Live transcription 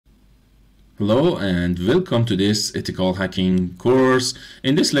Hello and welcome to this ethical hacking course.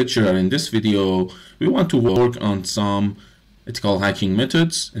 In this lecture and in this video, we want to work on some ethical hacking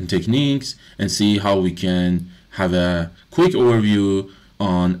methods and techniques and see how we can have a quick overview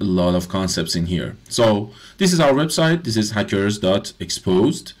on a lot of concepts in here. So this is our website. This is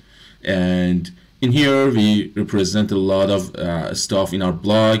Hackerz.Exposed, and in here we represent a lot of stuff in our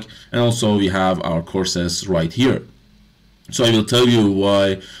blog, and also we have our courses right here. So I will tell you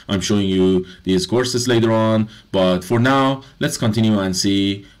why I'm showing you these courses later on, but for now, let's continue and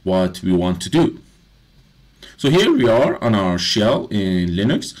see what we want to do. So here we are on our shell in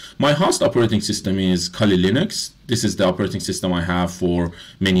Linux. My host operating system is Kali Linux. This is the operating system I have for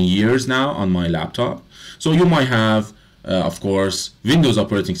many years now on my laptop. So you might have, of course, Windows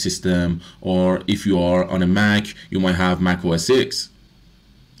operating system, or if you are on a Mac, you might have Mac OS X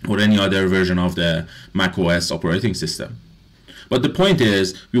or any other version of the Mac OS operating system. But the point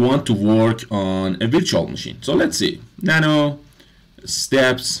is, we want to work on a virtual machine. So let's see, nano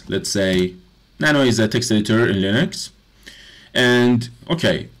steps, let's say nano is a text editor in Linux. And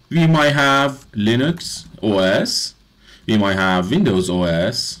okay, we might have Linux OS, we might have Windows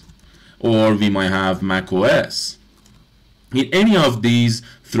OS, or we might have Mac OS. In any of these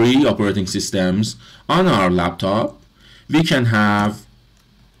three operating systems on our laptop, we can have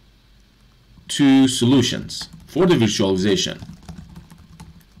two solutions for the virtualization.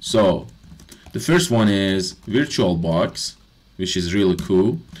 So the first one is VirtualBox, which is really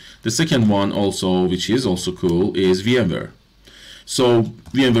cool. The second one also, which is also cool, is VMware. So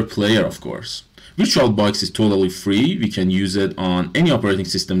VMware Player, of course. VirtualBox is totally free. We can use it on any operating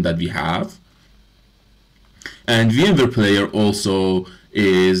system that we have. And VMware Player also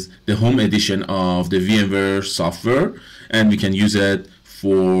is the home edition of the VMware software, and we can use it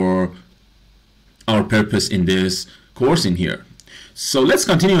for our purpose in this course in here. So let's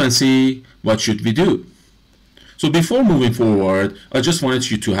continue and see what should we do. So before moving forward, I just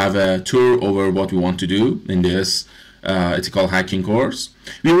wanted you to have a tour over what we want to do in this ethical hacking course.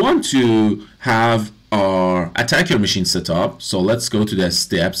 We want to have our attacker machine set up. So let's go to the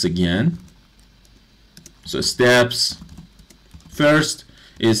steps again. So steps, first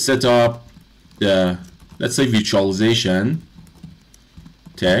is set up the, let's say, virtualization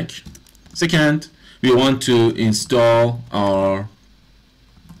tech. Second, we want to install our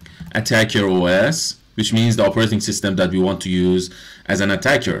attacker OS, which means the operating system that we want to use as an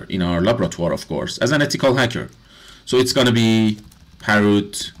attacker in our laboratory, of course, as an ethical hacker. So it's going to be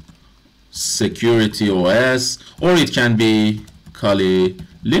Parrot Security OS, or it can be Kali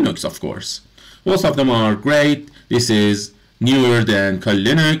Linux, of course. Both of them are great. This is newer than Kali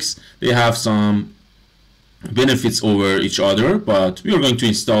Linux. They have some benefits over each other, but we are going to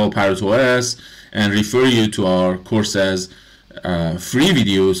install Parrot OS and refer you to our courses free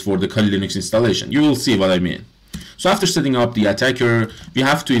videos for the Kali Linux installation. You will see what I mean. So after setting up the attacker, we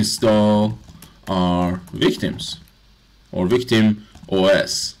have to install our victims or victim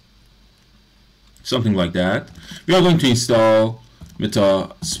OS, something like that. We are going to install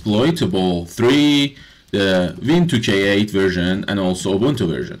Metasploit 3, the Win2K8 version, and also Ubuntu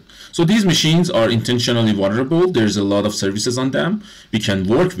version. So these machines are intentionally vulnerable. There's a lot of services on them we can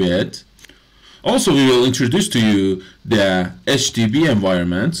work with. Also, we will introduce to you the HTTP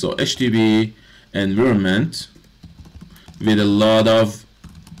environment. So HTTP environment with a lot of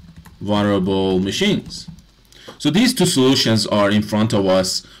vulnerable machines. So these two solutions are in front of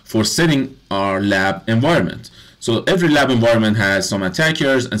us for setting our lab environment. So every lab environment has some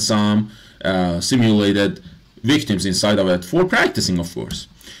attackers and some simulated victims inside of it for practicing, of course.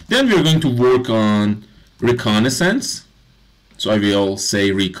 Then we're going to work on Reconnaissance. So I will say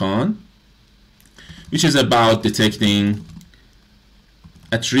Recon, which is about detecting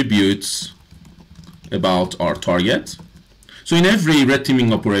attributes about our target. So in every red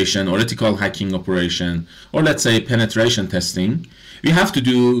teaming operation or ethical hacking operation, or let's say penetration testing, we have to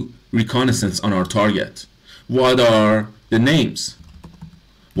do reconnaissance on our target. What are the names?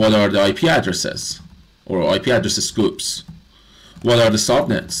 What are the IP addresses or IP address scopes? What are the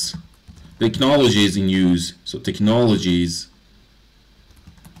subnets? Technologies in use. So technologies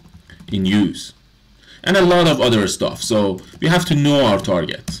in use. And a lot of other stuff. So we have to know our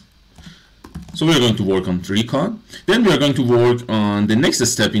target. So we're going to work on recon. Then we are going to work on the next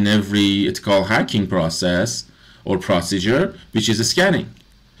step in every ethical hacking process or procedure, which is scanning.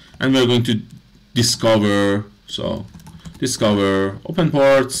 And we're going to discover open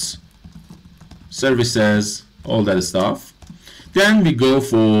ports, services, all that stuff. Then we go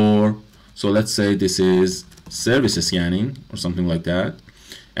for, so let's say this is service scanning or something like that.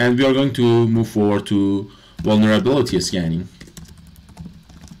 And we are going to move forward to vulnerability scanning.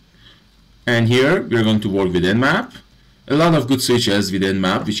 And here we're going to work with NMAP. A lot of good switches with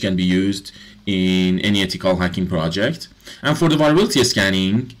NMAP which can be used in any ethical hacking project. And for the vulnerability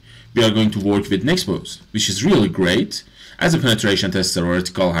scanning, we are going to work with Nexpose, which is really great. As a penetration tester or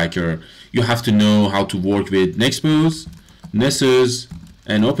ethical hacker, you have to know how to work with Nexpose, Nessus,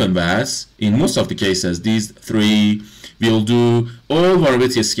 and OpenVAS. In most of the cases, these three will do all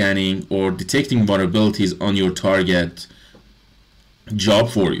vulnerability scanning or detecting vulnerabilities on your target job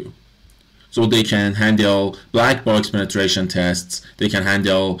for you. So they can handle black box penetration tests, they can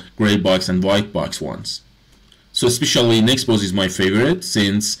handle gray box and white box ones. So especially Nexpose is my favorite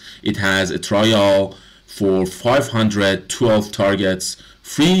since it has a trial for 512 targets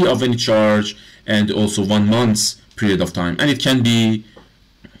free of any charge and also 1 month's period of time, and it can be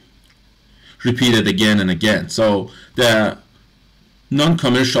repeated again and again. So the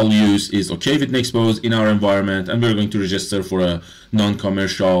non-commercial use is okay with Nexpose in our environment, and we're going to register for a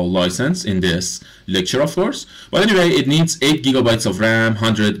non-commercial license in this lecture, of course. But anyway, it needs 8 gigabytes of RAM,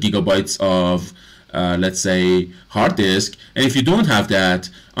 100 gigabytes of let's say hard disk, and if you don't have that,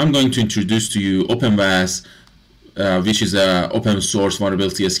 I'm going to introduce to you OpenVAS, which is a open source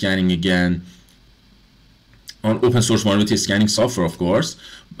vulnerability scanning again, on open source vulnerability scanning software, of course,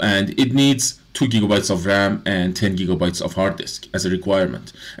 and it needs 2 gigabytes of RAM and 10 gigabytes of hard disk as a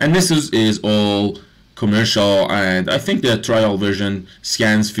requirement. And Nessus is all commercial, and I think the trial version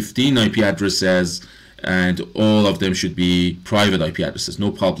scans 15 IP addresses, and all of them should be private IP addresses.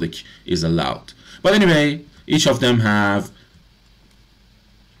 No public is allowed. But anyway, each of them have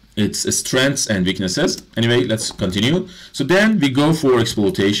its strengths and weaknesses. Anyway, let's continue. So then we go for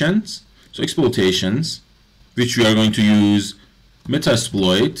exploitations. So exploitations, which we are going to use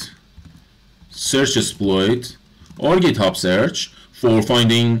Metasploit, searchsploit, or GitHub search for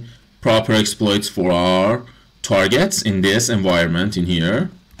finding proper exploits for our targets in this environment in here.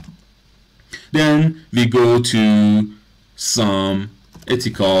 Then we go to some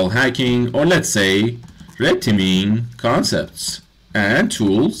ethical hacking, or let's say red teaming concepts and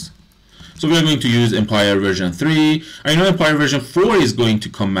tools. So we're going to use Empire version 3. I know Empire version 4 is going to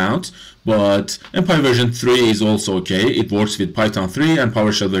come out, but Empire version 3 is also okay. It works with Python 3 and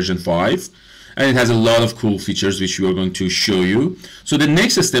PowerShell version 5. And it has a lot of cool features which we are going to show you. So the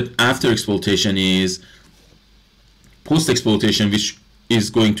next step after exploitation is post-exploitation, which is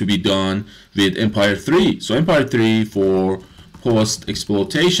going to be done with Empire 3. So Empire 3 for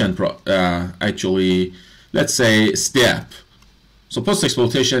post-exploitation, actually, let's say step. So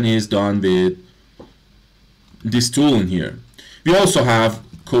post-exploitation is done with this tool in here. We also have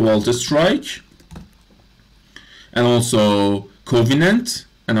Cobalt Strike and also Covenant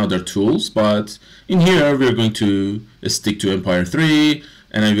and other tools, but in here we're going to stick to Empire 3,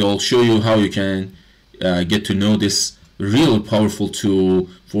 and I will show you how you can get to know this really powerful tool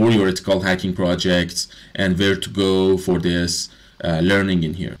for your ethical hacking projects and where to go for this learning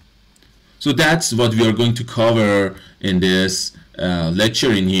in here. So that's what we are going to cover in this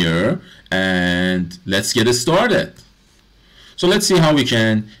lecture in here, and let's get it started. So let's see how we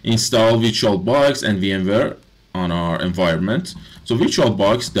can install VirtualBox and VMware on our environment. So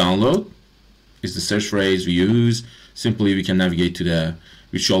VirtualBox download is the search phrase we use. Simply we can navigate to the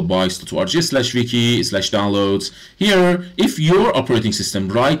virtualbox.org/wiki/downloads. Here, if your operating system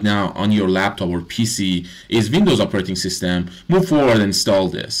right now on your laptop or PC is Windows operating system, move forward and install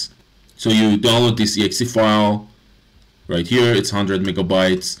this. So you download this exe file right here, it's 100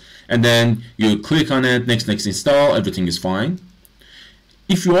 megabytes, and then you click on it, next install, everything is fine.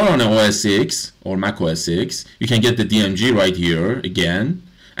 If you are on OS X or Mac OS X, you can get the DMG right here again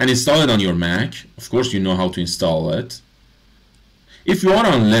and install it on your Mac. Of course, you know how to install it. If you are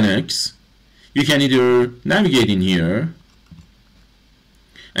on Linux, you can either navigate in here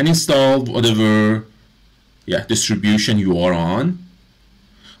and install whatever distribution you are on,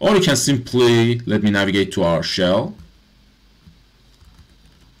 or you can simply let me navigate to our shell.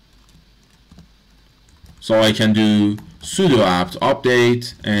 So I can do sudo apt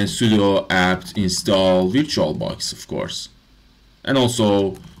update and sudo apt install VirtualBox, of course, and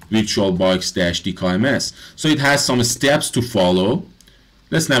also VirtualBox-dkms. So it has some steps to follow.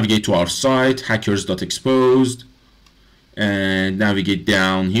 Let's navigate to our site, Hackerz.Exposed, and navigate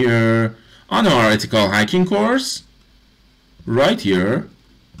down here on our ethical hacking course, right here.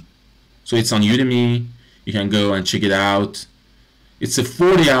 So it's on Udemy. You can go and check it out. It's a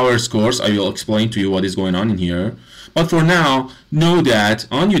 40-hour course. I will explain to you what is going on in here. But for now, know that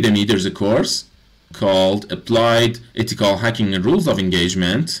on Udemy there's a course called Applied Ethical Hacking and Rules of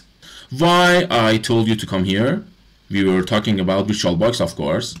Engagement. Why I told you to come here? We were talking about VirtualBox, of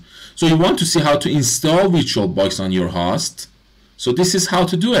course. So you want to see how to install VirtualBox on your host. So this is how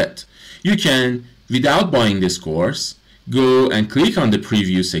to do it. You can, without buying this course, go and click on the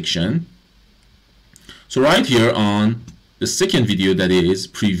preview section. So right here on the second video that is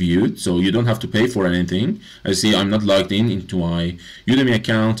previewed, so you don't have to pay for anything. I see I'm not logged in into my Udemy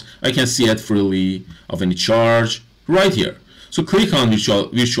account. I can see it freely of any charge right here. So click on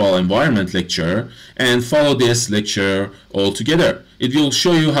virtual environment lecture and follow this lecture all together. It will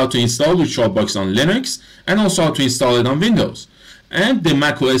show you how to install VirtualBox on Linux and also how to install it on Windows. And the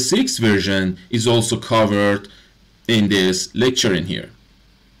Mac OS X version is also covered in this lecture in here.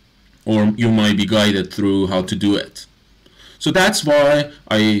 Or you might be guided through how to do it. So that's why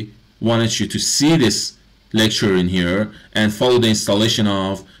I wanted you to see this lecture in here and follow the installation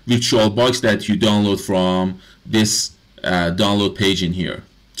of VirtualBox that you download from this download page in here.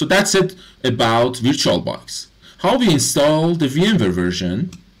 So that's it about VirtualBox. How we install the VMware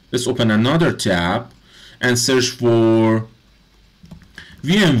version. Let's open another tab and search for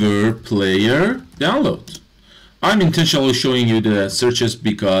VMware Player Download. I'm intentionally showing you the searches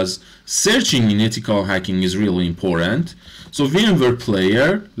because searching in ethical hacking is really important. So VMware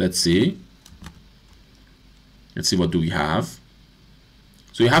Player, let's see what do we have.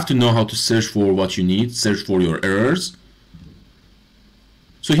 So you have to know how to search for what you need, search for your errors.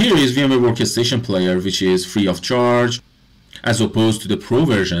 So here is VMware Workstation Player, which is free of charge. As opposed to the Pro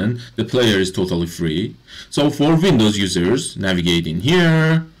version, the player is totally free. So for Windows users, navigate in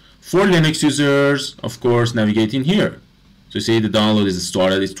here. For Linux users, of course, navigate in here. So you see the download is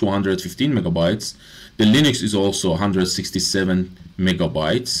started, it's 215 megabytes. The Linux is also 167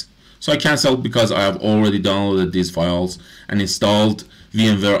 megabytes. So I canceled because I have already downloaded these files and installed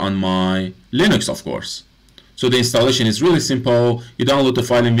VMware on my Linux, of course. So the installation is really simple. You download the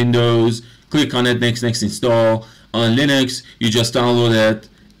file in Windows, click on it, next install. On Linux, you just download it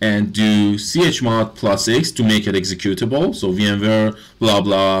and do chmod +x to make it executable. So VMware, blah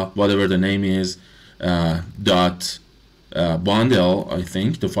blah, whatever the name is, bundle, I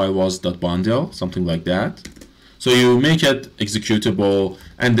think the file was .bundle, something like that. So you make it executable,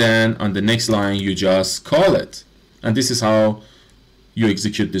 and then on the next line you just call it, and this is how you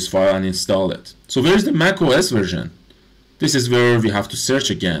execute this file and install it. So where's the Mac OS version? This is where we have to search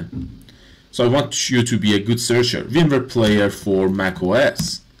again. So I want you to be a good searcher. VMware Player for Mac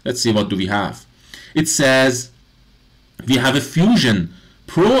OS. Let's see what do we have. It says we have a Fusion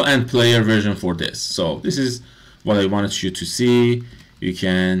Pro and Player version for this. So this is what I wanted you to see. You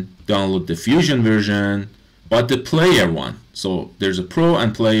can download the Fusion version, but the Player one. So there's a Pro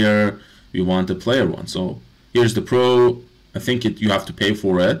and Player. We want the Player one. So here's the Pro. I think you have to pay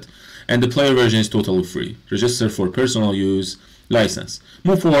for it. And the Player version is totally free. Register for personal use, license.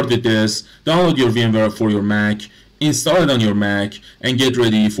 Move forward with this. Download your VMware for your Mac. Install it on your Mac and get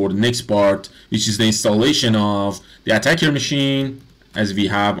ready for the next part, which is the installation of the attacker machine as we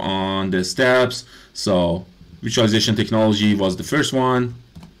have on the steps. So virtualization technology was the first one.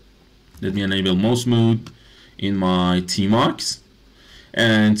 Let me enable most mode in my tmux.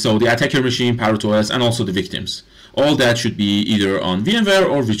 And so the attacker machine, Parrot OS, and also the victims. All that should be either on VMware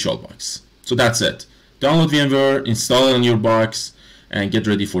or VirtualBox. So that's it. Download VMware, install it on your box, and get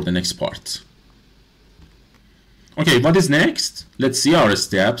ready for the next part. Okay, what is next? Let's see our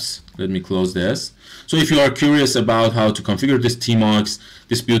steps. Let me close this. So if you are curious about how to configure this tmux,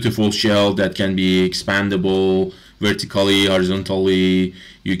 this beautiful shell that can be expandable vertically, horizontally,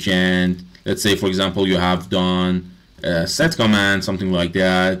 you can, let's say for example, you have done a set command, something like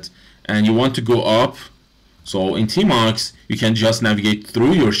that, and you want to go up. So in tmux, you can just navigate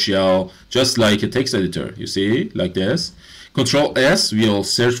through your shell just like a text editor, you see, like this. Control S will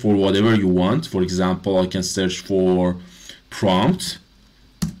search for whatever you want. For example, I can search for prompt,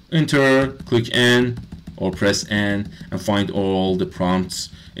 enter, click N or press N and find all the prompts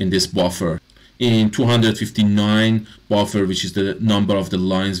in this buffer. In 259 buffer, which is the number of the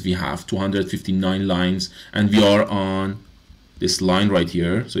lines we have, 259 lines, and we are on this line right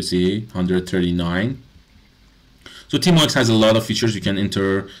here. So you see 139. So tmux has a lot of features. You can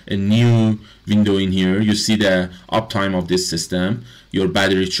enter a new window in here. You see the uptime of this system, your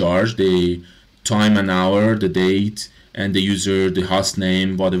battery charge, the time and hour, the date, and the user, the host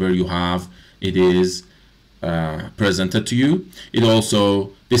name, whatever you have, it is presented to you. It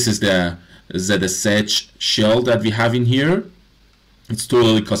also, this is the ZSH shell that we have in here. It's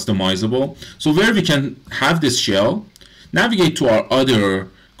totally customizable. So where we can have this shell, navigate to our other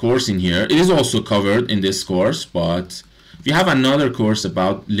course in here. It is also covered in this course, but we have another course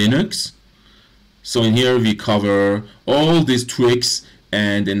about Linux. So in here we cover all these tricks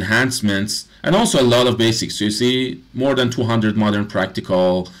and enhancements and also a lot of basics. So you see more than 200 modern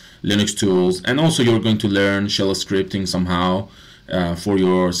practical Linux tools, and also you're going to learn shell scripting somehow for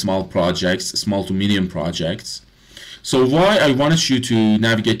your small projects, small to medium projects. So why I wanted you to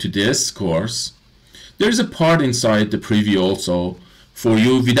navigate to this course, there's a part inside the preview also for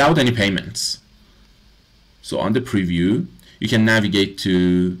you without any payments. So on the preview, you can navigate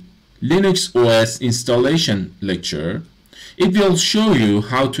to Linux OS installation lecture. It will show you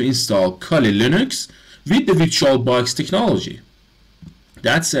how to install Kali Linux with the VirtualBox technology.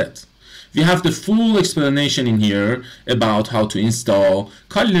 That's it. We have the full explanation in here about how to install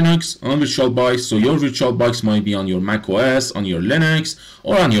Kali Linux on VirtualBox. So your VirtualBox might be on your Mac OS, on your Linux,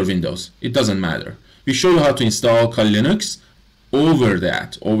 or on your Windows. It doesn't matter. We show you how to install Kali Linux over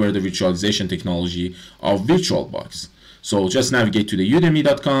the virtualization technology of VirtualBox. So just navigate to the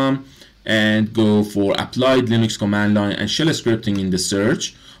udemy.com and go for applied Linux command line and shell scripting in the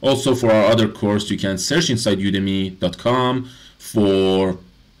search. Also for our other course, you can search inside udemy.com for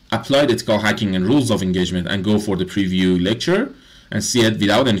applied ethical hacking and rules of engagement and go for the preview lecture and see it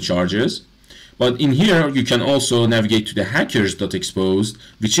without any charges. But in here, you can also navigate to the Hackerz.Exposed,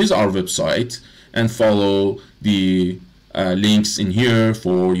 which is our website, and follow the links in here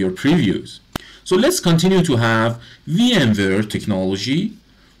for your previews. So let's continue to have VMware technology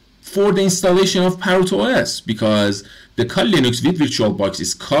for the installation of Parrot OS, because the Kali Linux with VirtualBox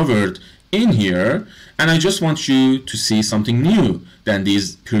is covered in here, and I just want you to see something new than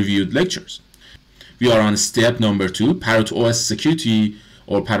these previewed lectures. We are on step number 2, Parrot OS security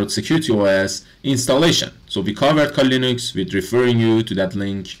or Parrot security OS installation. So we covered Kali Linux with referring you to that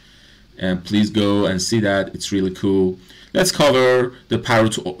link, and please go and see that. It's really cool. Let's cover the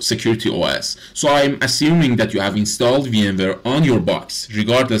Parrot security OS. So I'm assuming that you have installed VMware on your box.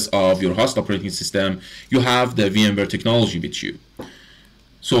 Regardless of your host operating system, you have the VMware technology with you.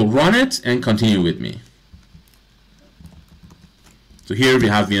 So run it and continue with me. So here we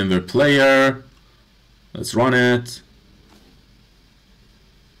have VMware player. Let's run it.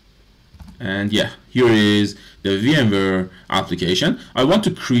 And yeah, here is the VMware application. I want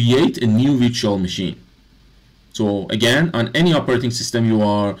to create a new virtual machine. So again, on any operating system you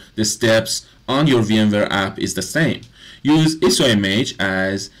are, the steps on your VMware app is the same. Use SOMH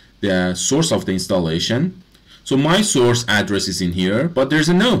as the source of the installation. So my source address is in here, but there's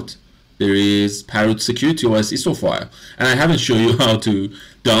a note. There is Parrot Security OS ISO file, and I haven't shown you how to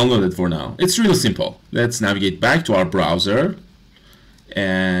download it for now. It's really simple. Let's navigate back to our browser,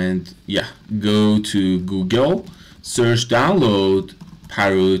 and yeah, go to Google, search download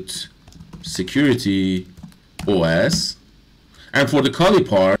Parrot Security OS, and for the Kali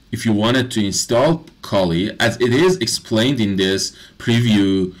part, if you wanted to install Kali, as it is explained in this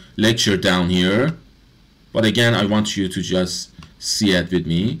preview lecture down here, but again I want you to just see it with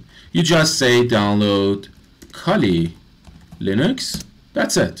me. You just say download Kali Linux.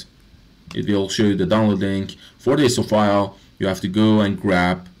 That's it. It will show you the download link for the ISO file. You have to go and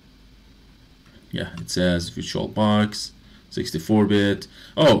grab, yeah, it says VirtualBox 64-bit.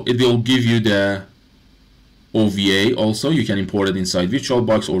 Oh, it will give you the OVA also. You can import it inside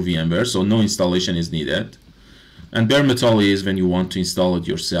VirtualBox or VMware, so no installation is needed. And bare metal is when you want to install it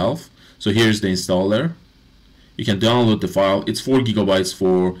yourself. So here's the installer. You can download the file. It's 4 gigabytes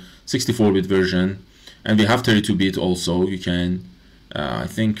for 64-bit version, and we have 32-bit also. You can I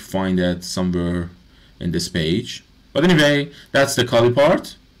think find that somewhere in this page. But anyway, that's the Kali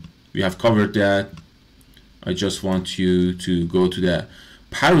part. We have covered that. I just want you to go to the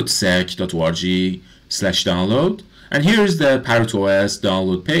parrotsec.org/download, and here's the Parrot OS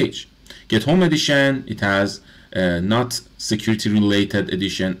download page. Get Home Edition. It has a not security related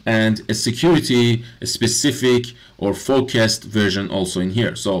edition and a security specific or focused version also in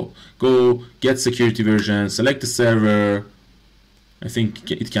here. So go get security version, select the server. I think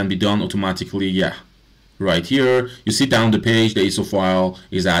it can be done automatically. Yeah, right here you see down the page the ISO file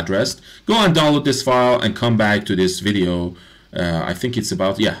is addressed. Go and download this file and come back to this video. I think it's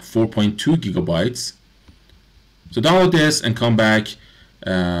about 4.2 gigabytes. So download this and come back.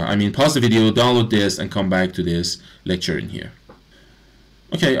 Pause the video, download this, and come back to this lecture in here.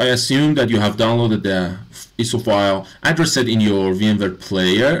 Okay, I assume that you have downloaded the ISO file, address it in your VMware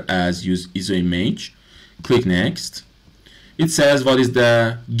player as use ISOMH. Click Next. It says what is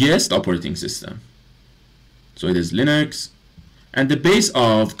the guest operating system. So it is Linux, and the base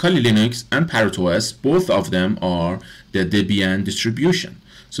of Kali Linux and Parrot OS, both of them are the Debian distribution.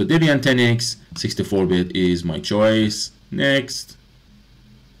 So Debian 10X 64-bit is my choice. Next.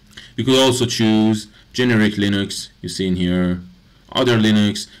 You could also choose generic Linux, you see in here, other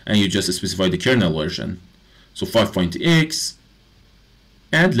Linux, and you just specify the kernel version. So 5.x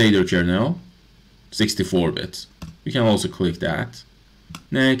and later kernel 64-bit. You can also click that.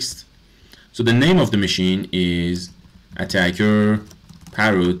 Next. So the name of the machine is attacker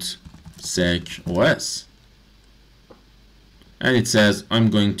Parrot sec OS. And it says I'm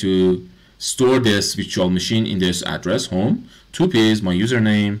going to store this virtual machine in this address, home, 2p is my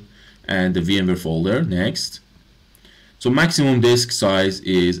username, and the VMware folder, next. So maximum disk size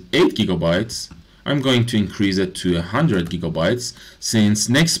is 8 gigabytes. I'm going to increase it to 100 gigabytes since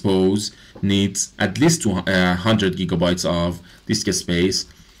Nexpose needs at least 100 gigabytes of disk space.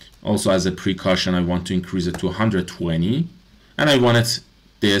 Also, as a precaution, I want to increase it to 120, and I wanted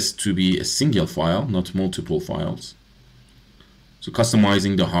this to be a single file, not multiple files. So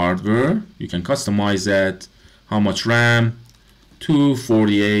customizing the hardware, you can customize it. How much RAM?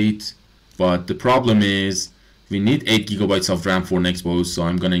 248, but the problem is we need 8 gigabytes of RAM for Nexpose, so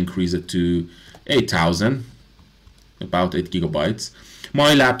I'm going to increase it to 8000, about 8 gigabytes.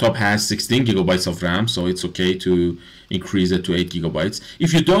 My laptop has 16 gigabytes of RAM, so it's okay to increase it to 8 gigabytes.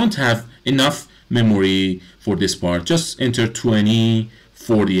 If you don't have enough memory for this part, just enter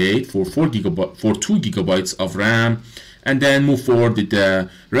 2048 for 2 gigabytes of RAM, and then move forward with the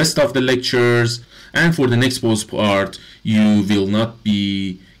rest of the lectures. And for the Nexpose part, you will not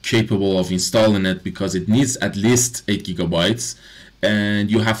be capable of installing it because it needs at least 8 gigabytes.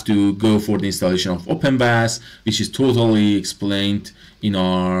 And you have to go for the installation of OpenVAS, which is totally explained in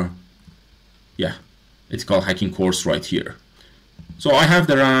our, it's called hacking course right here. So I have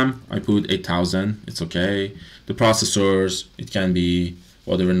the RAM, I put 8000, it's okay. The processors, it can be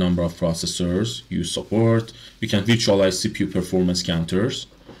whatever number of processors you support. You can virtualize CPU performance counters.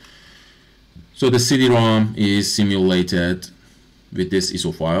 So the CD-ROM is simulated with this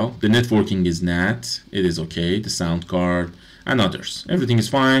ISO file. The networking is NAT, it is okay. The sound card and others. Everything is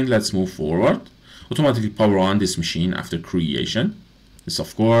fine. Let's move forward. Automatically power on this machine after creation. This,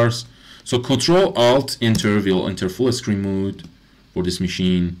 of course. So Control-Alt-Enter will enter full screen mode for this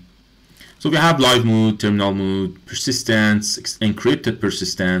machine. So we have live mode, terminal mode, persistence, encrypted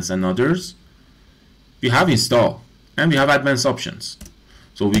persistence, and others. We have install, and we have advanced options.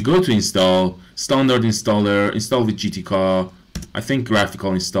 So we go to install, standard installer, install with GTK. I think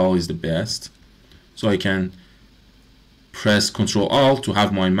graphical install is the best. So I can press Control-Alt to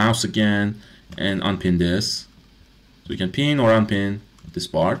have my mouse again and unpin this. So you can pin or unpin this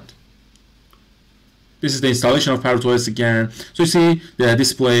part. This is the installation of Parrot OS again. So you see the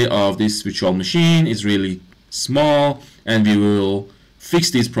display of this virtual machine is really small, and we will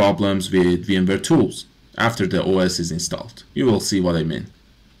fix these problems with VMware tools after the OS is installed. You will see what I mean.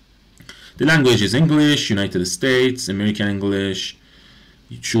 The language is English, United States, American English.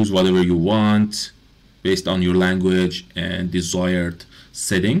 You choose whatever you want based on your language and desired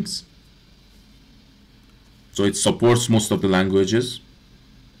settings. So it supports most of the languages.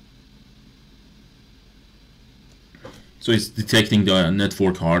 So it's detecting the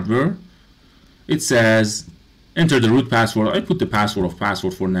network hardware. It says enter the root password. I put the password of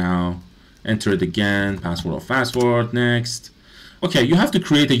password for now. Enter it again, password of password, next. Okay, you have to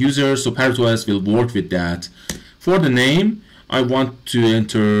create a user, so Parrot OS will work with that. For the name, I want to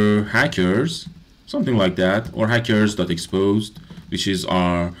enter Hackerz, something like that, or Hackerz.Exposed, which is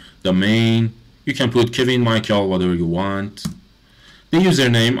our domain. You can put Kevin, Michael, whatever you want. The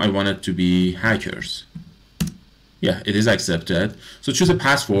username, I want it to be Hackerz. Yeah, it is accepted. So choose a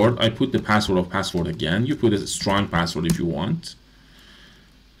password. I put the password of password again. You put a strong password if you want.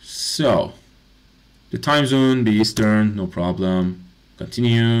 So the time zone be Eastern, no problem.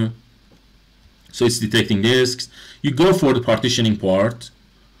 Continue. So it's detecting disks. You go for the partitioning part,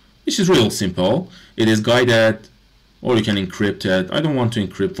 which is real simple. It is guided, or you can encrypt it. I don't want to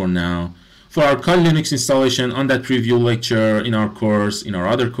encrypt for now. For our Kali Linux installation on that preview lecture in our course, in our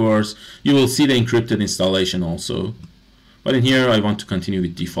other course, you will see the encrypted installation also. But in here, I want to continue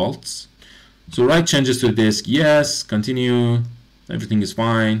with defaults. So write changes to the disk, yes, continue, everything is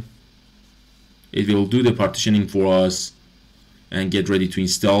fine. It will do the partitioning for us and get ready to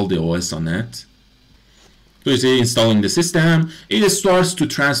install the OS on it. So you see installing the system, it starts to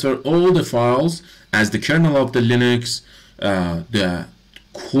transfer all the files as the kernel of the Linux, the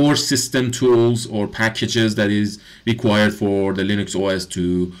core system tools or packages that is required for the Linux OS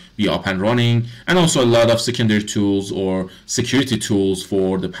to be up and running, and also a lot of secondary tools or security tools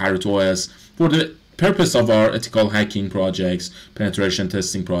for the Parrot OS for the purpose of our ethical hacking projects, penetration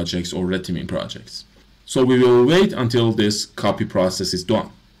testing projects, or red teaming projects. So we will wait until this copy process is done.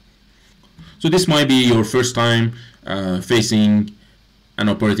 So this might be your first time facing an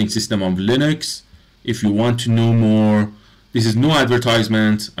operating system of Linux. If you want to know more, this is no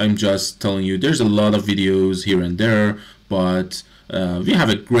advertisement. I'm just telling you there's a lot of videos here and there, but we have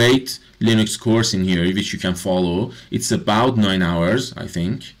a great Linux course in here which you can follow. It's about 9 hours, I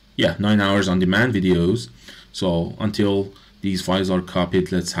think. Yeah, 9 hours on demand videos. So until these files are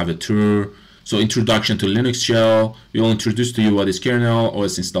copied, let's have a tour. So introduction to Linux shell. We will introduce to you what is kernel,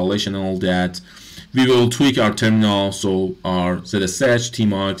 OS installation, and all that. We will tweak our terminal, so our ZSH,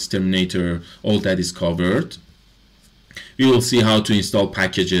 tmux, terminator, all that is covered. We will see how to install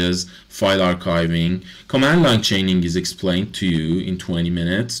packages, file archiving. Command line chaining is explained to you in 20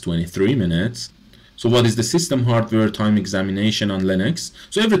 minutes, 23 minutes. So what is the system hardware time examination on Linux?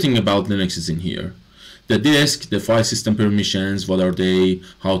 So everything about Linux is in here. The disk, the file system permissions, what are they,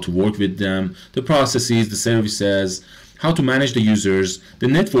 how to work with them, the processes, the services, how to manage the users, the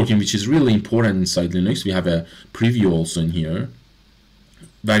networking, which is really important inside Linux. We have a preview also in here.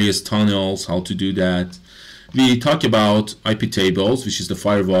 Various tunnels, how to do that. We talk about IP tables, which is the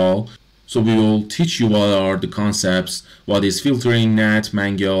firewall. So we will teach you what are the concepts, what is filtering, NAT,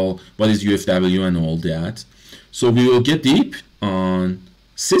 Mangle, what is UFW, and all that. So we will get deep on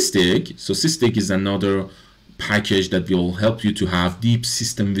Sysdig. So Sysdig is another package that will help you to have deep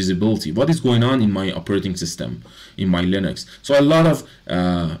system visibility. What is going on in my operating system, in my Linux? So a lot of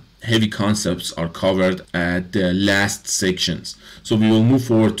heavy concepts are covered at the last sections. So we will move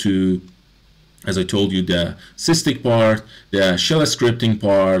forward to, as I told you, the Sysdig part, the shell scripting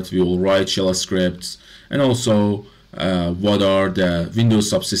part. We will write shell scripts, and also what are the Windows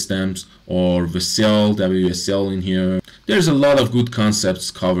subsystems or VSL, WSL in here. There's a lot of good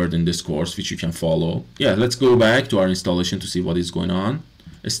concepts covered in this course which you can follow. Yeah, let's go back to our installation to see what is going on.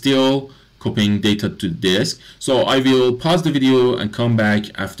 Still copying data to the disk. So I will pause the video and come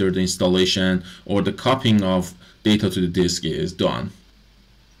back after the installation or the copying of data to the disk is done.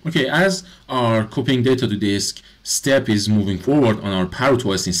 Okay, as our copying data to disk step is moving forward on our Parrot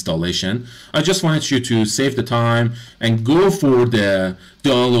OS installation, I just wanted you to save the time and go for the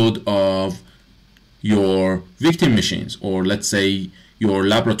download of your victim machines, or let's say your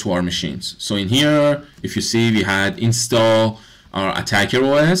laboratory machines. So in here, if you see, we had install our attacker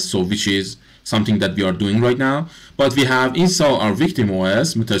OS, so which is something that we are doing right now, but we have install our victim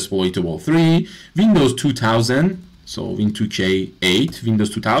OS, Metasploit 3, Windows 2000, so Win2K8, Windows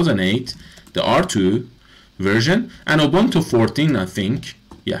 2008, the R2 version, and Ubuntu 14, I think.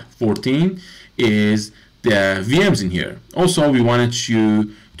 Yeah, 14 is the VMs in here. Also, we wanted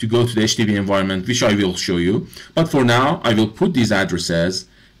you to go to the HTTP environment, which I will show you. But for now, I will put these addresses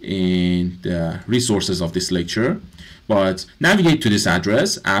in the resources of this lecture. But navigate to this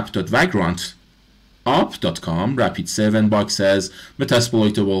address, app.vagrant.up.com, Rapid7 boxes,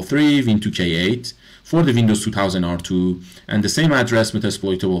 Metasploit 3, Win2K8, for the Windows 2000 R2, and the same address,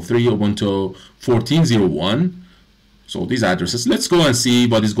 Metasploit 3, Ubuntu 14.01. So these addresses. Let's go and see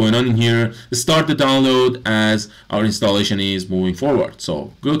what is going on in here. Start the download as our installation is moving forward.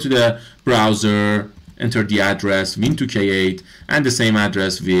 So go to the browser, enter the address Win2K8 and the same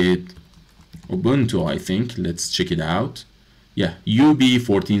address with Ubuntu, I think. Let's check it out. Yeah,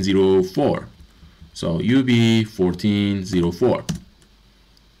 UB1404. So UB1404.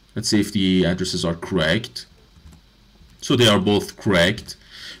 Let's see if the addresses are correct. So they are both correct.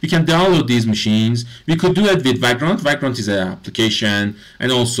 We can download these machines. We could do it with Vagrant. Vagrant is an application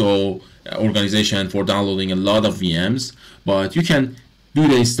and also organization for downloading a lot of VMs, but you can do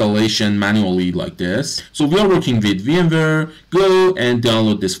the installation manually like this. So we are working with VMware. Go and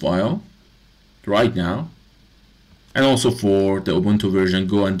download this file right now. And also for the Ubuntu version,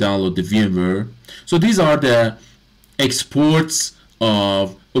 go and download the VMware. So these are the exports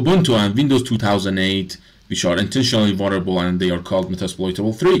of Ubuntu and Windows 2008, which are intentionally vulnerable, and they are called Metasploit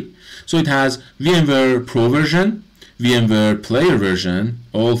 3. So it has VMware Pro version, VMware Player version,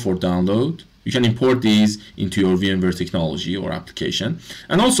 all for download. You can import these into your VMware technology or application.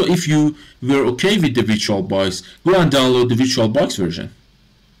 And also, if you were okay with the VirtualBox, go and download the VirtualBox version.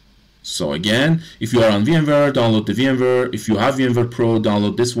 So again, if you are on VMware, download the VMware. If you have VMware Pro,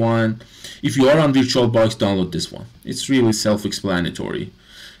 download this one. If you are on VirtualBox, download this one. It's really self-explanatory.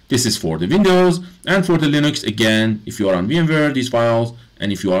 This is for the Windows, and for the Linux, again, if you are on VMware, these files,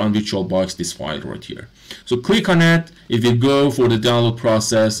 and if you are on VirtualBox, this file right here. So click on it. It will go for the download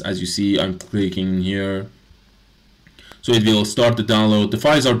process. As you see, I'm clicking here. So it will start the download. The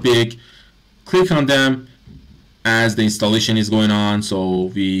files are big. Click on them as the installation is going on.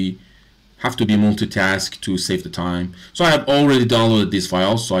 So we have to be multitask to save the time. So I have already downloaded these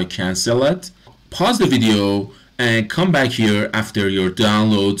files, so I cancel it. Pause the video and come back here after your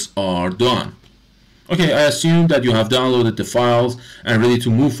downloads are done. Okay, I assume that you have downloaded the files and ready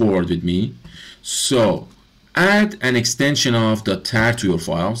to move forward with me. So add an extension of the tar to your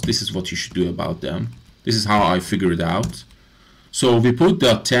files. This is what you should do about them. This is how I figured it out. So we put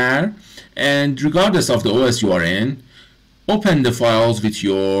the tar, and regardless of the OS you are in, open the files with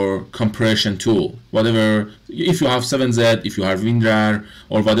your compression tool, whatever, if you have 7Z, if you have WinRAR,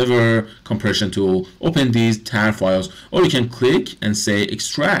 or whatever compression tool, open these tar files, or you can click and say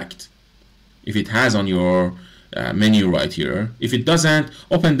extract if it has on your menu right here. If it doesn't,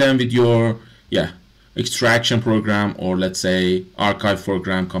 open them with your extraction program, or let's say archive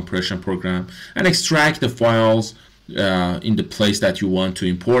program, compression program, and extract the files in the place that you want to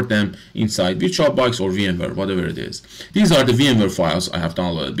import them inside VirtualBox or VMware, whatever it is. These are the VMware files I have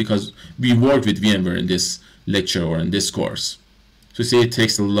downloaded because we worked with VMware in this lecture or in this course. So see, it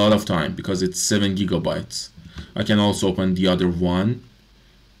takes a lot of time because it's 7 gigabytes. I can also open the other one.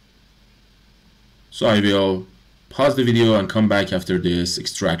 So I will pause the video and come back after this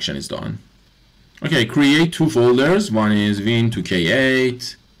extraction is done. Okay, create 2 folders. One is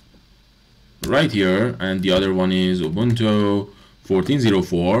Win2K8 right here, and the other one is Ubuntu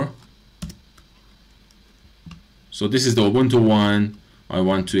 14.04. So this is the Ubuntu one. I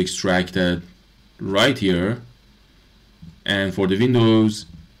want to extract it right here, and for the Windows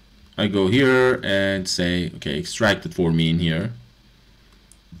I go here and say okay, extract it for me in here.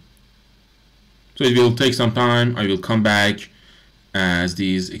 So it will take some time. I will come back as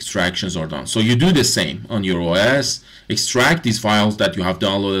these extractions are done. So you do the same on your OS. Extract these files that you have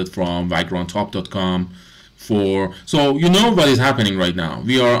downloaded from vagrantop.com so you know what is happening right now.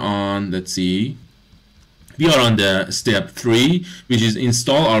 We are on, let's see, we are on the step 3, which is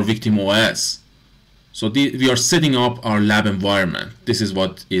install our victim OS. So we are setting up our lab environment. This is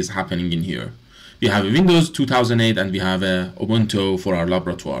what is happening in here. We have a Windows 2008 and we have a Ubuntu for our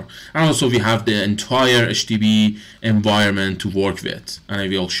laboratory. And also we have the entire HTTP environment to work with. And I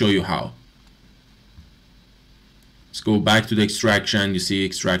will show you how. Let's go back to the extraction. You see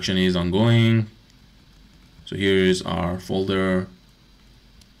extraction is ongoing. So here is our folder.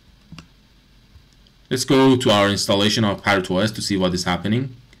 Let's go to our installation of Parrot OS to see what is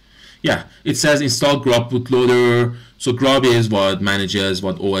happening. Yeah, it says install grub bootloader. So grub is what manages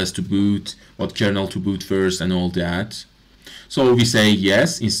what OS to boot, what kernel to boot first, and all that. So we say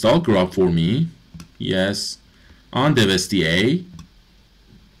yes, install grub for me. Yes, on dev.sta.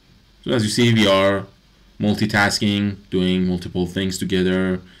 So as you see, we are multitasking, doing multiple things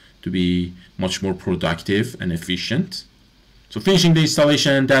together to be much more productive and efficient. So finishing the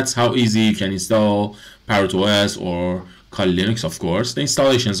installation, that's how easy you can install Parrot OS or Kali Linux, of course. The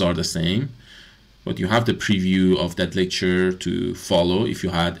installations are the same, but you have the preview of that lecture to follow if you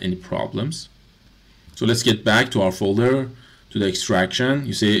had any problems. So let's get back to our folder, to the extraction.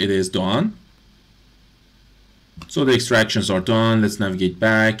 You see it is done. So the extractions are done. Let's navigate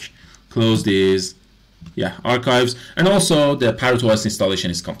back, close these archives, and also the Parrot OS installation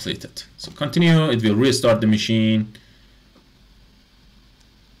is completed. So continue, it will restart the machine.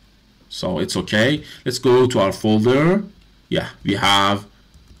 So it's okay. Let's go to our folder. We have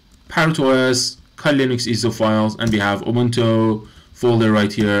Parrot OS, Kali Linux ISO files, and we have Ubuntu folder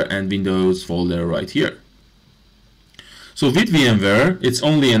right here and Windows folder right here. So with VMware, it's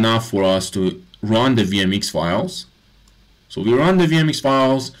only enough for us to run the VMX files. So we run the VMX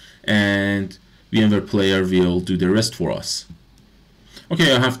files and VMware Player will do the rest for us.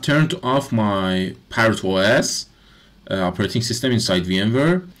 Okay, I have turned off my Parrot OS operating system inside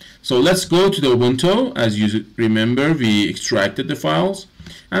VMware. So let's go to the Ubuntu. As you remember, we extracted the files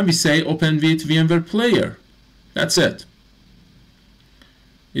and we say open with VMware Player. That's it.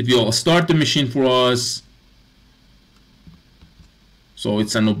 It will start the machine for us. So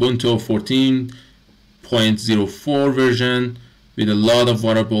it's an Ubuntu 14.04 version with a lot of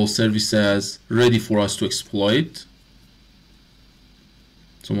variable services ready for us to exploit.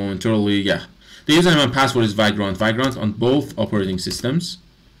 So momentarily, the username and password is Vagrant on both operating systems.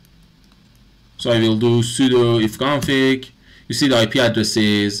 So I will do sudo ifconfig. You see the IP address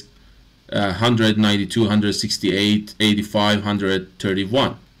is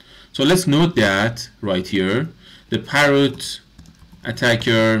 192.168.85.131. So let's note that right here, the Parrot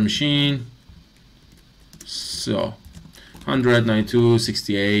attacker machine. So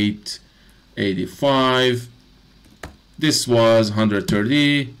 192.168.85. This was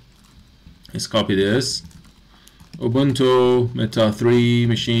 130. Let's copy this. Ubuntu Meta 3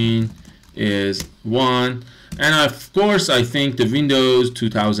 machine is 1, and of course I think the Windows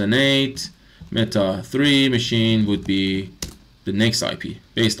 2008 Meta 3 machine would be the next IP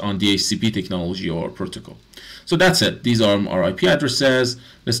based on DHCP technology or protocol. So that's it. These are our IP addresses.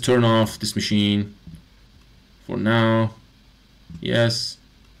 Let's turn off this machine for now. Yes.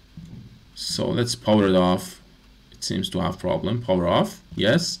 So let's power it off. It seems to have problem. Power off.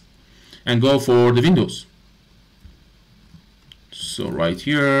 Yes. And go for the Windows. So right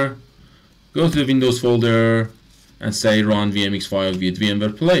here, go to the Windows folder, and say run VMX file with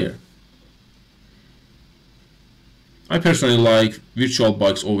VMware Player. I personally like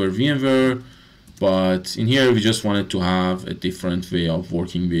VirtualBox over VMware, but in here we just wanted to have a different way of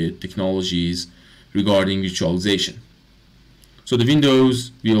working with technologies regarding virtualization. So the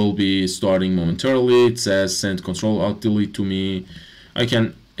windows will be starting momentarily. It says send control alt delete to me. I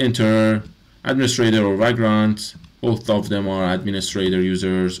can enter administrator or vagrant. Both of them are administrator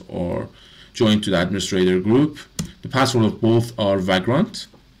users or join to the administrator group. The password of both are vagrant.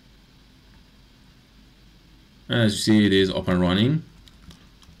 And as you see, it is up and running.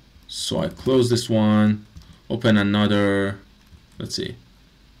 So I close this one, open another, let's see,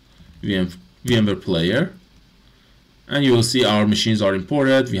 VMware Player. And you will see our machines are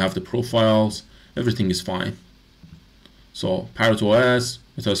imported. We have the profiles. Everything is fine. So Parrot OS,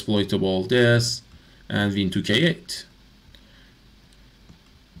 Metasploitable this, and Win2K8.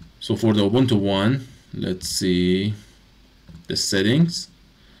 So for the Ubuntu one, let's see the settings.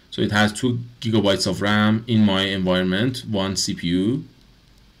 So it has 2 GB of RAM in my environment, 1 CPU.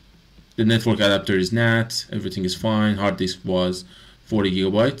 The network adapter is NAT. Everything is fine. Hard disk was 40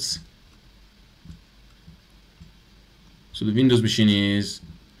 GB. So the Windows machine is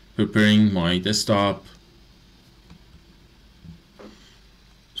preparing my desktop.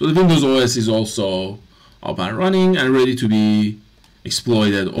 So the Windows OS is also up and running and ready to be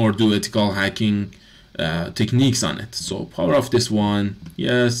exploited or do ethical hacking techniques on it. So power off this one,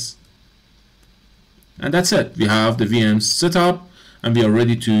 yes. And that's it. We have the VMs set up and we are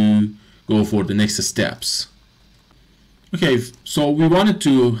ready to go for the next steps. Okay, so we wanted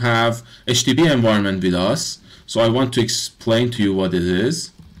to have HTTP environment with us. So I want to explain to you what it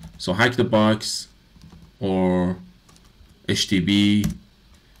is. So HackTheBox or HTTP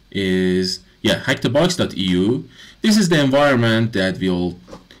is, HackTheBox.eu. This is the environment that will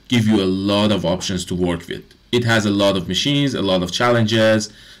give you a lot of options to work with. It has a lot of machines, a lot of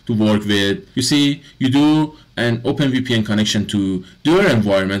challenges to work with. You see, you do an OpenVPN connection to their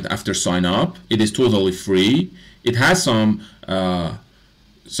environment after sign up. It is totally free. It has some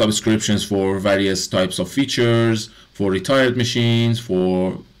subscriptions for various types of features, for retired machines,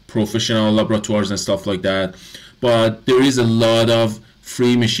 for professional laboratories and stuff like that. But there is a lot of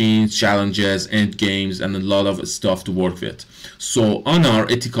free machines, challenges, end games, and a lot of stuff to work with. So on our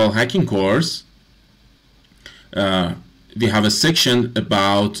ethical hacking course, we have a section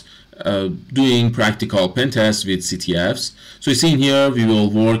about doing practical pen tests with CTFs. So you see in here, we will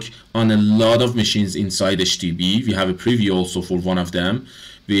work on a lot of machines inside HTTP. We have a preview also for one of them,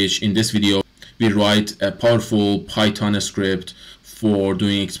 which in this video, we write a powerful Python script for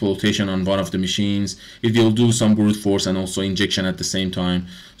doing exploitation on one of the machines. It will do some brute force and also injection at the same time.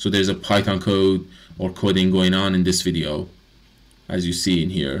 So there's a Python code or coding going on in this video, as you see in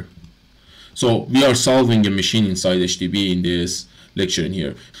here. So we are solving a machine inside HTTP in this lecture in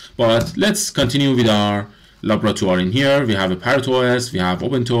here. But let's continue with our laboratory in here. We have a Parrot OS, we have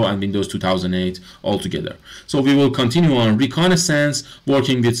Ubuntu and Windows 2008 all together. So we will continue on Reconnaissance,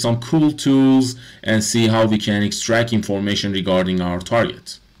 working with some cool tools and see how we can extract information regarding our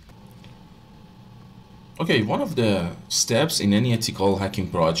target. Okay, one of the steps in any ethical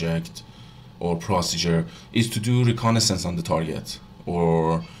hacking project or procedure is to do reconnaissance on the target,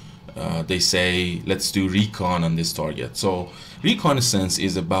 or they say let's do recon on this target. So reconnaissance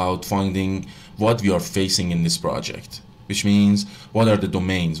is about finding what we are facing in this project, which means what are the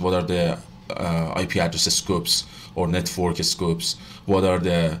domains, what are the IP address scopes or network scopes, what are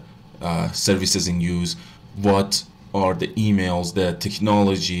the services in use, what are the emails, the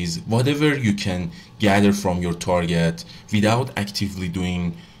technologies, whatever you can gather from your target without actively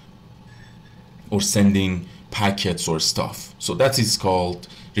doing or sending packets or stuff. So that is called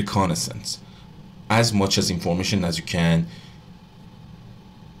reconnaissance. As much as information as you can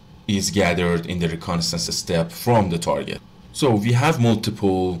is gathered in the reconnaissance step from the target. So we have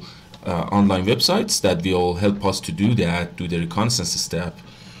multiple online websites that will help us to do that, do the reconnaissance step.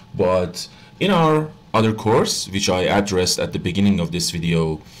 But in our other course, which I addressed at the beginning of this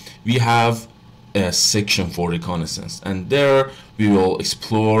video, we have a section for reconnaissance, and there we will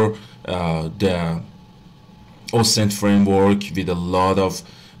explore the OSINT framework with a lot of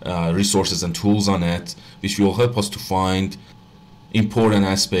resources and tools on it, which will help us to find important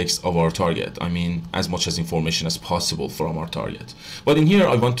aspects of our target. I mean, as much as information as possible from our target. But in here,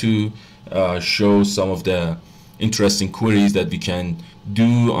 I want to show some of the interesting queries that we can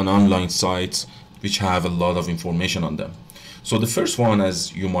do on online sites which have a lot of information on them. So the first one,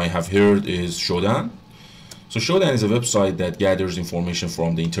 as you might have heard, is Shodan. So Shodan is a website that gathers information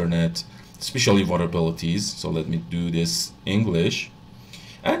from the internet, especially vulnerabilities. So let me do this English.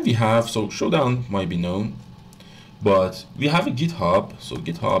 And we have, so Shodan might be known. But we have a GitHub, so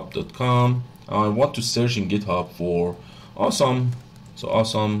github.com. I want to search in GitHub for awesome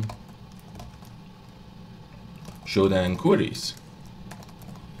Shodan queries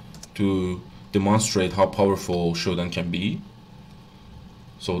to demonstrate how powerful Shodan can be.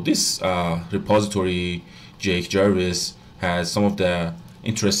 So this repository, Jake Jarvis, has some of the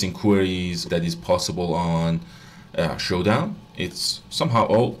interesting queries that is possible on Shodan. It's somehow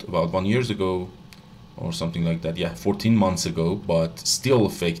old, about 1 year ago or something like that. Yeah, 14 months ago, but still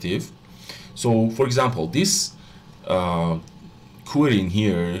effective. So for example, this query in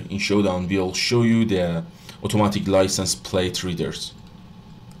here in Shodan will show you the automatic license plate readers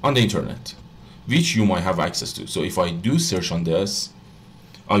on the internet, which you might have access to. So if I do search on this,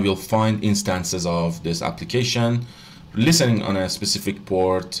 I will find instances of this application listening on a specific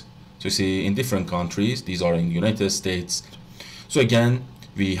port. So you see in different countries, these are in the United States. So again,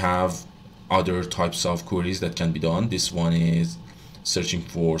 we have other types of queries that can be done. This one is searching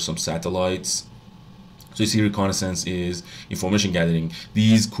for some satellites. So you see Reconnaissance is information gathering.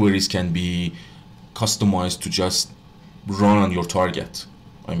 These queries can be customized to just run on your target.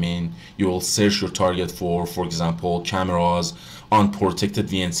 I mean, you will search your target for example, cameras, unprotected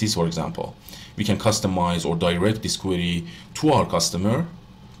VNCs, for example. We can customize or direct this query to our customer.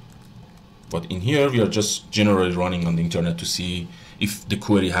 But in here, we are just generally running on the internet to see if the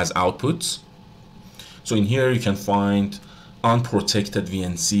query has outputs. So in here, you can find unprotected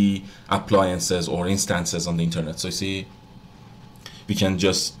VNC appliances or instances on the internet. So you see, we can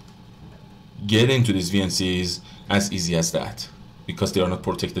just get into these VNCs as easy as that because they are not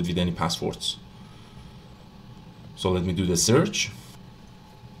protected with any passwords. So let me do the search.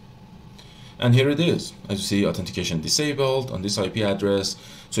 And here it is. As you see, authentication disabled on this IP address.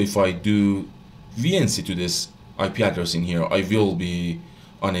 So if I do VNC to this IP address in here, I will be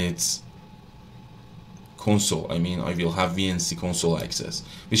on its console. I mean, I will have VNC console access,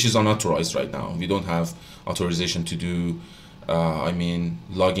 which is unauthorized right now. We don't have authorization to do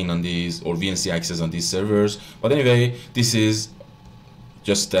login on these or VNC access on these servers. But anyway, this is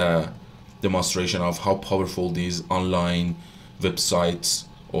just a demonstration of how powerful these online websites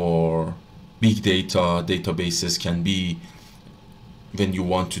or big data databases can be when you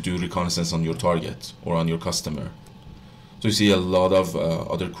want to do reconnaissance on your target or on your customer. So you see a lot of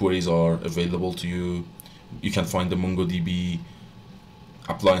other queries are available to you. You can find the MongoDB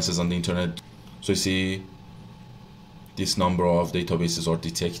appliances on the internet. So you see this number of databases are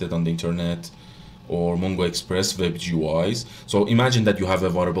detected on the internet, or Mongo Express web GUIs. So imagine that you have a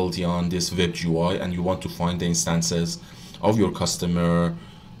vulnerability on this web GUI and you want to find the instances of your customer,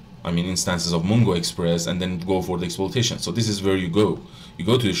 instances of Mongo Express, and then go for the exploitation. So this is where you go. You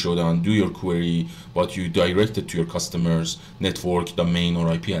go to the Shodan, do your query, but you direct it to your customer's network, domain,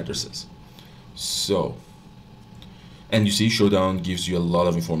 or IP addresses. So, and you see Shodan gives you a lot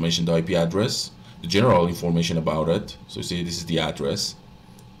of information, the IP address, the general information about it. So you see this is the address,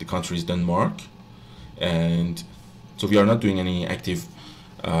 the country is Denmark, and so we are not doing any active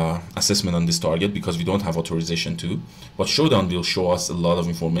assessment on this target because we don't have authorization to, but Shodan will show us a lot of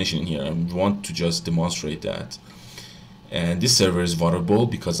information in here, and we want to just demonstrate that. And this server is vulnerable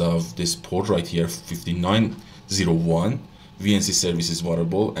because of this port right here, 5901. VNC service is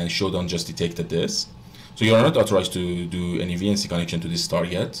vulnerable, and Shodan just detected this. So you are not authorized to do any VNC connection to this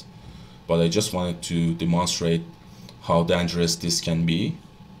target, but I just wanted to demonstrate how dangerous this can be.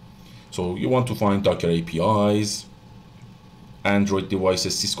 So you want to find Docker APIs, Android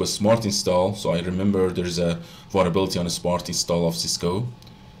devices, Cisco Smart Install. So I remember there's a vulnerability on a Smart Install of Cisco.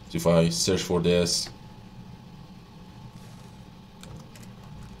 So if I search for this,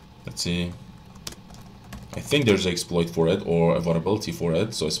 let's see, I think there's an exploit for it or a vulnerability for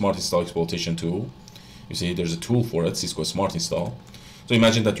it. So a Smart Install exploitation tool. You see there's a tool for it, Cisco Smart Install. So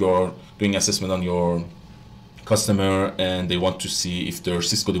imagine that you're doing assessment on your customer and they want to see if their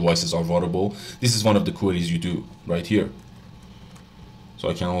Cisco devices are vulnerable. This is one of the queries you do right here. So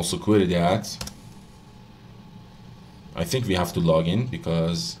I can also query that. I think we have to log in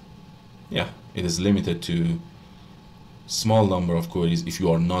because, yeah, it is limited to small number of queries if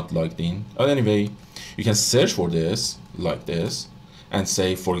you are not logged in. But anyway, you can search for this like this and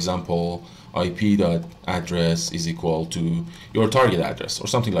say, for example, IP.address is equal to your target address or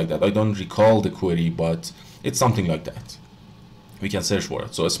something like that. I don't recall the query, but it's something like that. We can search for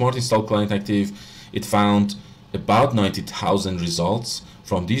it. So a Smart Install client active, it found about 90,000 results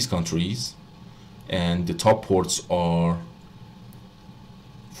from these countries, and the top ports are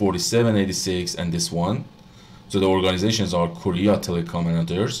 4786 and this one. So the organizations are Korea Telecom and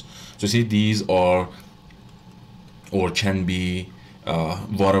others. So see, these are or can be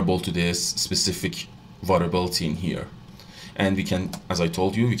vulnerable to this specific vulnerability in here. And we can, as I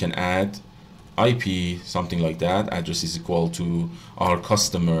told you, we can add IP, something like that. Address is equal to our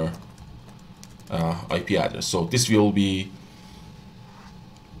customer IP address. So this will be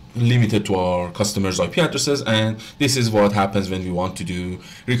limited to our customers' IP addresses, and this is what happens when we want to do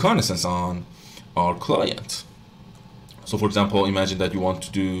reconnaissance on our client. So for example, imagine that you want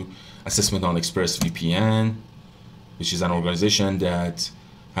to do assessment on ExpressVPN, which is an organization that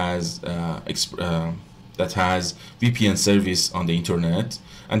has VPN service on the internet,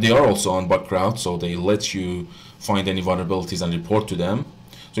 and they are also on Bugcrowd, so they let you find any vulnerabilities and report to them.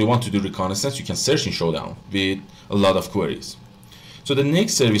 So you want to do reconnaissance, you can search in Showdown with a lot of queries. So the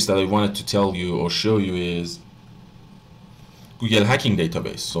next service that I wanted to tell you or show you is Google Hacking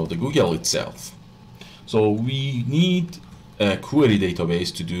Database, so the Google itself. So we need a query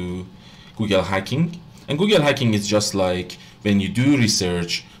database to do Google hacking, and Google hacking is just like when you do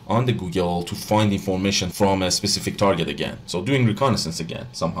research on the Google to find information from a specific target again, so doing reconnaissance again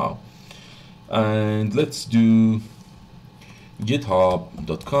somehow. And let's do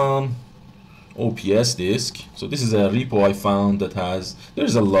GitHub.com OPS disk. So this is a repo I found that has,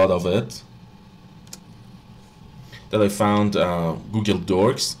 there's a lot of it that I found. Google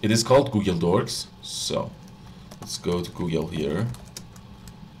Dorks, it is called Google Dorks. So let's go to Google here,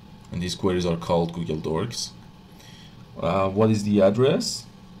 and these queries are called Google Dorks. What is the address?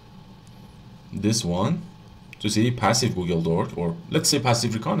 This one. To see passive Google Dork, or let's say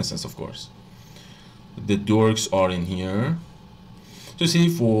passive reconnaissance, of course. The dorks are in here. To see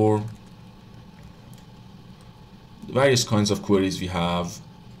for various kinds of queries, we have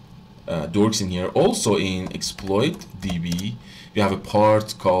dorks in here. Also in Exploit DB, we have a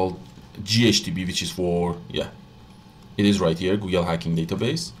part called GHDB, which is for, yeah, it is right here, Google Hacking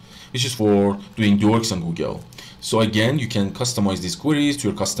Database, which is for doing dorks on Google. So again, you can customize these queries to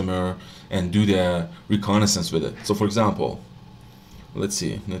your customer and do the reconnaissance with it. So for example, let's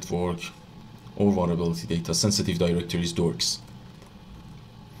see, network or vulnerability data, sensitive directories, dorks.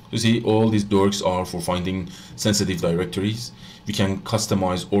 You see, all these dorks are for finding sensitive directories. We can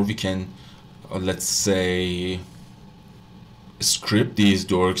customize, or we can, let's say, script these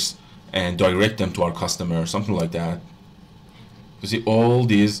dorks and direct them to our customer, something like that. You see, all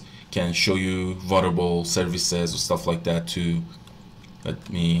these can show you vulnerable services or stuff like that too. Let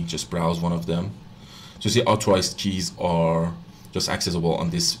me just browse one of them. So you see, authorized keys are just accessible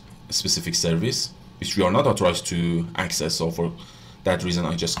on this specific service, which we are not authorized to access. So for that reason,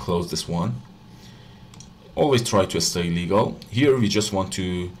 I just closed this one. Always try to stay legal. Here we just want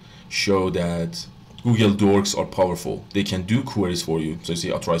to show that Google Dorks are powerful. They can do queries for you. So you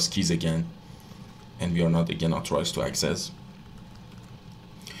see authorized keys again, and we are not again authorized to access.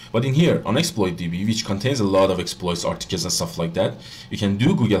 But in here on Exploit DB, which contains a lot of exploits, articles and stuff like that, you can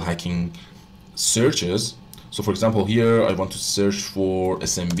do Google hacking searches. So for example, here I want to search for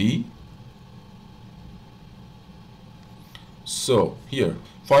SMB. So here,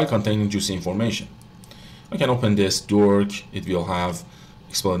 file containing juicy information. I can open this dork, it will have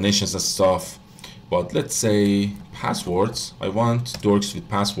explanations and stuff, but let's say passwords. I want dorks with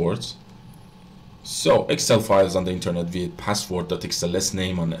passwords. So Excel files on the internet with password.xls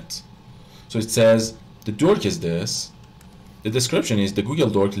name on it. So it says the dork is this. The description is the Google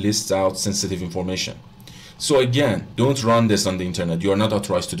dork lists out sensitive information. So again, don't run this on the internet. You are not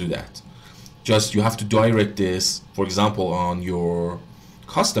authorized to do that. Just you have to direct this, for example, on your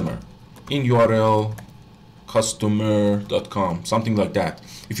customer in URL customer.com, something like that,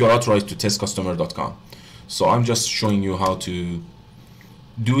 if you're authorized to testcustomer.com. So I'm just showing you how to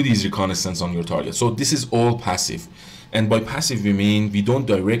do these reconnaissance on your target. So this is all passive, and by passive we mean we don't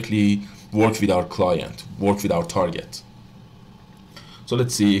directly work with our client, work with our target. So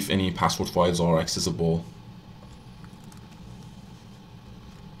let's see if any password files are accessible.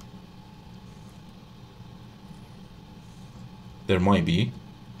 There might be.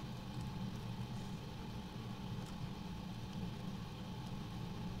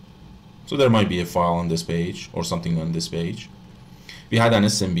 So there might be a file on this page or something on this page. We had an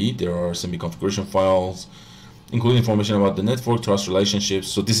SMB. There are SMB configuration files, including information about the network, trust relationships.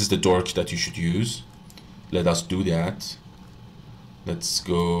 So this is the dork that you should use. Let us do that. Let's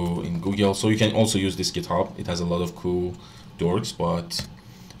go in Google. So you can also use this GitHub. It has a lot of cool dorks, but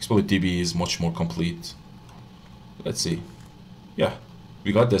Exploit DB is much more complete. Let's see. Yeah,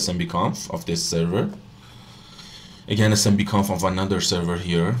 we got the SMB conf of this server. Again, SMB conf of another server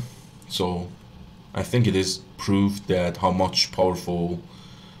here. So I think it is proved that how much powerful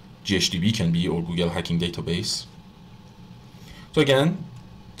GHDB can be, or Google Hacking Database. So again,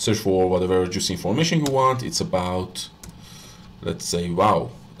 search for whatever juicy information you want. It's about, let's say,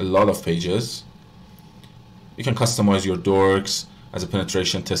 wow, a lot of pages. You can customize your dorks as a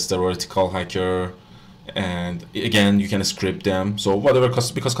penetration tester or ethical hacker, and again you can script them. So whatever,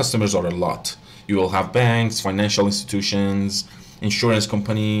 because customers are a lot, you will have banks, financial institutions, insurance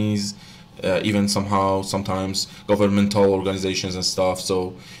companies, even sometimes governmental organizations and stuff.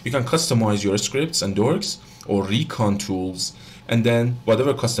 So you can customize your scripts and dorks or recon tools, and then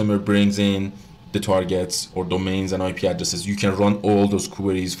whatever customer brings in the targets or domains and IP addresses, you can run all those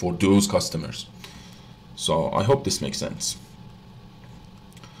queries for those customers. So I hope this makes sense.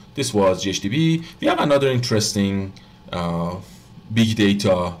 This was GHDB. We have another interesting big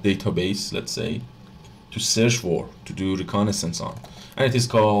data database, let's say, to search for, to do reconnaissance on, and it is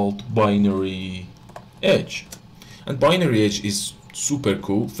called Binary Edge. And Binary Edge is super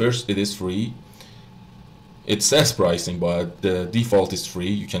cool. First, it is free. It says pricing, but the default is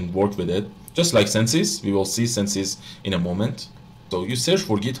free. You can work with it, just like Census. We will see Census in a moment. So you search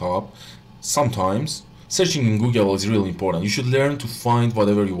for GitHub. Sometimes searching in Google is really important. You should learn to find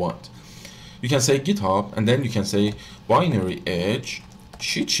whatever you want. You can say GitHub, and then you can say Binary Edge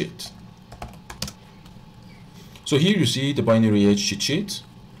cheat sheet. So here you see the Binary Edge cheat sheet.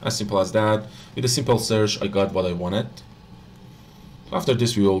 As simple as that. With a simple search, I got what I wanted. After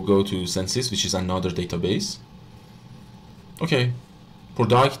this, we will go to Census, which is another database. Okay,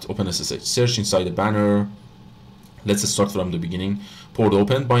 product, OpenSSH. Search inside the banner. Let's start from the beginning. Port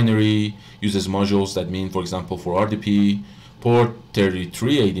open, binary uses modules that mean, for example, for RDP. Port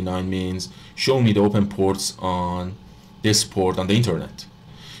 3389 means show me the open ports on this port on the internet.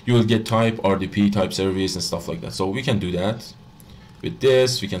 You will get type RDP, type service, and stuff like that. So we can do that. With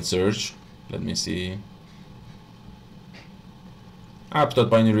this, we can search. Let me see.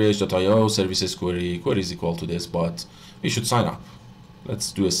 app.binaryedge.io services query is equal to this, but we should sign up.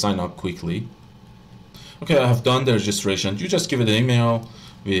 Let's do a sign up quickly. Okay, I have done the registration. You just give it an email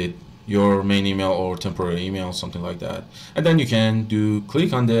with your main email or temporary email, something like that, and then you can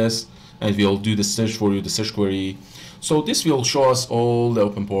click on this, and we'll do the search for you, the search query. So this will show us all the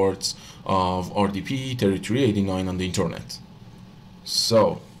open ports of RDP 3389 on the internet.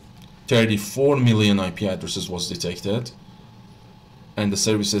 So 34 million IP addresses was detected, and the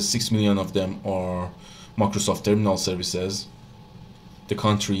services, 6 million of them are Microsoft Terminal services. The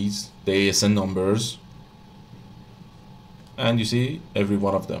countries, the ASN numbers, and you see every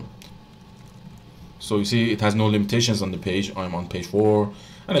one of them. So you see it has no limitations on the page. I'm on page 4,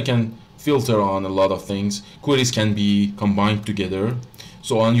 and I can filter on a lot of things. Queries can be combined together.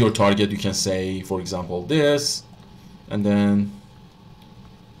 So on your target, you can say, for example, this, and then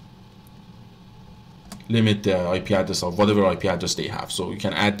limit the IP address of whatever IP address they have. So you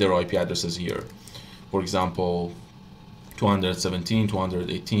can add their IP addresses here. For example, 217,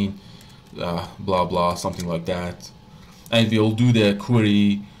 218, blah blah, something like that. And we'll do the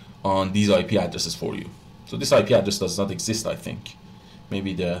query on these IP addresses for you. So this IP address does not exist, I think.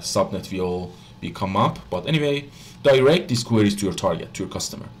 Maybe the subnet will come up, but anyway, direct these queries to your target, to your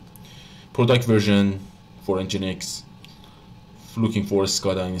customer. Product version for Nginx, looking for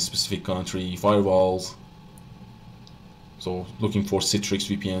SCADA in a specific country, firewalls. So looking for Citrix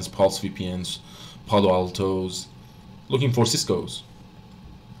VPNs, Pulse VPNs, Palo Altos, looking for Cisco's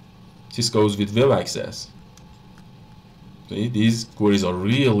with web access. Okay, these queries are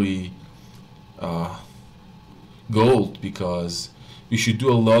really gold, because we should do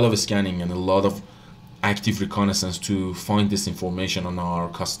a lot of scanning and a lot of active reconnaissance to find this information on our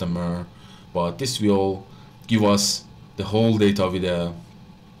customer, but this will give us the whole data with a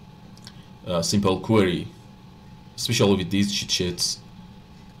simple query, especially with these cheat sheets.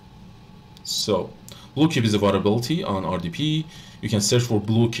 So bluekip is a vulnerability on RDP. You can search for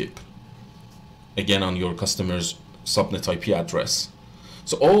bluekip again on your customer's subnet IP address.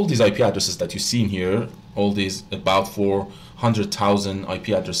 So all these IP addresses that you see in here, all these about 400,000 IP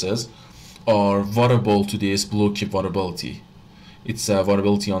addresses, are vulnerable to this bluekip vulnerability. It's a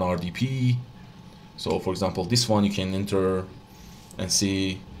vulnerability on RDP. So for example, this one you can enter and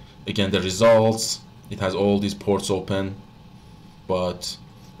see again the results. It has all these ports open, but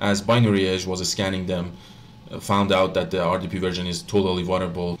as Binary Edge was scanning them, found out that the RDP version is totally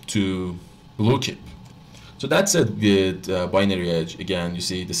vulnerable to bluekip. So that's it with Binary Edge. Again, you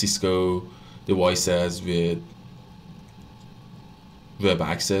see the Cisco devices with web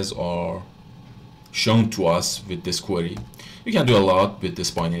access are shown to us with this query. You can do a lot with this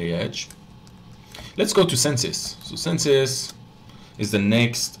Binary Edge. Let's go to Census. So Census is the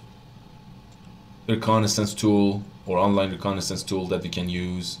next reconnaissance tool or online reconnaissance tool that we can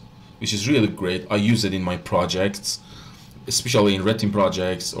use, which is really great. I use it in my projects, especially in red team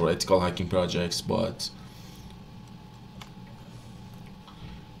projects or ethical hacking projects, but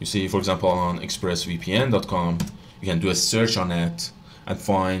You see, for example, on expressvpn.com, you can do a search on it and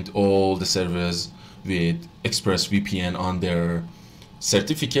find all the servers with ExpressVPN on their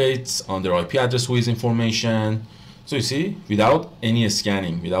certificates, on their IP address with information. So you see, without any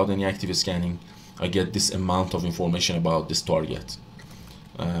scanning, without any active scanning, I get this amount of information about this target.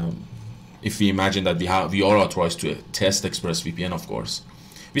 If we imagine that we are authorized to test ExpressVPN, of course,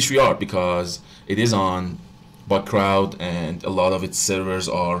 which we are, because it is on Bugcrowd and a lot of its servers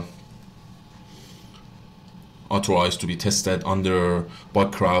are authorized to be tested under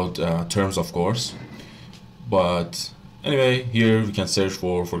Bugcrowd terms, of course. But anyway, here we can search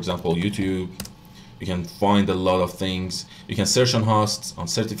for example, YouTube. You can find a lot of things. You can search on hosts, on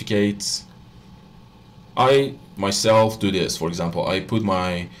certificates. I myself do this. For example, I put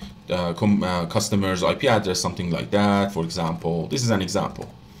my customer's IP address, something like that. For example, this is an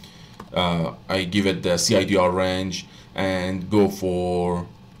example. I give it the CIDR range and go for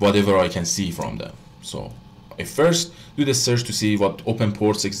whatever I can see from them. So I first do the search to see what open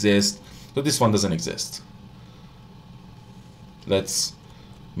ports exist. So this one doesn't exist. Let's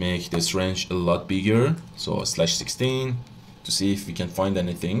make this range a lot bigger, so /16, to see if we can find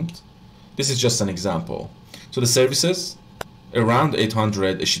anything. This is just an example. So the services, around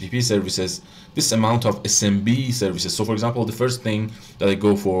 800 HTTP services, this amount of SMB services. So for example, the first thing that I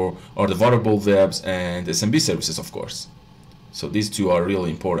go for are the variable webs and SMB services, of course. So these two are really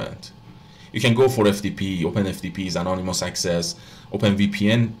important. You can go for FTP, OpenFTPs, anonymous access,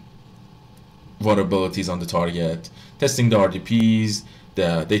 OpenVPN vulnerabilities on the target, testing the RDPs,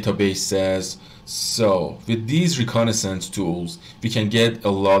 the database says. So with these reconnaissance tools, we can get a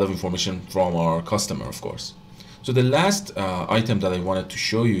lot of information from our customer, of course. So the last item that I wanted to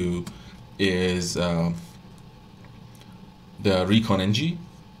show you is the ReconNG.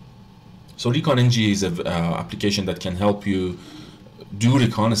 So ReconNG is an application that can help you do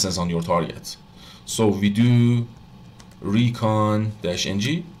reconnaissance on your target. So we do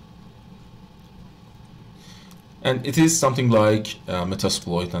Recon-NG, and it is something like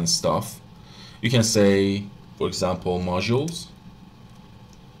Metasploit and stuff. You can say, for example, modules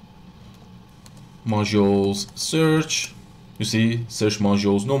search. You see, search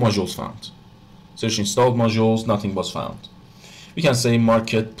modules, no modules found. Search installed modules, nothing was found. We can say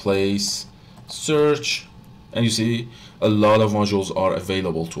marketplace search, and you see a lot of modules are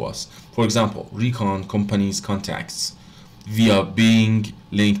available to us. For example, Recon companies contacts via Bing,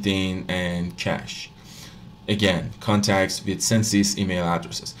 LinkedIn, and Cache. Again, contacts with Census email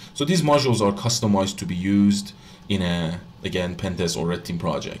addresses. So these modules are customized to be used in a, again, pentest or red team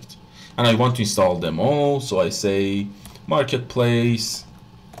project. And I want to install them all, so I say marketplace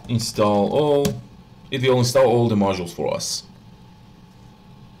install all. It will install all the modules for us.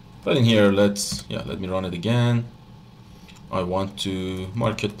 But in here, let me run it again. I want to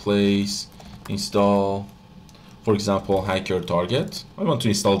marketplace install, for example, Hacker target. I want to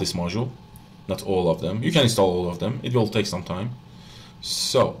install this module, not all of them. You can install all of them. It will take some time.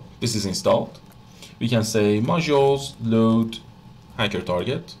 So this is installed. We can say modules load Hacker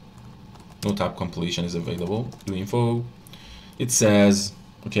target. No tab completion is available. Do info. It says,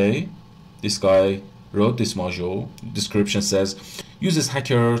 okay, this guy wrote this module. Description says uses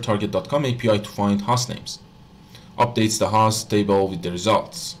Hackerz.com API to find host names. Updates the host table with the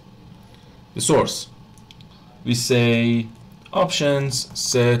results. The source. We say options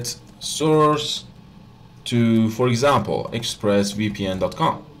set source to, for example,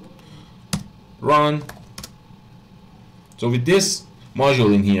 expressvpn.com. Run. So with this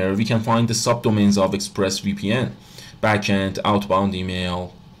module in here, we can find the subdomains of ExpressVPN, backend, outbound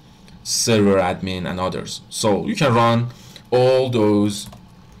email, server admin, and others. So you can run all those.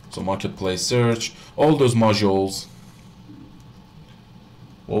 So marketplace search, all those modules.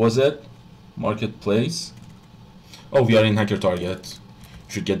 What was it? Marketplace. Oh, we are in Hacker target.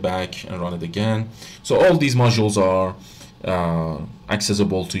 Should get back and run it again. So all these modules are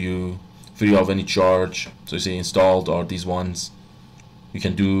accessible to you free of any charge. So you see installed are these ones. You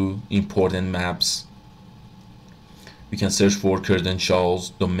can do import and maps. We can search for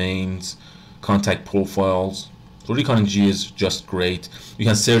credentials, domains, contact profiles. So ReconNG is just great. You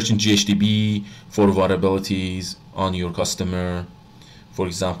can search in GHDB for vulnerabilities on your customer. For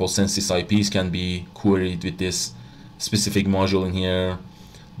example, census IPs can be queried with this specific module in here.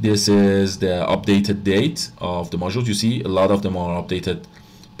 This is the updated date of the modules. You see a lot of them are updated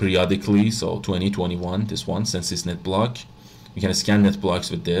periodically. So 2021, this one, census net block. You can scan net blocks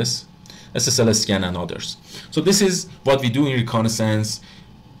with this, SSL scan, and others. So this is what we do in Reconnaissance.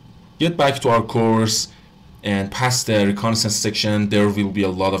 Get back to our course and past the Reconnaissance section. There will be a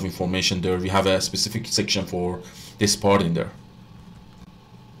lot of information there. We have a specific section for this part in there.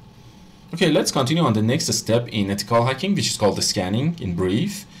 Okay, let's continue on the next step in ethical hacking, which is called the scanning in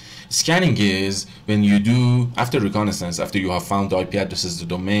brief. Scanning is when you do, after reconnaissance, after you have found the IP addresses, the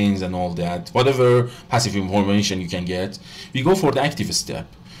domains and all that, whatever passive information you can get, we go for the active step,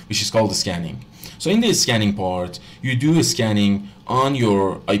 which is called the scanning. So in the scanning part, you do a scanning on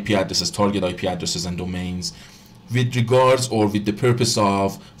your IP addresses, target IP addresses and domains, with regards or with the purpose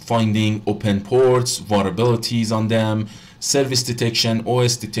of finding open ports, vulnerabilities on them, service detection,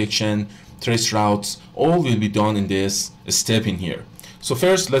 OS detection, trace routes, all will be done in this step in here. So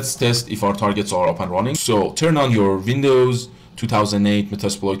first, let's test if our targets are up and running. So turn on your Windows 2008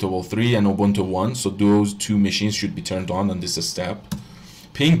 Metasploit 3 and Ubuntu 1. So those two machines should be turned on this step.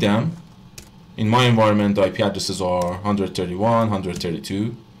 Ping them. In my environment, the IP addresses are 131,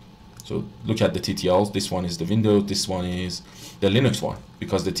 132. So look at the TTLs. This one is the Windows, this one is the Linux one,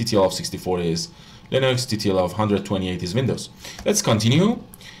 because the TTL of 64 is Linux, TTL of 128 is Windows. Let's continue.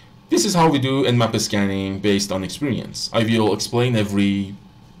 This is how we do NMAP scanning based on experience. I will explain every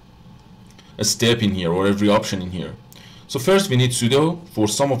step in here or every option in here. So first we need sudo for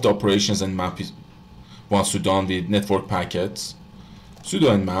some of the operations NMAP wants to done with network packets. Sudo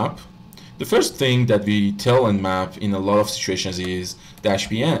nmap. The first thing that we tell nmap in a lot of situations is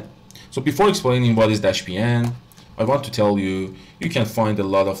 -pn. So before explaining what is -pn, I want to tell you, you can find a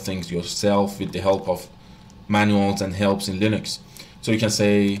lot of things yourself with the help of manuals and helps in Linux. So you can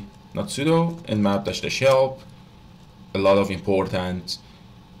say not sudo nmap -help. A lot of important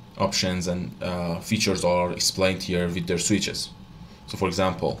options and features are explained here with their switches. So for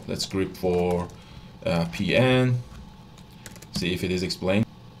example, let's grep for pn, see if it is explained.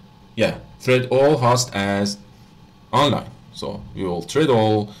 Yeah, thread all host as online. So we will thread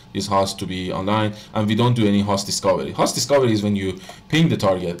all these hosts to be online, and we don't do any host discovery. Host discovery is when you ping the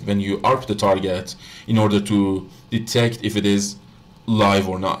target, when you ARP the target in order to detect if it is live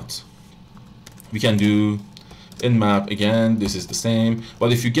or not. We can do nmap again, this is the same,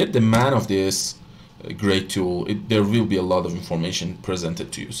 but if you get the man of this great tool, there will be a lot of information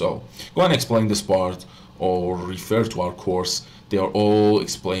presented to you. So go and explain this part or refer to our course. They are all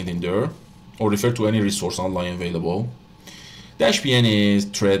explained in there, or refer to any resource online available. -pn is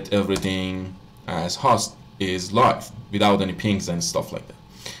thread everything as host is live without any pings and stuff like that.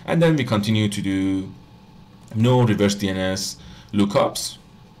 And then we continue to do no reverse DNS lookups.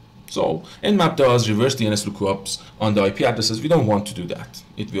 So nmap does reverse DNS lookups on the IP addresses. We don't want to do that.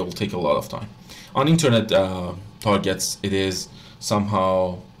 It will take a lot of time. On internet targets, it is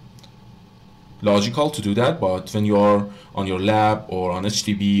somehow logical to do that, but when you are on your lab or on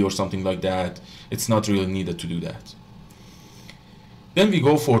HTTP or something like that, it's not really needed to do that. Then we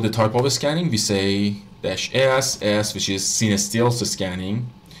go for the type of scanning. We say -s, which is scene steals scanning.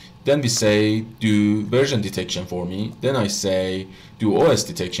 Then we say do version detection for me. Then I say do OS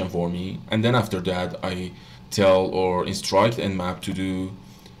detection for me. And then after that, I tell or instruct nmap to do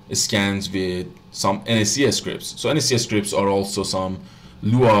scans with some NSCS scripts. So NSCS scripts are also some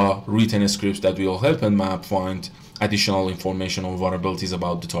Lua written scripts that will help nmap find additional information on vulnerabilities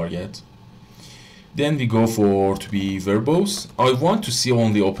about the target. Then we go for to be verbose. I want to see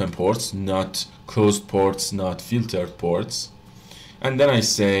only open ports, not closed ports, not filtered ports. And then I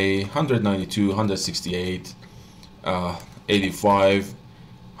say 192, 168, 85,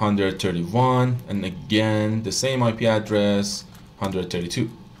 131, and again the same IP address, 132.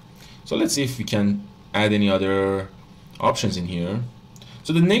 So let's see if we can add any other options in here.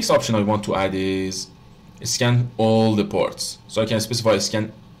 So the next option I want to add is scan all the ports. So I can specify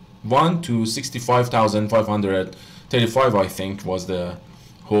scan 1 to 65,535, I think, was the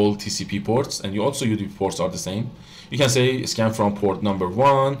whole TCP ports, and you also UDP ports are the same. You can say scan from port number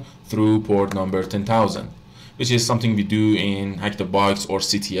 1 through port number 10,000, which is something we do in HackTheBox or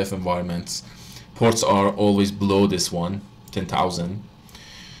CTF environments. Ports are always below this one, 10,000.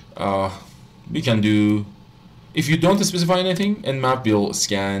 We can do, if you don't specify anything, nmap will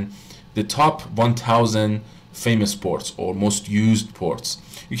scan the top 1,000 famous ports or most used ports.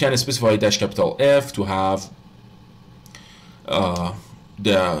 You can specify -F to have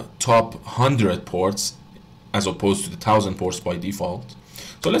the top 100 ports as opposed to the 1,000 ports by default.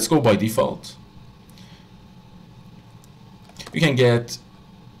 So let's go by default. You can get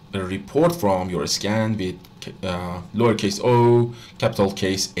a report from your scan with lowercase o, capital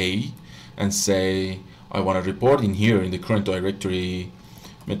case A, and say I want to report in here in the current directory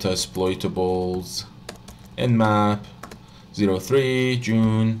Metasploitables nmap 03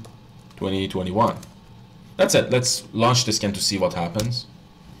 June 2021. That's it. Let's launch the scan to see what happens.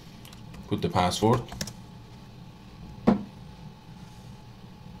 Put the password.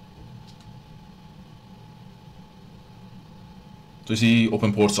 So you see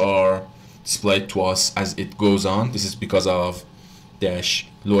open ports are displayed to us as it goes on. This is because of dash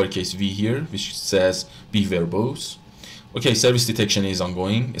lowercase v here, which says be verbose. Okay, service detection is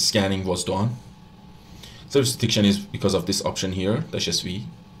ongoing. Scanning was done. Service detection is because of this option here, dash sv.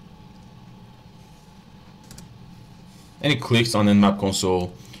 Any clicks on NMAP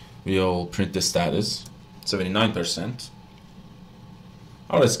console will print the status, 79%.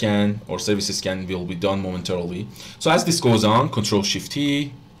 Our scan or service scan will be done momentarily. So as this goes on,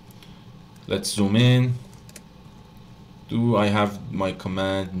 Control-Shift-T. Let's zoom in. Do I have my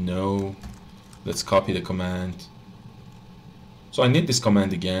command? No. Let's copy the command. So I need this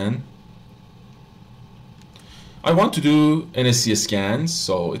command again. I want to do NSC scans,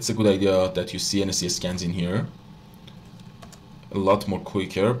 so it's a good idea that you see NSC scans in here. A lot more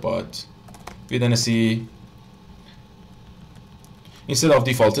quicker, but with NSC, instead of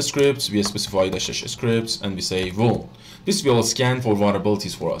default scripts, we specify dash scripts and we say vul. This will scan for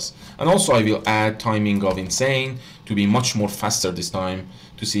vulnerabilities for us. And also I will add timing of insane to be much more faster this time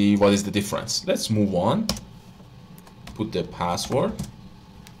to see what is the difference. Let's move on. Put the password.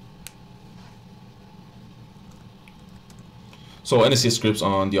 So NSC scripts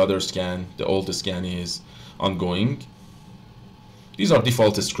on the other scan, the old scan is ongoing. These are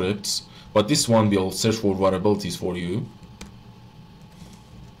default scripts, but this one will search for vulnerabilities for you.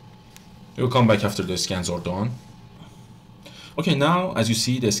 It will come back after the scans are done. Okay, now as you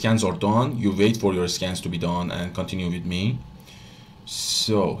see the scans are done, you wait for your scans to be done and continue with me.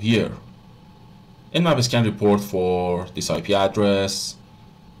 So here, NMAP scan report for this IP address,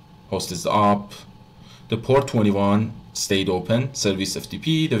 host is up, the port 21 stayed open, service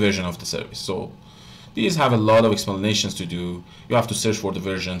FTP, the version of the service. So these have a lot of explanations to do. You have to search for the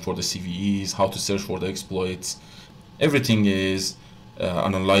version for the CVEs, how to search for the exploits. Everything is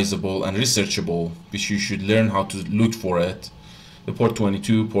analyzable and researchable, which you should learn how to look for it. The port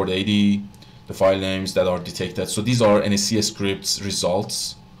 22, port 80, the file names that are detected. So these are NSC scripts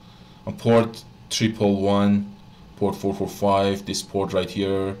results. On port 111, port 445, this port right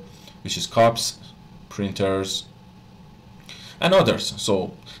here, which is COPS, printers, and others.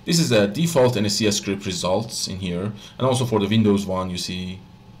 So this is a default NSC script results in here, and also for the Windows one you see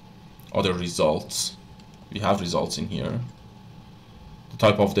other results. We have results in here. The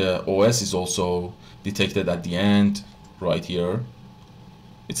type of the OS is also detected at the end right here.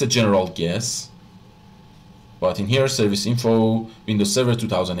 It's a general guess, but in here service info Windows Server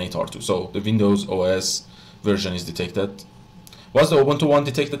 2008 R2. So the Windows OS version is detected. Was the Ubuntu one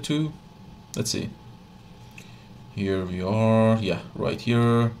detected too? Let's see. Here we are, yeah, right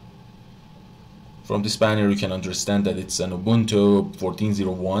here. From this banner you can understand that it's an Ubuntu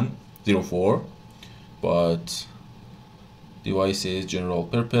 14.01.04, but device is general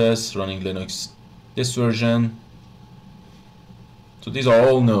purpose, running Linux this version. So these are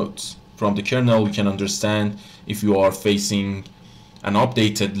all nodes. From the kernel you can understand if you are facing an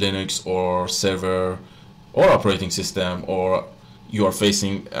updated Linux or server or operating system, or you are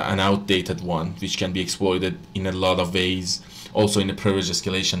facing an outdated one, which can be exploited in a lot of ways, also in a privilege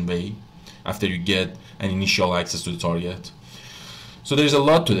escalation way, after you get an initial access to the target. So there's a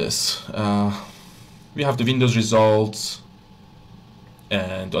lot to this. We have the Windows results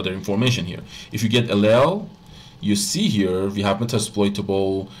and other information here. If you get LL, you see here we have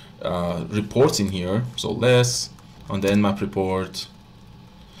Metasploitable reports in here. So less on the NMAP report.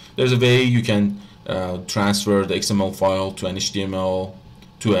 There's a way you can transfer the XML file to an HTML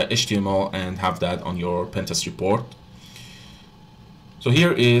and have that on your pentest report. So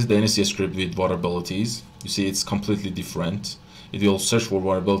here is the NSC script with vulnerabilities. You see it's completely different. It will search for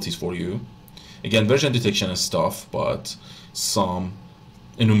vulnerabilities for you. Again, version detection and stuff, but some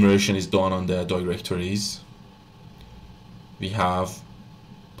enumeration is done on the directories. We have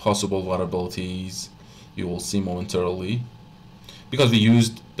possible vulnerabilities. You will see momentarily because we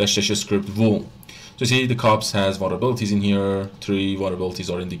used the script vul. So you see the COPS has vulnerabilities in here. 3 vulnerabilities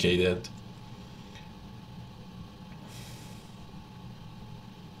are indicated.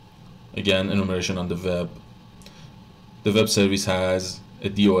 Again, enumeration on the web. The web service has a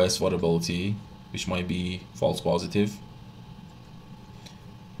DOS vulnerability, which might be false positive.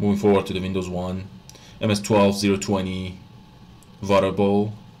 Moving forward to the Windows one, MS12.020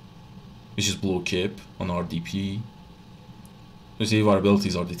 vulnerable, which is blue kip on RDP. You see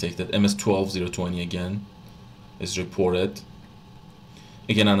vulnerabilities are detected. MS12.020 again is reported.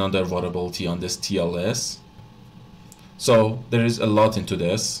 Again, another vulnerability on this TLS. So there is a lot into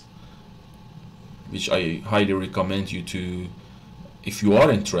this, which I highly recommend you to, if you are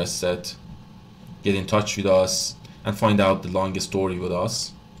interested, get in touch with us and find out the longest story with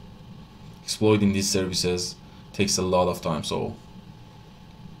us. Exploiting these services takes a lot of time, so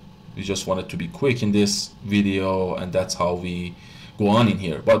We just wanted to be quick in this video, and that's how we go on in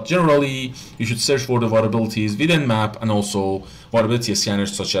here. But generally, you should search for the vulnerabilities within NMAP and also vulnerability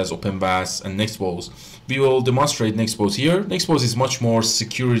scanners such as OpenVAS and Nexpose. We will demonstrate Nexpose here. Nexpose is much more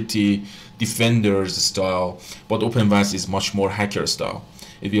security defenders style, but OpenVAS is much more hacker style.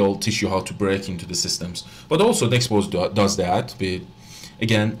 It will teach you how to break into the systems. But also Nexpose does that with,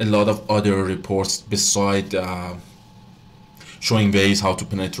 again, a lot of other reports beside showing ways how to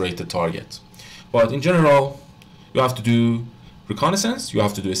penetrate the target. But in general, you have to do reconnaissance, you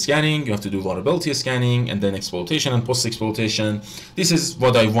have to do scanning, you have to do vulnerability scanning, and then exploitation and post-exploitation. This is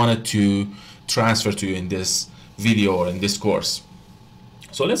what I wanted to transfer to you in this video or in this course.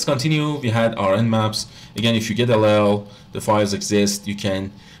 So let's continue. We had our nmaps. Again, if you get LL, the files exist. You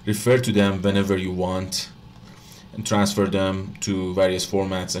can refer to them whenever you want and transfer them to various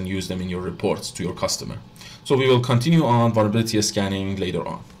formats and use them in your reports to your customer. So we will continue on vulnerability scanning later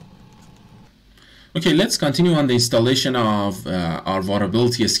on. Okay, let's continue on the installation of our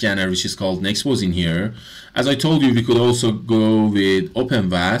vulnerability scanner, which is called Nexpose in here. As I told you, we could also go with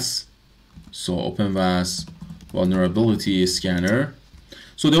OpenVAS. So OpenVAS vulnerability scanner.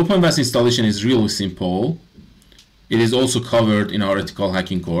 So the OpenVAS installation is really simple. It is also covered in our ethical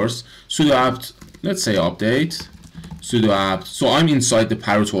hacking course. Sudo apt, let's say update, sudo apt. So I'm inside the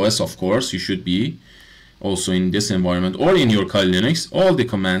Parrot OS, of course. You should be also in this environment or in your Kali Linux. All the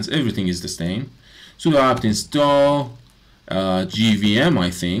commands, everything is the same. Sudo apt install GVM,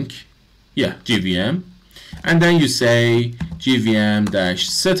 I think. Yeah, GVM. And then you say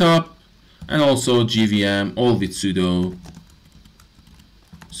GVM-setup and also GVM, all with sudo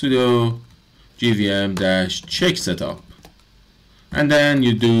GVM-check setup. And then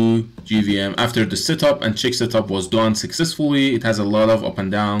you do GVM after the setup and check setup was done successfully. It has a lot of up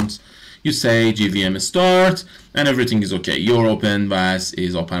and downs. You say GVM start and everything is okay. Your OpenVAS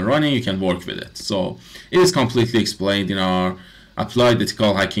is up and running. You can work with it. So it is completely explained in our applied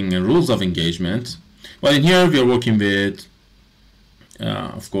ethical hacking and rules of engagement. But in here we are working with,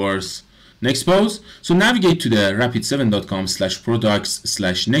 of course, Nexpose. So navigate to the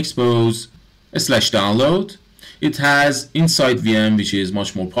rapid7.com/products/Nexpose/download. It has inside VM, which is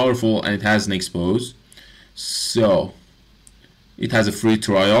much more powerful, and it has Nexpose. So it has a free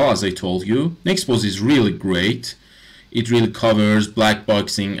trial, as I told you. Nexpose is really great. It really covers black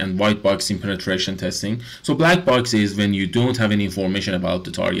boxing and white boxing penetration testing. So black box is when you don't have any information about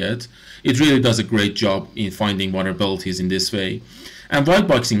the target. It really does a great job in finding vulnerabilities in this way. And white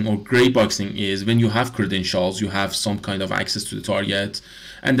boxing or gray boxing is when you have credentials, you have some kind of access to the target,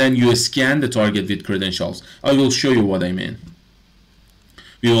 and then you scan the target with credentials. I will show you what I mean.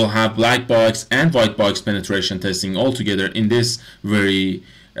 We will have black box and white box penetration testing all together in this very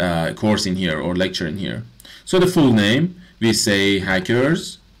course in here or lecture in here. So the full name, we say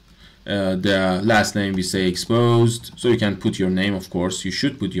Hackerz. The last name, we say Exposed. So you can put your name, of course. You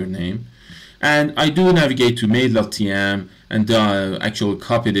should put your name. And I do navigate to mail.tm and actually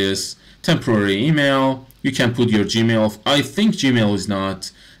copy this temporary email. You can put your Gmail. I think Gmail is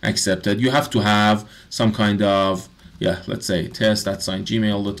not accepted. You have to have some kind of, yeah, let's say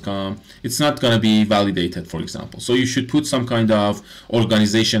test@gmail.com. It's not going to be validated, for example. So you should put some kind of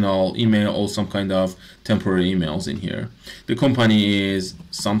organizational email or some kind of temporary emails in here. The company is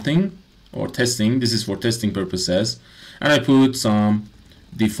something or testing. This is for testing purposes. And I put some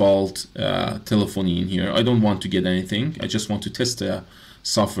default telephony in here. I don't want to get anything. I just want to test the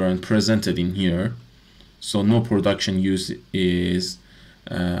software and present it in here. So no production use is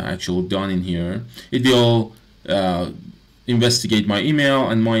actually done in here. It will investigate my email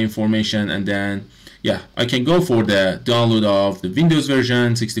and my information, and then yeah, I can go for the download of the Windows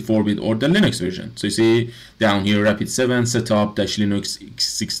version 64-bit or the Linux version. So you see down here Rapid7 setup -Linux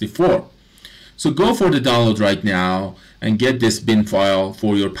x64. So go for the download right now and get this bin file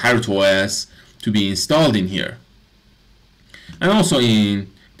for your Parrot OS to be installed in here. And also in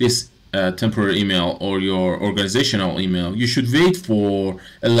this temporary email or your organizational email, you should wait for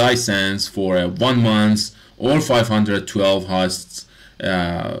a license for a 1 month or 512 hosts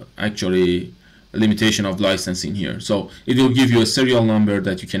actually limitation of license in here. So it will give you a serial number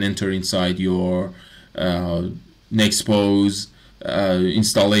that you can enter inside your Nexpose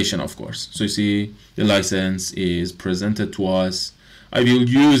installation, of course. So you see the license is presented to us. I will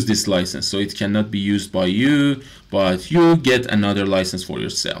use this license, so it cannot be used by you, but you get another license for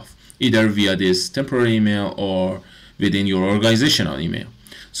yourself, either via this temporary email or within your organizational email.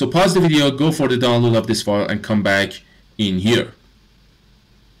 So pause the video, go for the download of this file, and come back in here.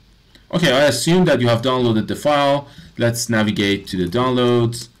 Okay, I assume that you have downloaded the file. Let's navigate to the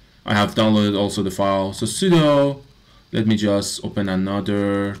downloads. I have downloaded also the file. So sudo Let me just open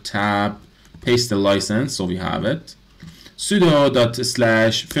another tab, paste the license so we have it. Sudo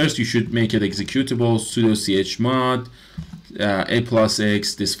 /, first you should make it executable, sudo chmod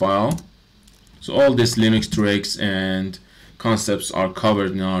a+x this file. So all this Linux tricks and concepts are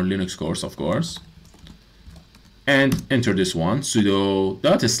covered in our Linux course, of course. And enter this one, sudo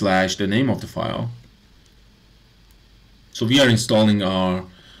 /, the name of the file. So we are installing our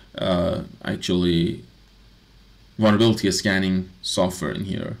actually vulnerability scanning software in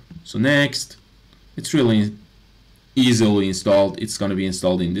here. So next, it's really easily installed. It's going to be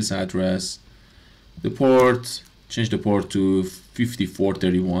installed in this address. The port, change the port to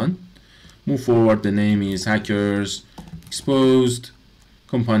 5431. Move forward, the name is Hackerz.Exposed.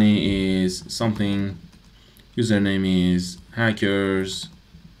 Company is something. Username is Hackerz.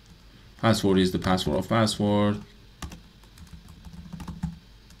 Password is the password of password.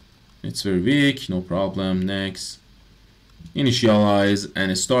 It's very weak, no problem. Next. Initialize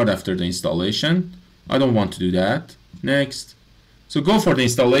and start after the installation. I don't want to do that. Next. So go for the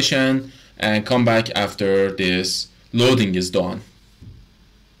installation and come back after this loading is done.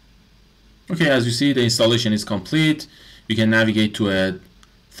 Okay, as you see, the installation is complete. You can navigate to it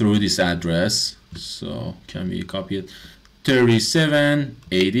through this address. So can we copy it?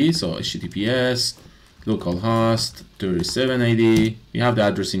 3780, so HTTPS localhost 3780. You have the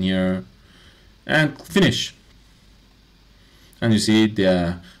address in here and finish. And you see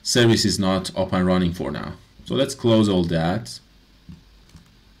the service is not up and running for now. So let's close all that.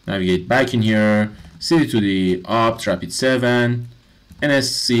 Navigate back in here, cd to the opt rapid 7,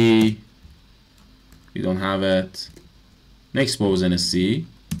 NSC, we don't have it, Nexpose NSC.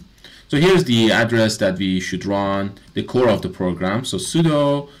 So here's the address that we should run the core of the program. So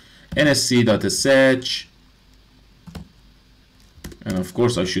sudo nsc.sh, and of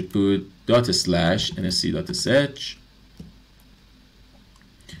course I should put /nsc.sh.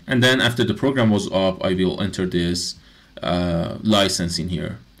 And then after the program was up, I will enter this license in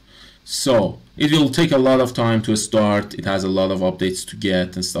here. So it will take a lot of time to start. It has a lot of updates to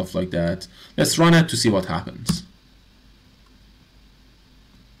get and stuff like that. Let's run it to see what happens.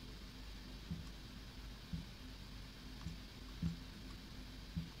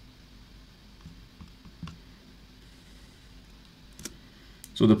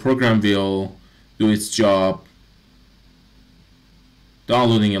 So the program will do its job,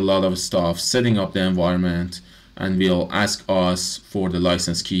 downloading a lot of stuff, setting up the environment, and will ask us for the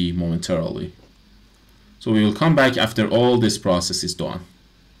license key momentarily. So we will come back after all this process is done.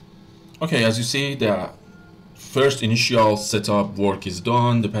 Okay, as you see, the first initial setup work is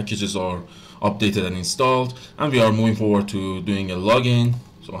done. The packages are updated and installed, and we are moving forward to doing a login.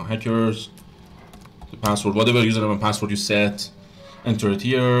 So Hackerz, the password, whatever username and password you set, enter it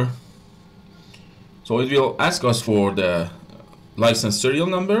here. So it will ask us for the license serial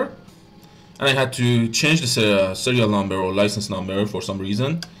number, and I had to change the serial number or license number for some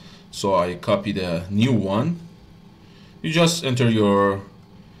reason, so I copy the new one. You just enter your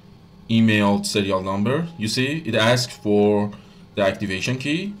email serial number. You see it asks for the activation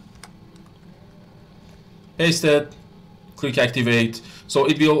key, paste it, click activate. So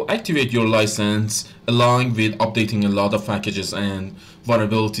it will activate your license along with updating a lot of packages and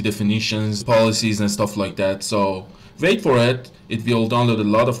vulnerability definitions, policies and stuff like that. So wait for it. It will download a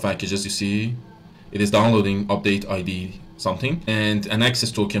lot of packages. You see it is downloading update ID something and an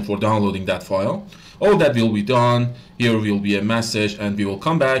access token for downloading that file. All that will be done. Here will be a message, and we will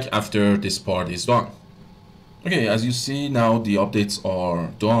come back after this part is done. Okay, as you see now the updates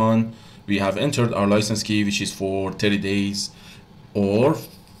are done. We have entered our license key, which is for 30 days or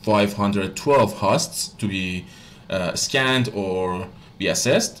 512 hosts to be scanned or be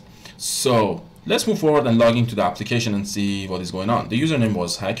assessed. So let's move forward and log into the application and see what is going on. The username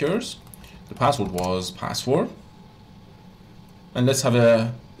was Hackerz. The password was password. And let's have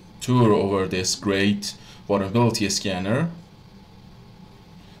a tour over this great vulnerability scanner.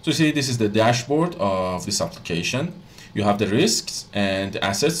 So you see, this is the dashboard of this application. You have the risks and the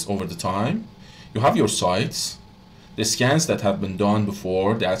assets over the time. You have your sites, the scans that have been done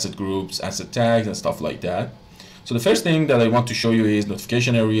before, the asset groups, asset tags, and stuff like that. So the first thing that I want to show you is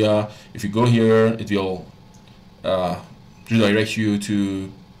notification area. If you go here, it will redirect you to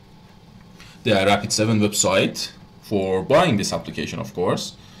the Rapid7 website for buying this application, of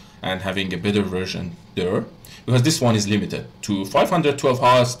course, and having a better version there, because this one is limited to 512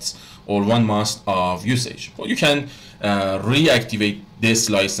 hosts or 1 month of usage. Well, you can reactivate this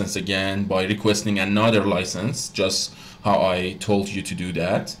license again by requesting another license, just how I told you to do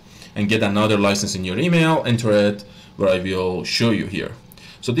that, and get another license in your email, enter it where I will show you here.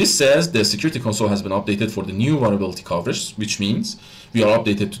 So this says the security console has been updated for the new vulnerability coverage, which means we are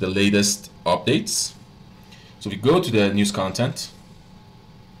updated to the latest updates. So we go to the news content.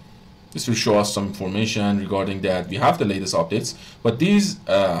 This will show us some information regarding that we have the latest updates, but these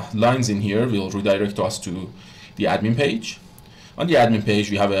lines in here will redirect us to the admin page. On the admin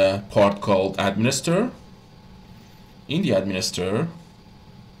page, we have a part called administer. In the administer,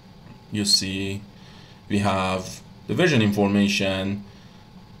 you see we have the version information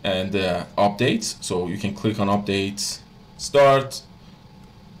and the updates. So you can click on updates, start.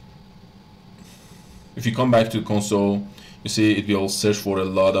 If you come back to the console, you see it will search for a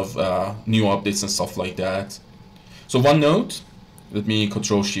lot of new updates and stuff like that. So one note, let me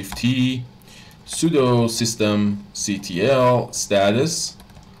Control-Shift-T, sudo systemctl status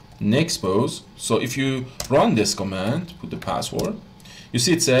Nexpose. So if you run this command, put the password, you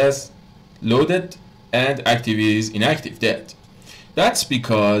see it says loaded and active is inactive, dead. That's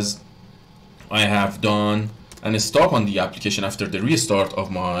because I have done a stop on the application after the restart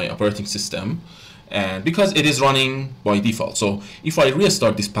of my operating system, and because it is running by default. So if I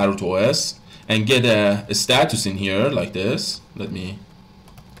restart this Parrot OS and get a status in here like this,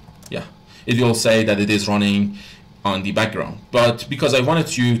 it will say that it is running on the background. But because I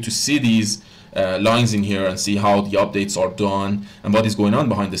wanted you to see these lines in here and see how the updates are done and what is going on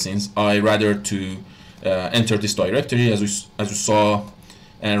behind the scenes, I rather to enter this directory as you saw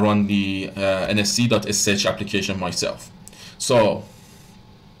and run the nsc.sh application myself. So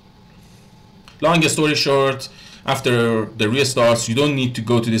long story short, after the restarts, you don't need to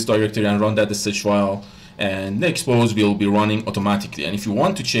go to this directory and run that sh file, and Nexpose will be running automatically. And if you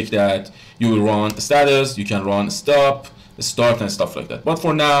want to check that, you will run status, you can run stop, start, and stuff like that. But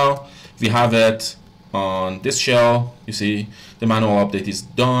for now, we have it on this shell. You see the manual update is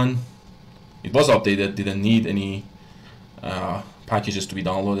done. It was updated, didn't need any packages to be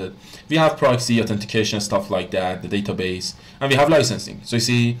downloaded. We have proxy authentication, stuff like that, the database, and we have licensing. So you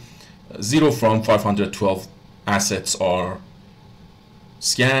see 0 from 512 assets are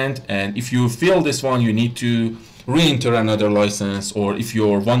scanned, and if you fail this one, you need to re-enter another license, or if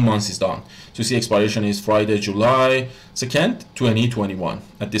your 1 month is done. So you see expiration is Friday, July 2nd, 2021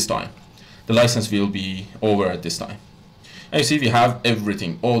 at this time. The license will be over at this time. And you see we have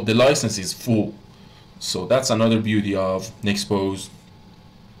everything. Oh, the license is full. So that's another beauty of Nexpose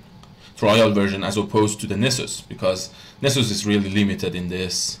trial version as opposed to the Nessus, because Nessus is really limited in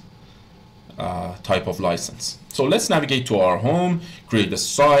this type of license. So let's navigate to our home, create a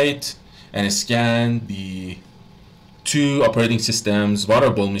site, and scan the 2 operating systems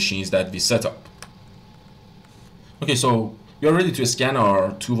vulnerable machines that we set up. Okay, so we are ready to scan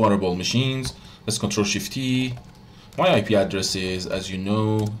our 2 vulnerable machines. Let's Control-Shift-T. My IP address is, as you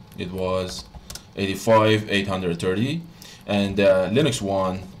know, it was 85.830, and the Linux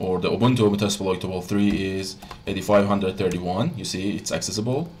one, or the Ubuntu Metasploit 3, is 85.131. You see it's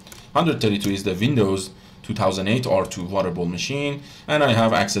accessible. 132 is the Windows 2008 R2 vulnerable machine, and I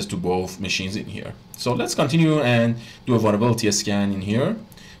have access to both machines in here. So let's continue and do a vulnerability scan in here.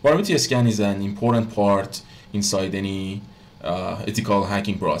 Vulnerability scan is an important part inside any ethical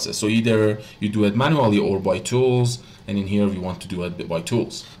hacking process. So either you do it manually or by tools, and in here we want to do it by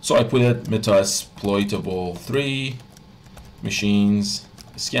tools. So I put it Metasploit 3 machines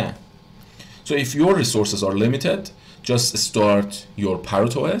scan. So if your resources are limited, just start your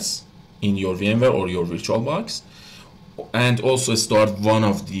Parrot OS in your VMware or your VirtualBox, and also start one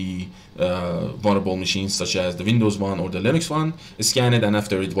of the vulnerable machines such as the Windows one or the Linux one, scan it, and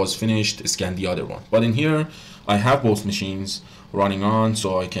after it was finished, scan the other one. But in here, I have both machines running on,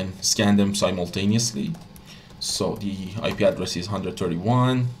 so I can scan them simultaneously. So the IP address is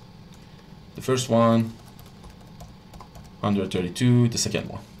 131, the first one, 132, the second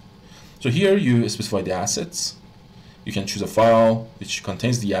one. So here you specify the assets. You can choose a file which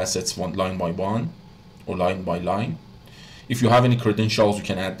contains the assets line by one or line by line. If you have any credentials, you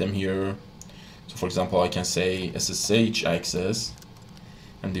can add them here. So for example, I can say SSH access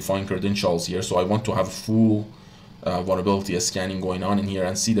and define credentials here. So I want to have full vulnerability scanning going on in here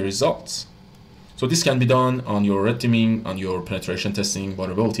and see the results. So this can be done on your red teaming, on your penetration testing,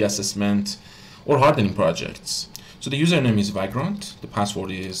 vulnerability assessment, or hardening projects. So the username is Vagrant, the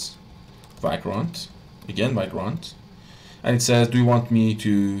password is Vagrant, again Vagrant. And it says, do you want me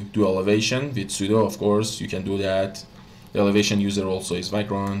to do elevation with sudo? Of course, you can do that. The elevation user also is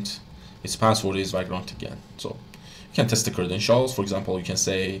Vagrant. Its password is Vagrant again. So you can test the credentials. For example, you can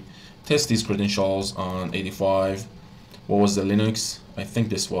say, test these credentials on 85. What was the Linux? I think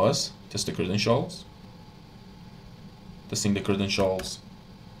this was. Test the credentials. Testing the credentials.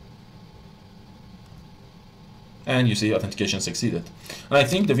 and you see authentication succeeded. And I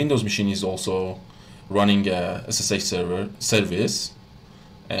think the Windows machine is also running a SSH server service,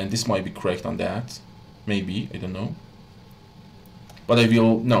 and this might be correct on that, maybe, I don't know, but I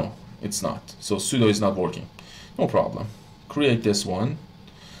will, no, it's not. So sudo is not working. No problem. Create this one,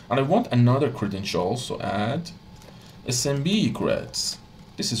 and I want another credential, so add SMB creds.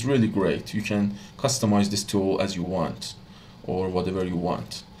 This is really great. You can customize this tool as you want, or whatever you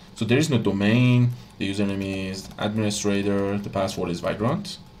want. So there is no domain, the username is administrator, the password is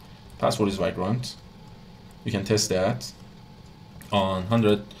Vagrant. Password is Vagrant. You can test that on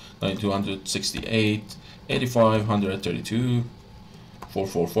 100, 92, 168, 85, 132,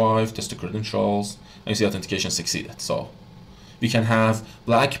 445, test the credentials, and you see authentication succeeded. So we can have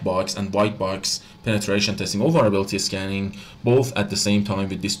black box and white box penetration testing or vulnerability scanning both at the same time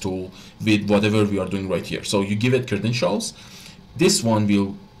with this tool, with whatever we are doing right here. So you give it credentials. This one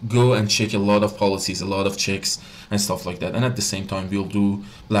will go and check a lot of policies, a lot of checks and stuff like that, and at the same time we'll do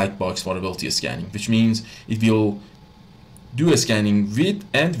black box vulnerability scanning, which means it will do a scanning with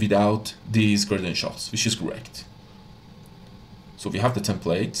and without these credentials, which is correct. So we have the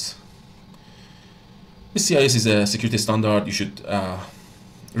templates. This CIS is a security standard. You should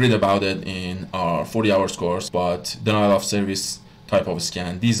read about it in our 40-hour course, but denial of service type of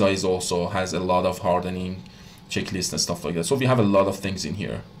scan. These eyes also has a lot of hardening checklist and stuff like that. So we have a lot of things in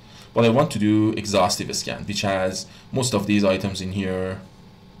here, but I want to do exhaustive scan, which has most of these items in here,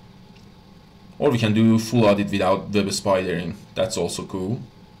 or we can do full audit without web spidering. That's also cool.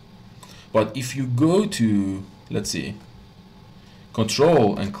 But if you go to, let's see,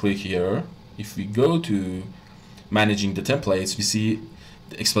 control and click here, if we go to managing the templates, we see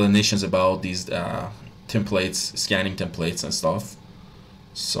the explanations about these templates, scanning templates and stuff.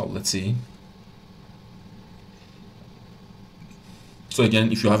 So let's see. So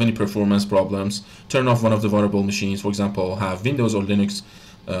again, if you have any performance problems, turn off one of the vulnerable machines. For example, have Windows or Linux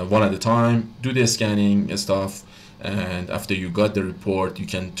one at a time, do the scanning and stuff, and after you got the report, you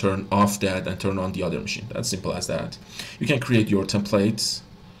can turn off that and turn on the other machine. That's simple as that. You can create your templates,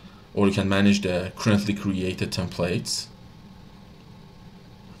 or you can manage the currently created templates.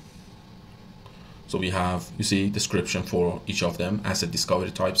 So we have, you see, description for each of them, asset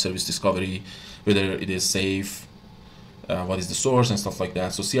discovery type, service discovery, whether it is safe, what is the source and stuff like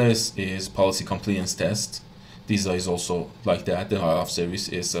that. So CIS is policy compliance test. These is also like that. The denial of service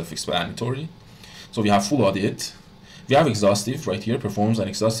is self-explanatory. So we have full audit. We have exhaustive right here, performs an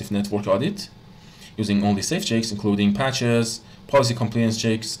exhaustive network audit using only safe checks, including patches, policy compliance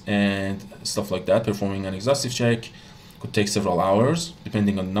checks, and stuff like that. Performing an exhaustive check could take several hours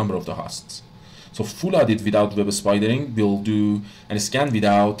depending on the number of the hosts. So full audit without web spidering will do a scan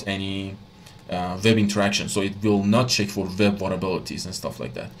without any web interaction, so it will not check for web vulnerabilities and stuff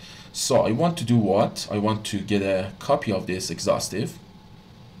like that. So I want to do what? I want to get a copy of this exhaustive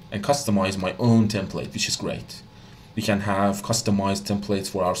and customize my own template, which is great. We can have customized templates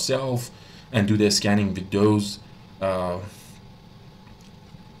for ourselves and do the scanning with those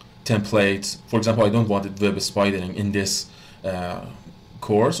templates. For example, I don't want it web spidering in this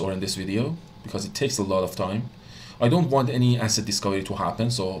course or in this video because it takes a lot of time. I don't want any asset discovery to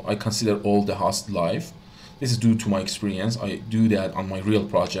happen, so I consider all the hosts live. This is due to my experience. I do that on my real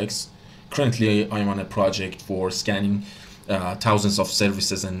projects. Currently, I'm on a project for scanning thousands of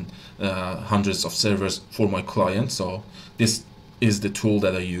services and hundreds of servers for my client. So this is the tool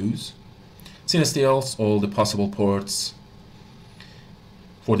that I use. CNSTLs, all the possible ports.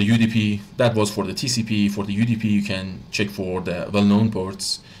 For the UDP, that was for the TCP. For the UDP, you can check for the well-known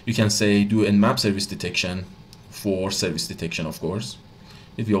ports. You can say do NMAP service detection for service detection, of course.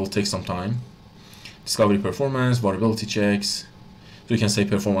 It will take some time. Discovery performance, vulnerability checks. So you can say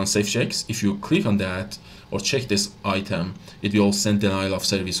perform safe checks. If you click on that or check this item, it will send denial of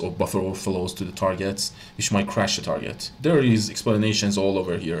service or buffer overflows to the targets, which might crash the target. There is explanations all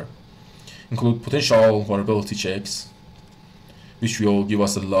over here. Include potential vulnerability checks, which will give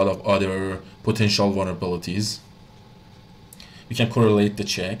us a lot of other potential vulnerabilities. We can correlate the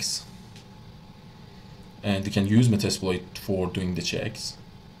checks, and we can use Metasploit for doing the checks.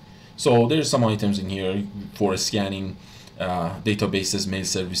 So there's some items in here for scanning databases, mail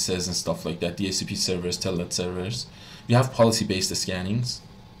services, and stuff like that, DHCP servers, telnet servers. We have policy-based scannings,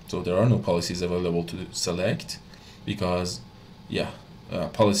 so there are no policies available to select because, yeah,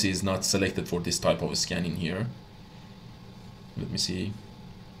 policy is not selected for this type of scanning here. Let me see.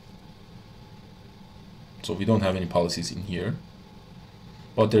 So we don't have any policies in here.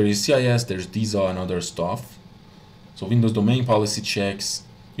 But there is CIS, there's DISA and other stuff. So Windows domain policy checks,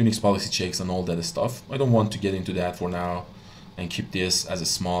 Unix policy checks, and all that stuff. I don't want to get into that for now and keep this as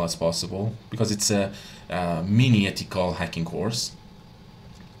small as possible because it's a mini ethical hacking course.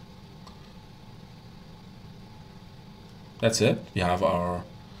 That's it. We have our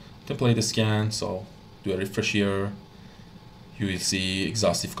template scan, so do a refresh here. You will see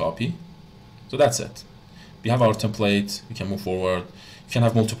exhaustive copy. So that's it. We have our template. We can move forward. You can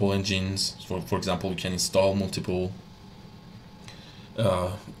have multiple engines. For example, we can install multiple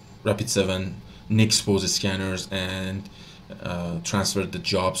Rapid7 Nexpose scanners and transfer the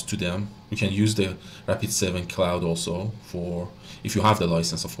jobs to them. You can use the Rapid7 cloud also for if you have the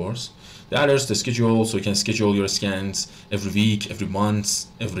license, of course. The others, the schedule, so you can schedule your scans every week, every month,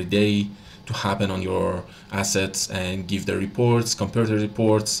 every day to happen on your assets and give the reports, compare the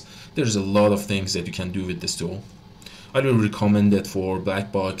reports. There's a lot of things that you can do with this tool. I will recommend it for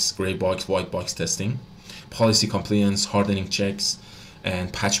black box, gray box, white box testing, policy compliance, hardening checks,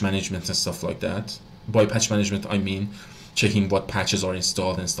 and patch management and stuff like that. By patch management, I mean checking what patches are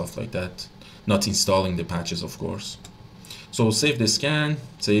installed and stuff like that, not installing the patches, of course. So save the scan,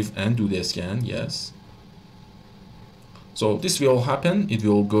 save and do the scan, yes. So this will happen. It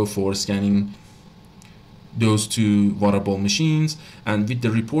will go for scanning those two vulnerable machines, and with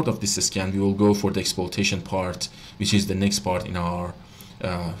the report of this scan, we will go for the exploitation part, which is the next part in our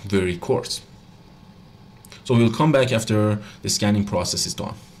very course. So we'll come back after the scanning process is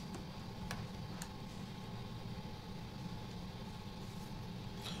done.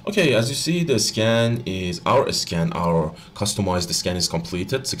 Okay, as you see, the scan is our customized scan is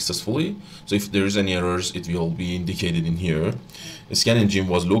completed successfully. So if there is any errors, it will be indicated in here. The scan engine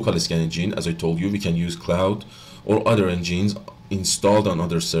was local scan engine. As I told you, we can use cloud or other engines installed on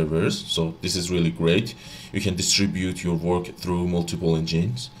other servers. So this is really great. You can distribute your work through multiple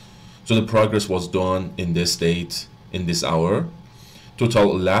engines. So the progress was done in this date, in this hour.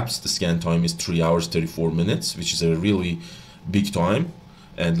 Total elapsed, the scan time is 3 hours 34 minutes, which is a really big time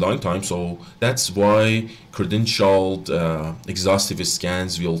and long time. So that's why credentialed exhaustive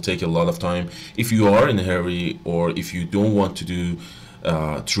scans will take a lot of time. If you are in a hurry or if you don't want to do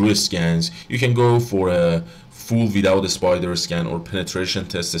true scans, you can go for a full without a spider scan or penetration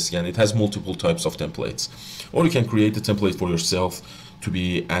test scan. It has multiple types of templates, or you can create a template for yourself to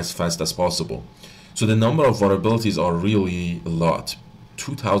be as fast as possible. So the number of vulnerabilities are really a lot,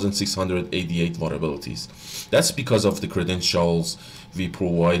 2,688 vulnerabilities. That's because of the credentials we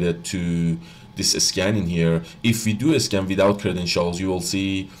provided to this scan in here. If we do a scan without credentials, you will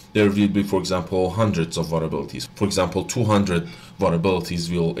see there will be, for example, hundreds of vulnerabilities. For example, 200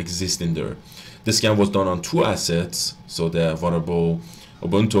 vulnerabilities will exist in there. The scan was done on two assets, so the vulnerable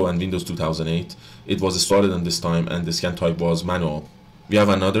Ubuntu and Windows 2008. It was started on this time, and the scan type was manual. We have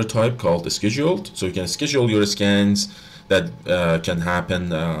another type called scheduled, so you can schedule your scans that can happen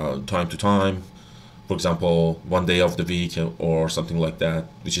time to time. For example, one day of the week or something like that,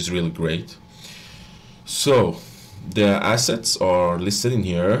 which is really great. So the assets are listed in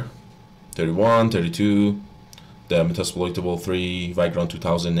here: 31, 32, the Metasploitable 3, Vagrant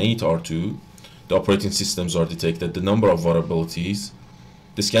 2008 R2. The operating systems are detected, the number of vulnerabilities,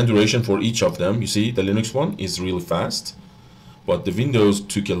 the scan duration for each of them. You see, the Linux one is really fast, but the Windows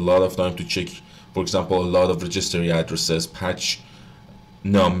took a lot of time to check, for example, a lot of registry addresses, patch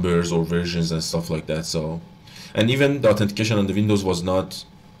numbers or versions and stuff like that. So, and even the authentication on the Windows was not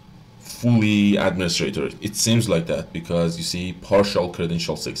fully administrator. It seems like that because you see partial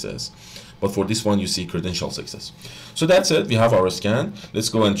credential success, but for this one you see credential success. So that's it. We have our scan. Let's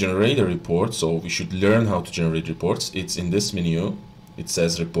go and generate a report. So we should learn how to generate reports. It's in this menu. It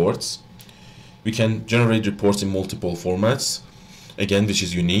says reports. We can generate reports in multiple formats, again, which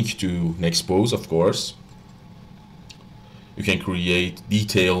is unique to Nexpose, of course. You can create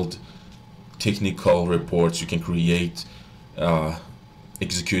detailed technical reports. You can create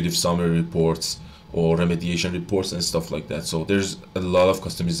executive summary reports or remediation reports and stuff like that. So there's a lot of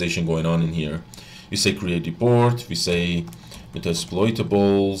customization going on in here. We say create report. We say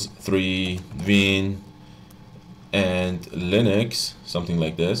Metasploitables 3, Win, and Linux, something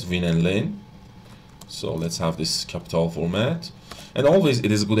like this, Win and Lin. So let's have this capital format. And always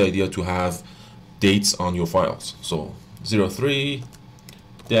it is a good idea to have dates on your files. So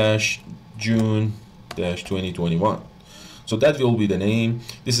 03-June-2021. So that will be the name.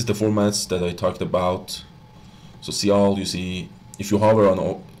 This is the formats that I talked about. So see all, you see, if you hover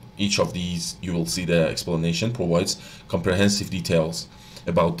on each of these, you will see the explanation provides comprehensive details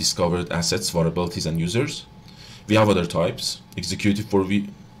about discovered assets, vulnerabilities, and users. We have other types. Executive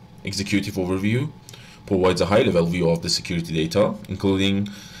overview provides a high-level view of the security data, including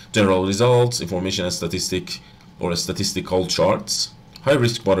general results, information and statistical charts.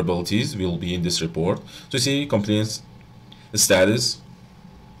 High-risk vulnerabilities will be in this report. So you see compliance status,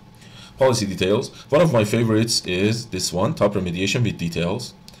 policy details. One of my favorites is this one, top remediation with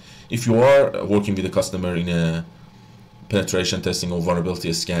details. If you are working with a customer in a penetration testing or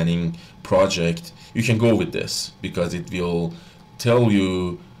vulnerability scanning project, you can go with this because it will tell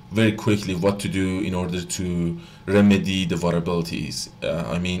you very quickly what to do in order to remedy the vulnerabilities.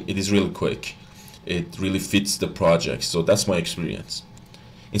 I mean, it is really quick. It really fits the project. So that's my experience.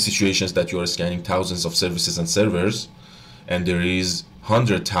 In situations that you are scanning thousands of services and servers, and there is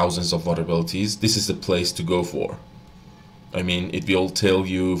hundreds, thousands of vulnerabilities, this is the place to go for. I mean, it will tell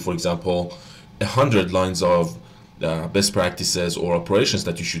you, for example, 100 lines of best practices or operations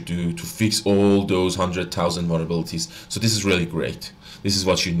that you should do to fix all those 100,000 vulnerabilities. So this is really great. This is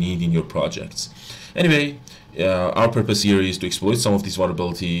what you need in your projects. Anyway, our purpose here is to exploit some of these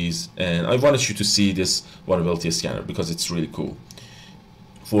vulnerabilities, and I wanted you to see this vulnerability scanner because it's really cool.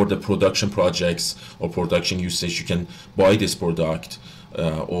 For the production projects or production usage, you can buy this product,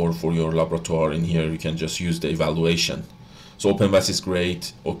 or for your laboratory in here, you can just use the evaluation. So OpenVAS is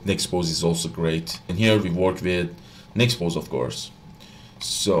great, Nexpose is also great, and here we work with Nexpose, of course.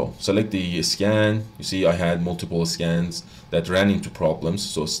 So select the scan. You see I had multiple scans that ran into problems,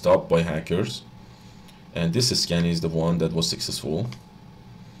 so stopped by hackers, and this scan is the one that was successful,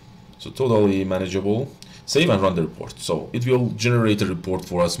 so totally manageable. Save and run the report. So it will generate a report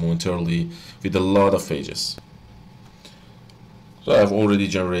for us momentarily with a lot of pages. So I've already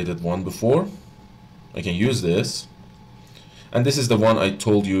generated one before. I can use this, and this is the one I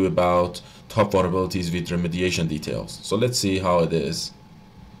told you about, top vulnerabilities with remediation details. So let's see how it is.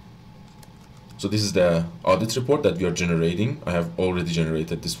 So this is the audit report that we are generating. I have already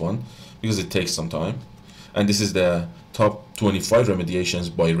generated this one because it takes some time. And this is the top 25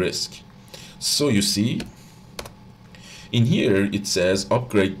 remediations by risk. So you see, in here it says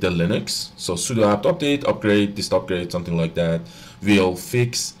upgrade the Linux. So sudo apt update, upgrade, dist upgrade, something like that, will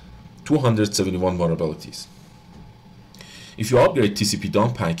fix 271 vulnerabilities. If you upgrade TCP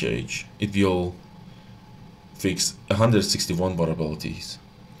dump package, it will fix 161 vulnerabilities.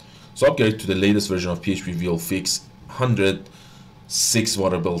 So upgrade to the latest version of PHP will fix 106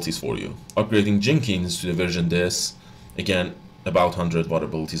 vulnerabilities for you. Upgrading Jenkins to the version this, again, about 100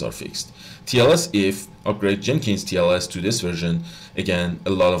 vulnerabilities are fixed. TLS if, upgrade Jenkins TLS to this version, again,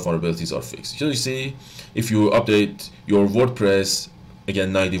 a lot of vulnerabilities are fixed. So you see, if you update your WordPress,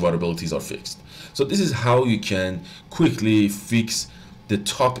 again, 90 vulnerabilities are fixed. So this is how you can quickly fix the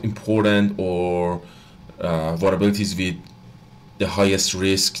top important or vulnerabilities with the highest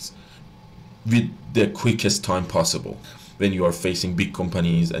risks with the quickest time possible when you are facing big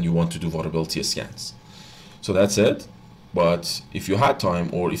companies and you want to do vulnerability scans. So that's it. But if you had time,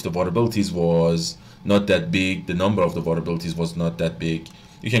 or if the vulnerabilities was not that big, the number of the vulnerabilities was not that big,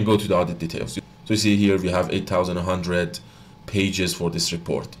 you can go to the audit details. So you see here we have 8,100 pages for this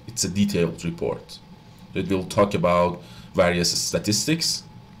report. It's a detailed report. It will talk about various statistics,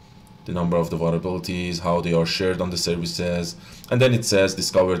 the number of the vulnerabilities, how they are shared on the services, and then it says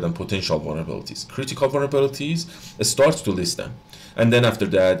discovered and potential vulnerabilities. Critical vulnerabilities, it starts to list them. And then after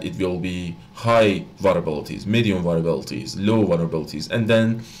that, it will be high vulnerabilities, medium vulnerabilities, low vulnerabilities, and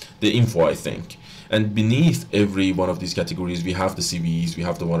then the info, I think. And beneath every one of these categories, we have the CVEs, we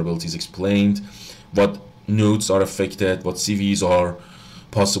have the vulnerabilities explained, what nodes are affected, what CVEs are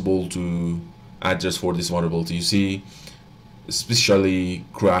possible to address for this vulnerability. You see, specially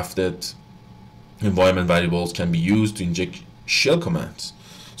crafted environment variables can be used to inject shell commands.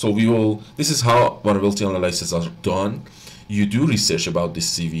 So this is how vulnerability analysis are done. You do research about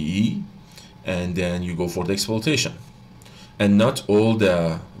this CVE, and then you go for the exploitation. And not all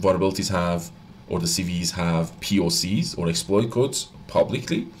the vulnerabilities have, or the CVEs have, POCs or exploit codes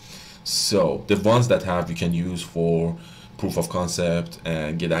publicly. So the ones that have, you can use for proof of concept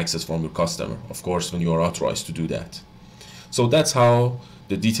and get access from your customer, of course, when you are authorized to do that. So that's how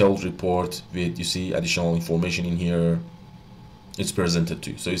the detailed report with, you see, additional information in here, it's presented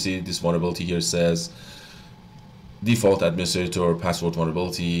to you. So you see this vulnerability here says default administrator password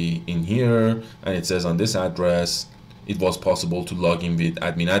vulnerability in here, and it says on this address it was possible to log in with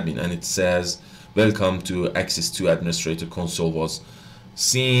admin, and it says welcome to access to administrator console was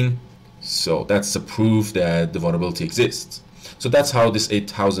seen. So that's the proof that the vulnerability exists. So that's how this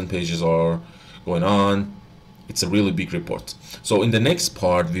 8,000 pages are going on. It's a really big report. So in the next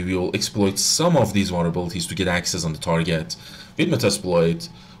part, we will exploit some of these vulnerabilities to get access on the target with Metasploit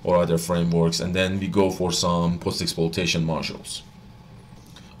or other frameworks, and then we go for some post-exploitation modules.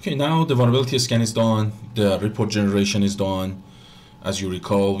 Okay, now the vulnerability scan is done, the report generation is done. As you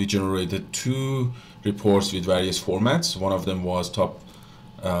recall, we generated 2 reports with various formats. One of them was top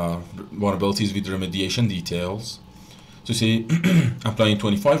vulnerabilities with remediation details. So see, applying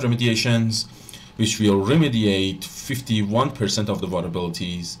 25 remediations, which will remediate 51% of the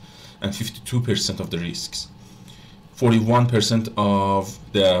vulnerabilities and 52% of the risks. 41% of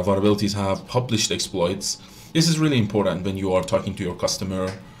the vulnerabilities have published exploits. This is really important when you are talking to your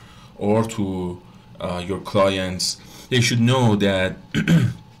customer or to your clients. They should know that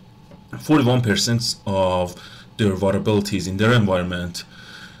 41% of their vulnerabilities in their environment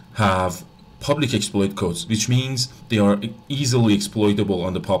have public exploit codes, which means they are easily exploitable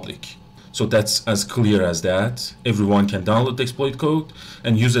on the public. So that's as clear as that. Everyone can download the exploit code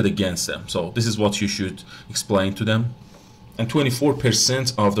and use it against them. So this is what you should explain to them. And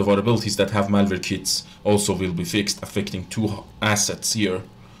 24% of the vulnerabilities that have malware kits also will be fixed, affecting 2 assets here.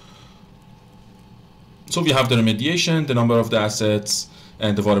 So we have the remediation, the number of the assets,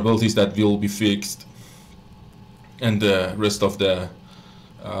 and the vulnerabilities that will be fixed, and the rest of the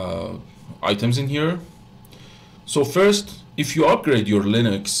items in here. So first, if you upgrade your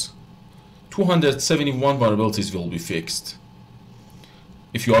Linux, 271 vulnerabilities will be fixed.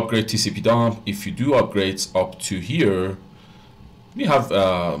 If you upgrade TCP dump, if you do upgrades up to here, we have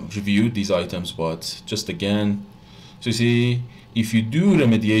reviewed these items, but just again, so you see, if you do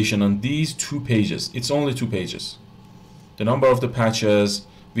remediation on these 2 pages, it's only 2 pages. The number of the patches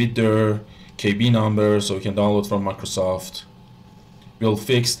with their KB number, so you can download from Microsoft, will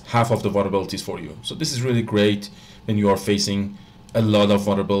fix half of the vulnerabilities for you. So this is really great when you are facing a lot of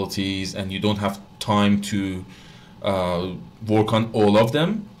vulnerabilities and you don't have time to work on all of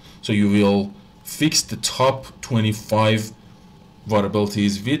them. So you will fix the top 25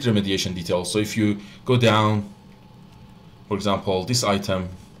 vulnerabilities with remediation details. So if you go down, for example, this item,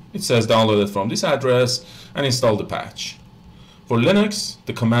 it says download it from this address and install the patch. For Linux,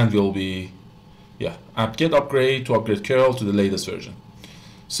 the command will be apt-get upgrade to upgrade kernel to the latest version.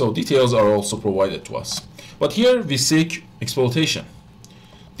 So details are also provided to us. But here we seek exploitation.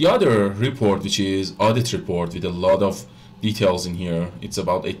 The other report, which is audit report with a lot of details in here, it's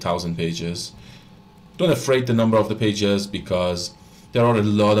about 8,000 pages. Don't afraid the number of the pages, because there are a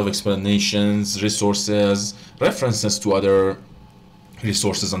lot of explanations, resources, references to other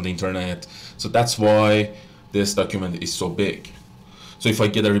resources on the internet. So that's why this document is so big. So if I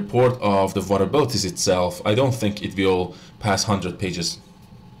get a report of the vulnerabilities itself, I don't think it will pass 100 pages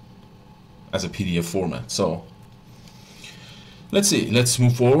as a PDF format. So let's see, let's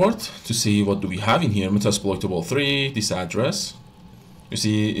move forward to see what do we have in here. Metasploitable 3, this address. You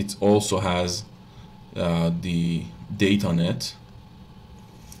see it also has the date on it.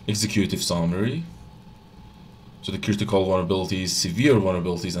 Executive summary. So the critical vulnerabilities, severe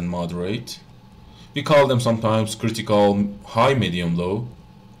vulnerabilities, and moderate. We call them sometimes critical, high, medium, low.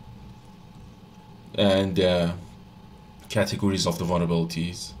 And categories of the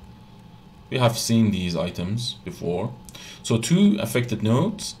vulnerabilities. We have seen these items before. So 2 affected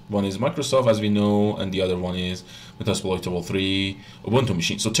nodes. One is Microsoft, as we know, and the other one is Metasploitable 3 Ubuntu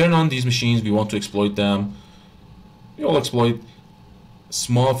machines. So turn on these machines. We want to exploit them. We will exploit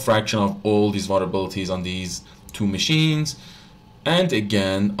small fraction of all these vulnerabilities on these 2 machines. And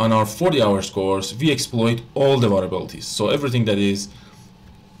again, on our 40 hours course, we exploit all the vulnerabilities. So everything that is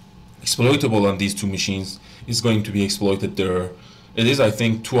exploitable on these 2 machines is going to be exploited there. It is, I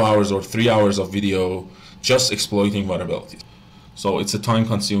think, 2 hours or 3 hours of video just exploiting vulnerabilities. So it's a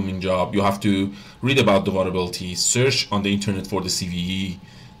time-consuming job. You have to read about the vulnerabilities, search on the internet for the CVE,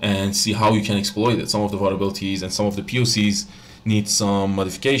 and see how you can exploit it. Some of the vulnerabilities and some of the POCs need some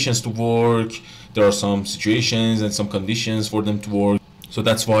modifications to work. There are some situations and some conditions for them to work. So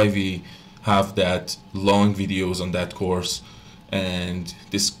that's why we have that long videos on that course and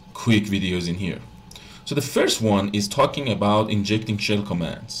this quick videos in here. So the first one is talking about injecting shell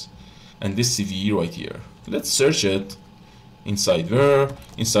commands and this CVE right here. Let's search it inside where?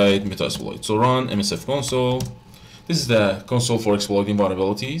 Inside Metasploit. So run MSF console. This is the console for exploiting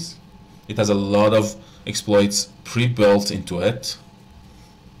vulnerabilities. It has a lot of exploits pre-built into it.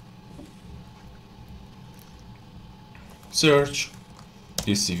 Search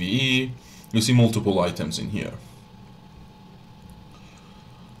this CVE. You see multiple items in here.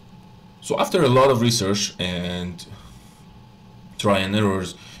 So after a lot of research and try and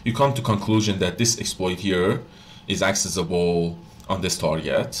errors, you come to conclusion that this exploit here is accessible on this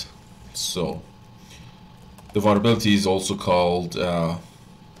target. So the vulnerability is also called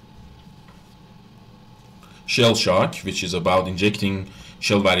shell shock, which is about injecting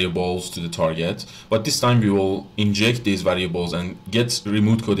shell variables to the target, but this time we will inject these variables and get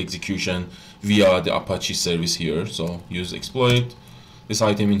remote code execution via the Apache service here. So use exploit, this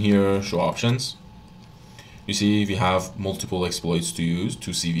item in here, show options. You see we have multiple exploits to use,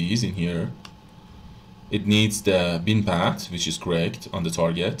 2 CVEs in here. it needs the bin path, which is correct on the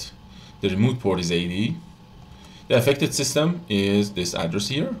target. The remote port is 80. The affected system is this address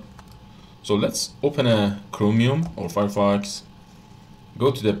here. So let's open a Chromium or Firefox,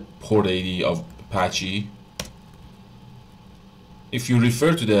 go to the port 80 of Apache. If you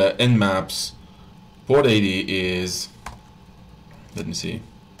refer to the NMAPs, port 80 is, let me see,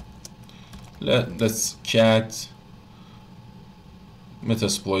 let's cat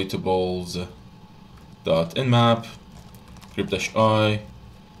Metasploitables.nmap crypt-i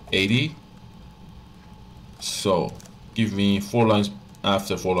 80. So give me 4 lines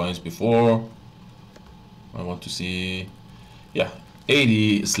after, 4 lines before. I want to see, yeah,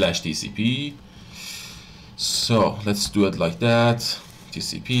 80/TCP. So let's do it like that.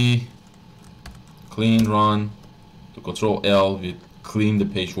 TCP clean run. To Control L will clean the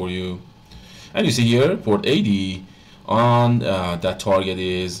page for you. And you see here port 80 on that target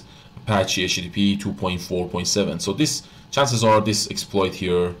is Apache HTTP 2.4.7. So this, chances are this exploit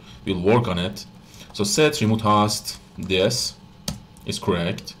here will work on it. So set remote host, this is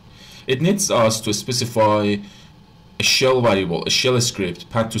correct. It needs us to specify a shell variable, a shell script,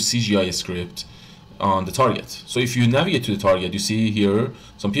 path to CGI script on the target. So if you navigate to the target, you see here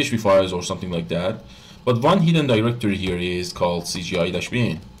some PHP files or something like that. But one hidden directory here is called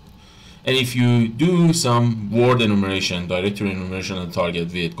CGI-bin. And if you do some word enumeration, directory enumeration on the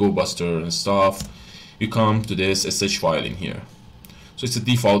target with GoBuster and stuff, you come to this sh file in here. So it's a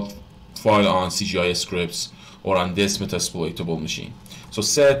default file on CGI scripts or on this Metasploitable machine. So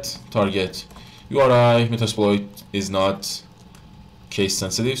set target URI. Metasploit is not case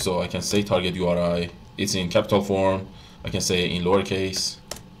sensitive, so I can say target URI. It's in capital form. I can say in lowercase.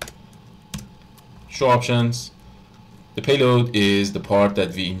 Show options. The payload is the part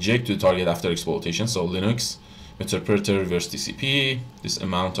that we inject to the target after exploitation. So Linux, Meterpreter, reverse TCP. This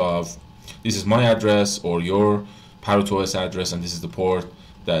amount of, this is my address or your Parrot OS address, and this is the port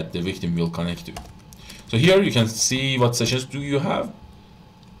that the victim will connect to. So here you can see what sessions do you have.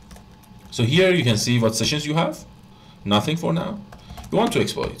 So here you can see what sessions you have. Nothing for now. You want to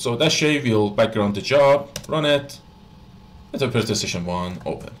exploit. So that shave will background the job, run it, Meterpreter session 1,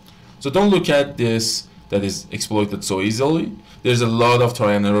 open. So don't look at this that is exploited so easily. There's a lot of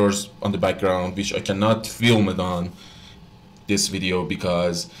try and errors on the background which I cannot film it on this video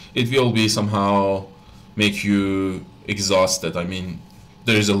because it will be somehow make you exhausted. I mean,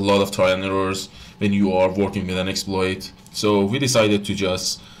 there is a lot of try and errors when you are working with an exploit. So we decided to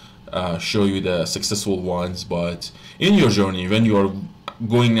just show you the successful ones, but in your journey when you are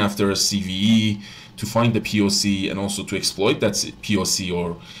going after a CVE to find the POC and also to exploit that POC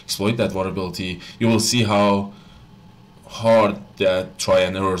or exploit that vulnerability, you will see how hard that try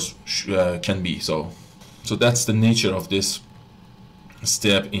and errors can be. So that's the nature of this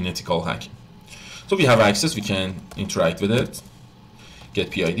step in ethical hacking. So we have access, we can interact with it, get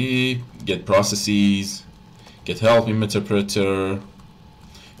PID, get processes, get help in Meterpreter.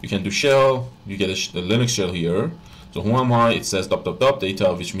 You can do shell, you get the Linux shell here. So who am I? It says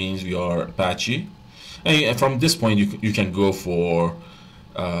data, which means we are Apache. And from this point, you can go for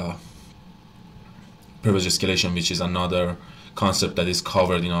privilege escalation, which is another concept that is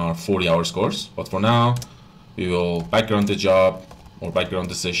covered in our 40 hours course. But for now, we will background the job or background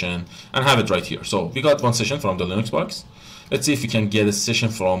the session and have it right here. So we got one session from the Linux box. Let's see if we can get a session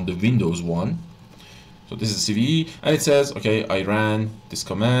from the Windows one. So this is CVE, and it says, okay, I ran this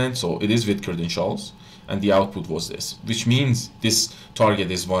command, so it is with credentials, and the output was this, which means this target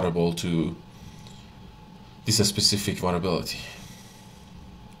is vulnerable to this specific vulnerability.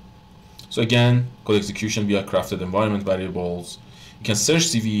 So again, code execution via crafted environment variables. You can search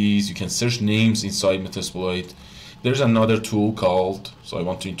CVEs, you can search names inside Metasploit. There's another tool called, so I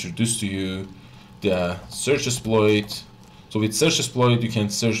want to introduce to you the searchsploit. So with searchsploit, you can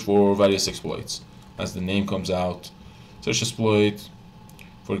search for various exploits. As the name comes out, searchsploit,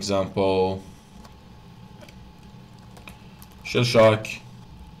 for example, shell shock.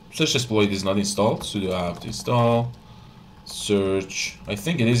 Searchsploit is not installed, sudo apt install search. I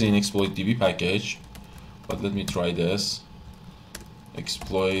think it is in exploit db package, but let me try this.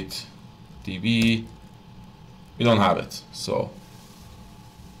 Exploit db, we don't have it, so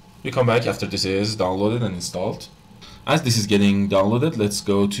we come back after this is downloaded and installed. As this is getting downloaded, let's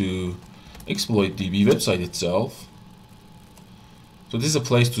go to Exploit DB website itself. So this is a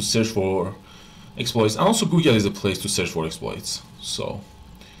place to search for exploits, and also Google is a place to search for exploits. So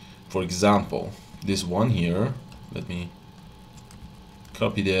for example, this one here, let me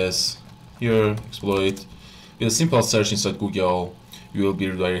copy this here, exploit. With a simple search inside Google, you will be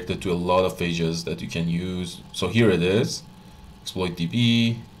redirected to a lot of pages that you can use. So here it is, exploit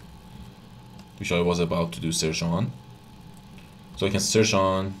DB. which I was about to do search on. So I can search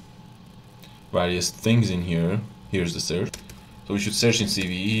on various things in here. Here's the search. So we should search in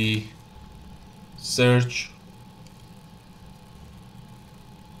CVE, search.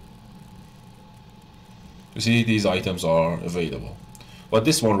 You see these items are available. But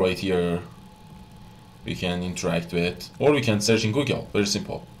this one right here, we can interact with, or we can search in Google, very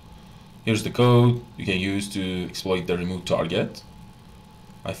simple. Here's the code you can use to exploit the remote target.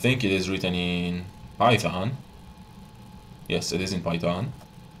 I think it is written in Python. Yes, it is in Python.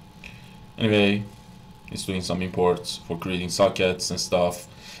 Anyway, it's doing some imports for creating sockets and stuff.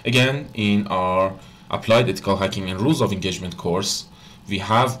 Again, in our Applied Ethical Hacking and Rules of Engagement course, we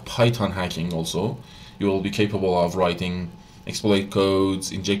have Python hacking also. You will be capable of writing exploit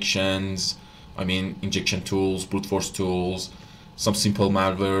codes, injection tools, brute force tools, some simple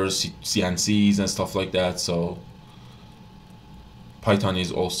malwares, CNCs and stuff like that. So Python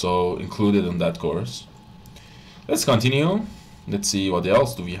is also included in that course. Let's continue. Let's see what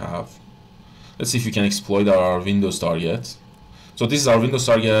else do we have. Let's see if we can exploit our Windows target. So this is our Windows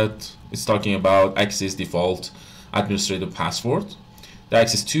target. It's talking about access default administrator password. The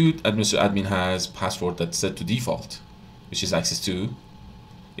access to administrator admin has password that's set to default, which is access to.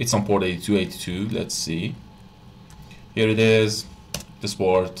 It's on port 8282. Let's see. Here it is, this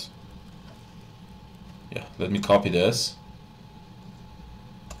port. Yeah, let me copy this.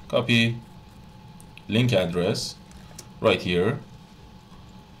 Copy link address right here.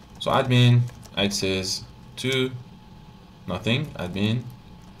 So admin access to nothing, admin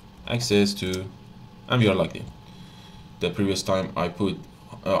access to, and we are logged in. The previous time I put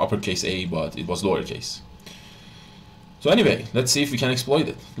uppercase A, but it was lowercase. So anyway, let's see if we can exploit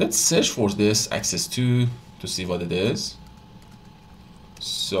it. Let's search for this access to see what it is.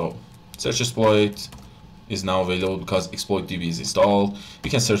 So searchsploit is now available because exploit DB is installed. We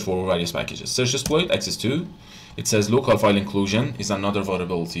can search for various packages. Searchsploit access to. It says local file inclusion is another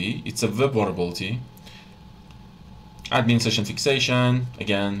vulnerability. It's a web vulnerability. Admin session fixation,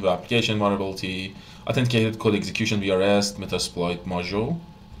 again, web application vulnerability. Authenticated code execution via REST, Metasploit module.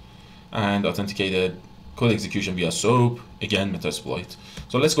 And authenticated code execution via SOAP, again, Metasploit.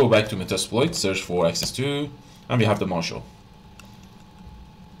 So let's go back to Metasploit, search for access to, and we have the module.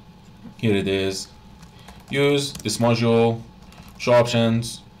 Here it is. Use this module, show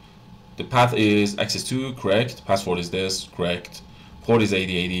options. The path is access to, correct. Password is this, correct. Port is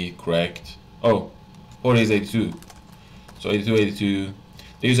 8080, correct. Oh, port is 82. So 8282.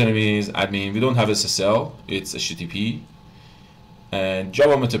 The username is admin. We don't have SSL, it's HTTP. And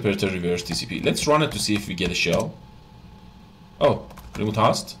Java Metapreter reverse TCP. Let's run it to see if we get a shell. Oh, remote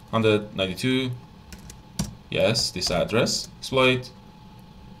host 192. Yes, this address. Exploit.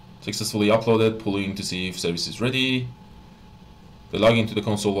 Successfully uploaded. Pulling to see if service is ready. The login to the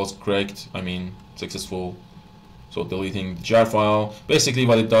console was correct. Successful. So deleting the jar file. Basically,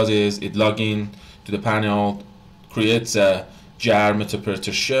 what it does is it logs in to the panel, creates a jar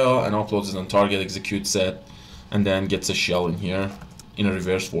Metapreter shell, and uploads it on target, executes it, and then gets a shell in here in a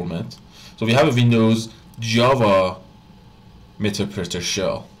reverse format. So we have a Windows Java Metapreter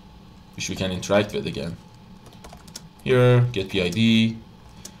shell, which we can interact with again. Here, get PID. We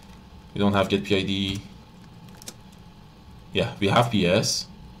don't have get PID. Yeah, we have PS.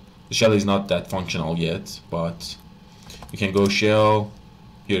 The shell is not that functional yet, but we can go shell.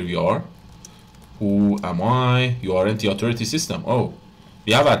 Here we are. Who am I? You are NT authority system. Oh,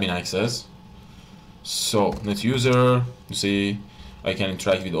 we have admin access. So net user, you see, I can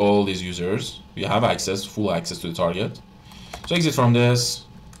interact with all these users. We have access, full access to the target. So exit from this,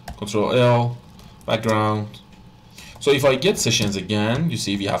 Control L, background. So if I get sessions again, you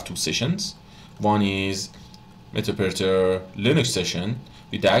see we have two sessions. One is Metapreter Linux session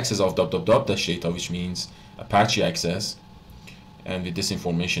with the access of /data, which means Apache access, and with this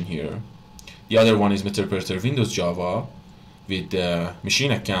information here. The other one is Metapreter Windows Java with the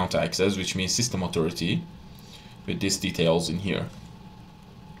machine account access, which means system authority, with these details in here.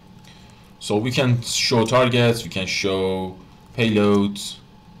 So we can show targets, we can show payloads.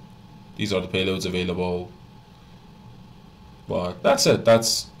 These are the payloads available. But that's it.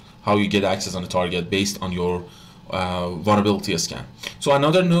 That's how you get access on the target based on your vulnerability scan. So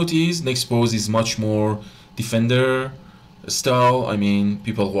another note is Nexpose is much more defender style.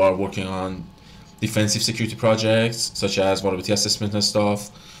 People who are working on defensive security projects such as vulnerability assessment and stuff.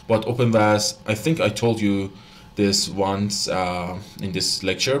 But OpenVAS, I think I told you this once in this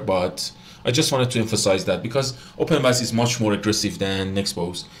lecture, but I just wanted to emphasize that because OpenVAS is much more aggressive than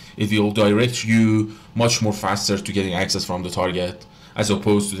Nexpose. It will direct you much more faster to getting access from the target, as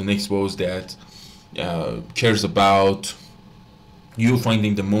opposed to the Nexpose that cares about you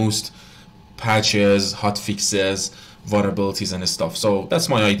finding the most patches, hotfixes, vulnerabilities and stuff. So that's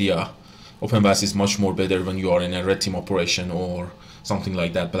my idea. OpenVAS is much more better when you are in a red team operation or something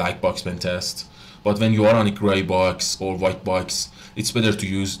like that, black box pen test. But when you are on a gray box or white box, it's better to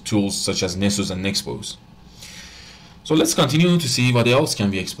use tools such as Nessus and Nexpose. So let's continue to see what else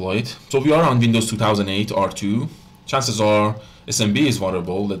can we exploit. So we are on Windows 2008 R2. Chances are SMB is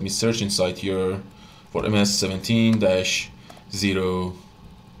vulnerable. Let me search inside here for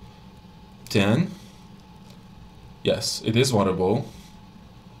MS17-010. Yes, it is vulnerable.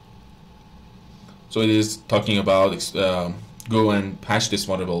 So it is talking about go and patch this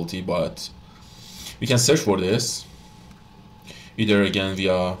vulnerability, but we can search for this either again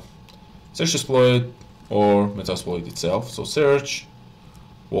via searchsploit or Metasploit itself. So search,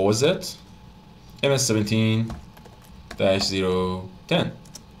 what was it? MS17-010.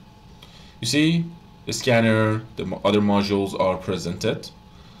 You see, the scanner, the other modules are presented,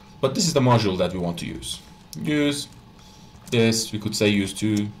 but this is the module that we want to use. Use this, we could say use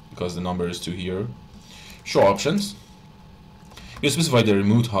 2 because the number is 2 here. Show options. You specify the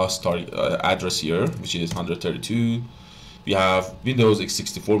remote host address here, which is 132. We have Windows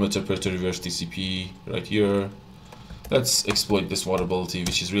x64 Metasploit reverse TCP right here. Let's exploit this vulnerability,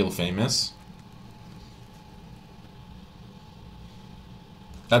 which is real famous.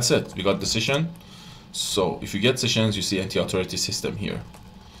 That's it, we got the session. So if you get sessions, you see anti-authority system here.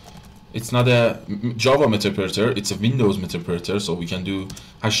 It's not a Java Metasploit, it's a Windows Metasploit, so we can do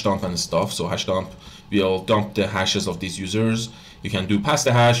hash dump and stuff. So hash dump, we'll dump the hashes of these users. You can do pass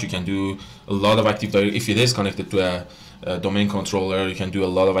the hash, you can do a lot of Active Directory. If it is connected to a domain controller, you can do a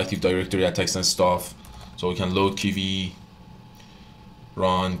lot of Active Directory attacks and stuff. So we can load KV,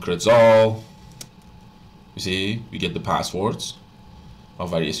 run credzall. You see, we get the passwords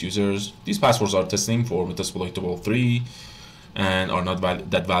of various users. These passwords are testing for Metasploitable 3 and are not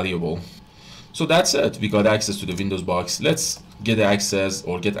that valuable. So that's it, we got access to the Windows box. Let's get the access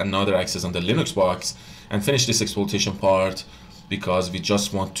or get another access on the Linux box and finish this exploitation part, because we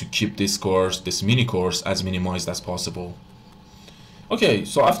just want to keep this course, this mini course, as minimized as possible. Okay,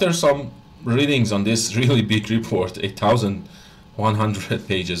 so after some readings on this really big report, 8,100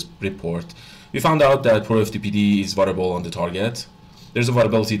 pages report, we found out that ProFTPD is vulnerable on the target. There's a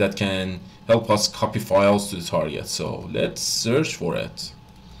vulnerability that can help us copy files to the target, so let's search for it.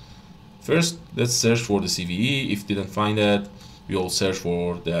 First, let's search for the CVE. If didn't find it, we'll search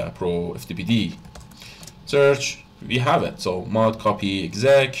for the ProFTPD. Search, we have it. So mod copy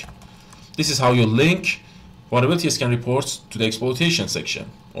exec. This is how you link vulnerability scan reports to the exploitation section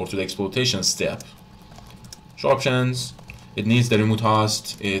or to the exploitation step. Show options. It needs the remote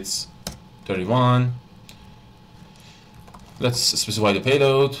host. It's 31. Let's specify the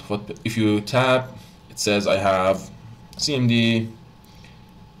payload. If you tab, it says I have CMD,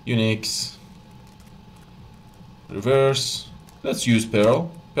 Unix, reverse. Let's use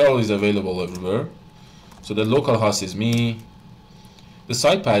Perl. Perl is available everywhere. So the local host is me. The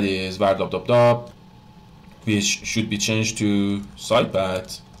site path is var.dop, which should be changed to site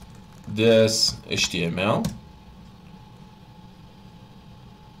path this HTML.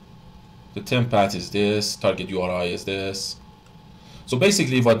 The temp path is this. Target URI is this. So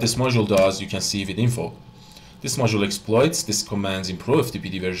basically what this module does, you can see with info. This module exploits these commands in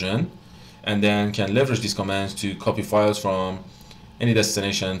ProFTPD version and then can leverage these commands to copy files from any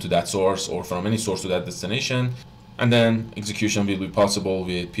destination to that source or from any source to that destination. And then execution will be possible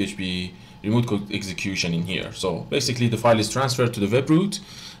with PHP remote code execution in here. So basically the file is transferred to the web root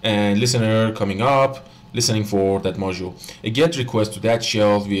and listener coming up, listening for that module. A GET request to that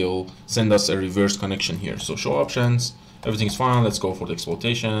shell will send us a reverse connection here. So show options. Everything is fine. Let's go for the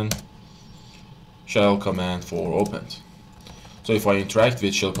exploitation. Shell command 4 opened. So if I interact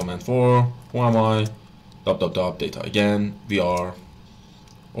with shell command 4, who am I? Data. Again, we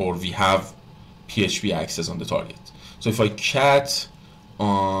have PHP access on the target. So if I cat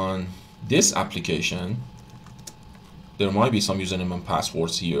on this application, there might be some username and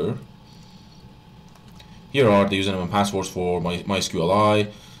passwords here. Here are the username and passwords for my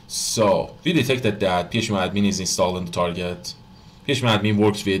MySQLi. So we detected that phpMyAdmin is installed on the target. phpMyAdmin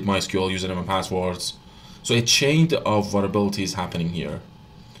works with MySQL username and passwords. So a chain of vulnerabilities happening here.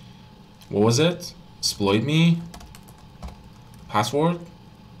 What was it? Exploit me. Password.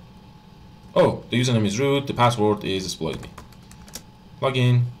 Oh, the username is root. The password is exploit me.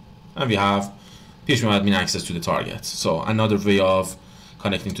 Login, and we have phpMyAdmin access to the target. So another way of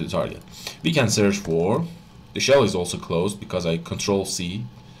connecting to the target. We can search for. The shell is also closed because I Control-C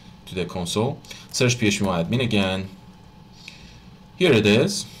to the console. Search phpMyAdmin again. Here it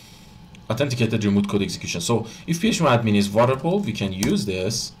is. Authenticated remote code execution. So if phpMyAdmin is vulnerable, we can use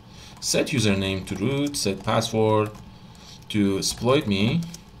this set username to root, set password to exploit me,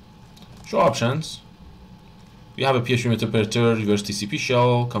 show options. We have a PHP interpreter, reverse TCP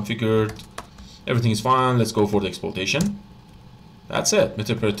shell configured, everything is fine. Let's go for the exploitation. That's it.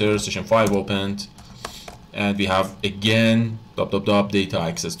 Interpreter session 5 opened, and we have again data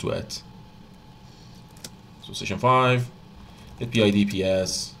access to it. So session 5, hit PID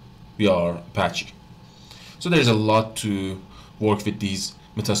PS, we are Apache. So there's a lot to work with these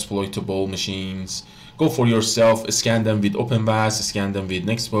Metasploitable machines. Go for yourself, scan them with OpenVAS, scan them with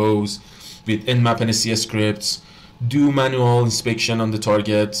Nexpose, with NMAP and SCS scripts, do manual inspection on the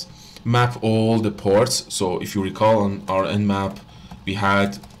target, map all the ports. So if you recall, on our NMAP we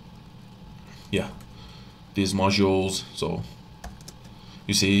had these modules. So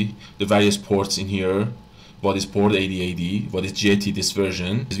you see the various ports in here. What is port 8080, what is JT this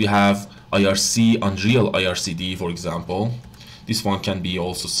version. We have IRC, Unreal IRCD, for example. This one can be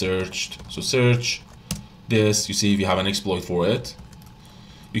also searched. So search this, you see we have an exploit for it.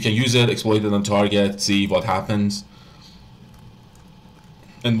 You can use it, exploit it on target, see what happens.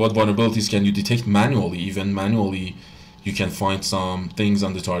 And what vulnerabilities can you detect manually. Even manually you can find some things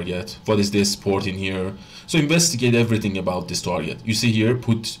on the target. What is this port in here? So investigate everything about this target. You see here,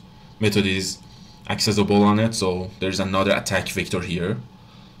 put method is accessible on it, so there's another attack vector here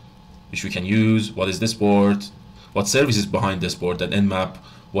which we can use. What is this port? What service is behind this port that NMAP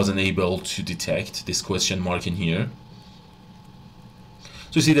wasn't able to detect? This question mark in here.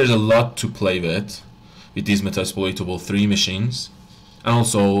 So you see there's a lot to play with these Metasploitable 3 machines, and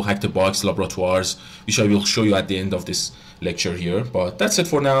also HackTheBox laboratoires, which I will show you at the end of this lecture here. But that's it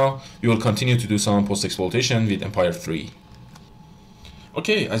for now. We will continue to do some post-exploitation with Empire 3.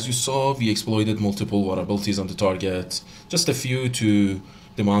 Okay, as you saw, we exploited multiple vulnerabilities on the target. Just a few to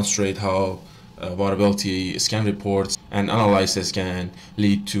demonstrate how vulnerability scan reports and analysis can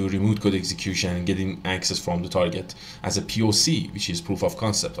lead to remote code execution and getting access from the target as a POC, which is proof of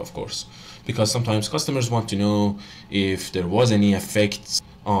concept, of course. Because sometimes customers want to know if there was any effects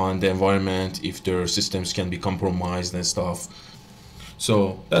on the environment, if their systems can be compromised and stuff.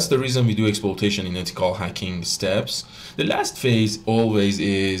 So that's the reason we do exploitation in ethical hacking steps. The last phase always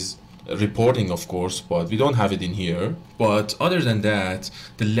is reporting, of course, but we don't have it in here. But other than that,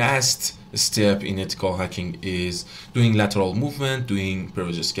 the last step in ethical hacking is doing lateral movement, doing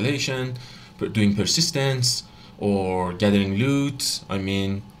privilege escalation, doing persistence, or gathering loot. I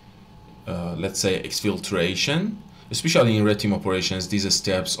mean, let's say exfiltration. Especially in red team operations, these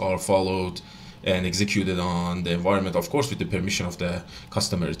steps are followed and executed on the environment, of course, with the permission of the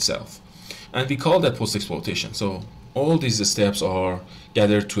customer itself. And we call that post-exploitation. So all these steps are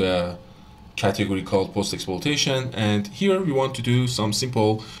gathered to a category called post-exploitation. And here we want to do some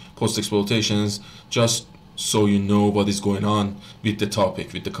simple post-exploitations just so you know what is going on with the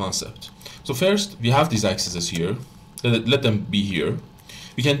topic, with the concept. So first, we have these accesses here. Let them be here.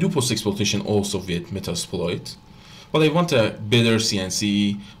 We can do post-exploitation also with Metasploit. But I want a better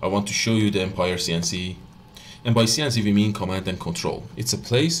CNC. I want to show you the Empire CNC. And by CNC we mean command and control. It's a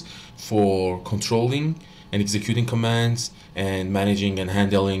place for controlling and executing commands and managing and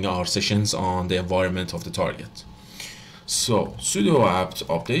handling our sessions on the environment of the target. So sudo apt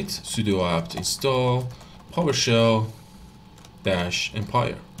update, sudo apt install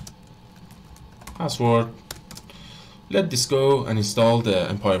PowerShell-Empire. Password. Let this go and install the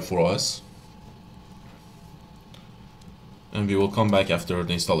Empire for us. And we will come back after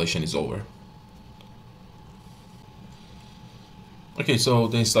the installation is over. Okay, so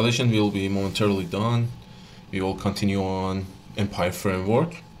the installation will be momentarily done. We will continue on Empire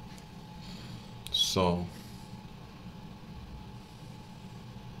framework. So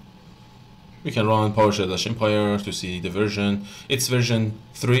we can run PowerShell-Empire to see the version. It's version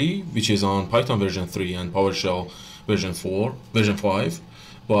 3, which is on Python version 3 and PowerShell version 5.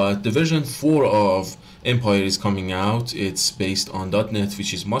 But the version 4 of Empire is coming out. It's based on .NET,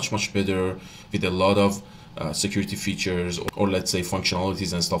 which is much better with a lot of security features or let's say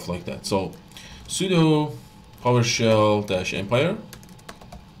functionalities and stuff like that. So sudo PowerShell-Empire,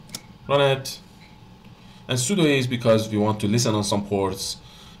 run it. And sudo is because we want to listen on some ports,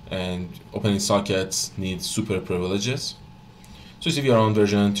 and opening sockets needs super privileges. So if you are on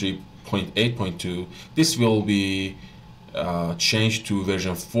version 3.8.2, this will be changed to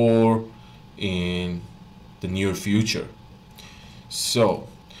version 4 in the near future. So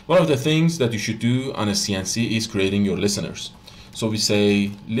one of the things that you should do on a CNC is creating your listeners. So we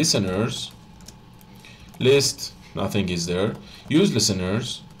say listeners, list, nothing is there, use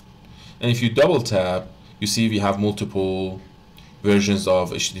listeners, and if you double tap, you see we have multiple versions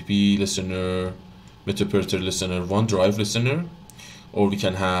of HTTP listener, Metasploit listener, OneDrive listener. or we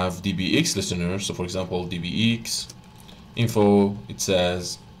can have dbx listener. So for example, dbx info, it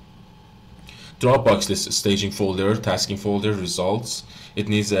says Dropbox list staging folder, tasking folder, results. It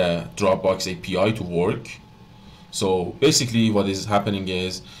needs a Dropbox API to work. So basically what is happening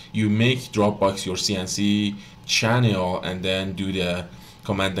is you make Dropbox your CNC channel and then do the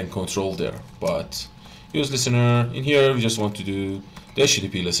command and control there. But use listener, in here we just want to do the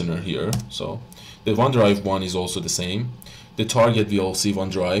HTTP listener here. So the OneDrive one is also the same. The target will see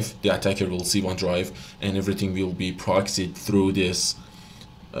OneDrive, the attacker will see OneDrive, and everything will be proxied through this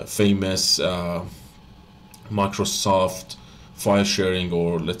famous Microsoft file sharing,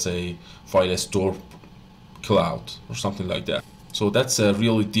 or let's say file store cloud or something like that. So that's a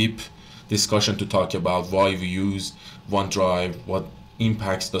really deep discussion to talk about why we use OneDrive, what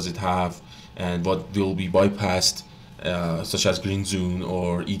impacts does it have, and what will be bypassed, such as Green Zone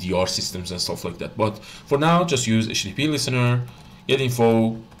or EDR systems and stuff like that. But for now, just use HTTP listener, get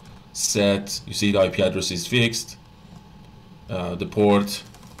info, set, you see the IP address is fixed, the port,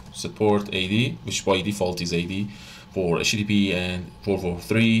 set port 80, which by default is 80 for HTTP and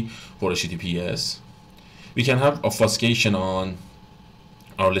 443 for HTTPS. We can have obfuscation on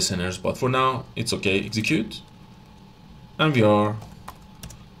our listeners, but for now it's okay. Execute, and we are,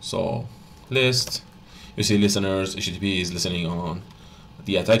 so list, you see listeners, HTTP is listening on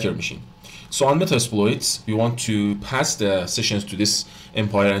the attacker machine. So on Metasploit, we want to pass the sessions to this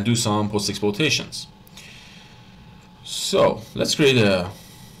empire and do some post exploitations. So let's create a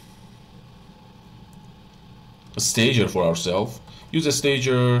stager for ourselves. Use a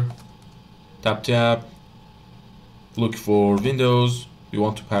stager, tap, look for Windows. We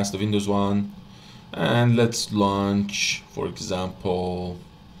want to pass the Windows one, and let's launch, for example,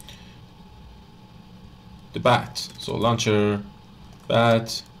 the bat. So launcher,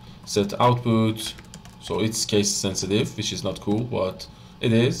 bat, set output. So it's case sensitive, which is not cool, but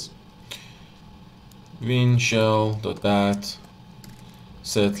it is. Win shell.bat,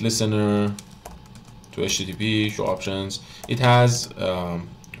 set listener to HTTP, show options. It has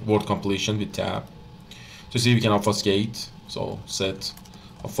word completion with tab. So see, we can obfuscate. So set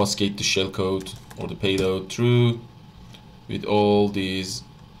obfuscate the shellcode or the payload true with all these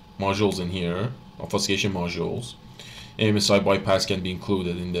modules in here, obfuscation modules. AMSI bypass can be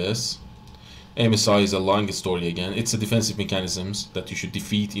included in this. AMSI is a long story again. It's a defensive mechanisms that you should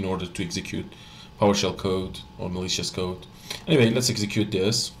defeat in order to execute PowerShell code or malicious code. Anyway, let's execute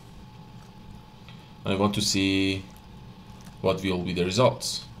this. I want to see what will be the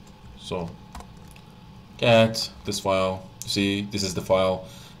results. So cat this file. See, this is the file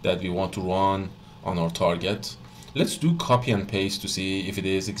that we want to run on our target. Let's do copy and paste to see if it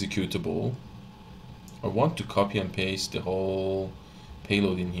is executable. I want to copy and paste the whole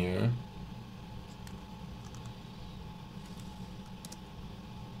payload in here.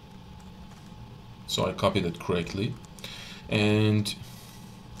 So I copied it correctly and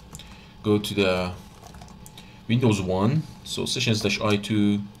go to the Windows 1, so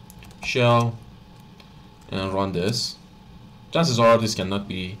sessions-i2 shell, and run this. Chances are this cannot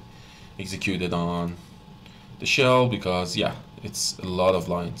be executed on the shell because, yeah, it's a lot of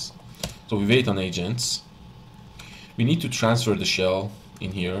lines. So we wait on agents. We need to transfer the shell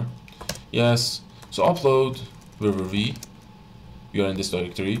in here. Yes, so upload, where were we? We are in this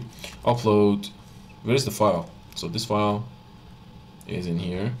directory. Upload, where is the file? So this file is in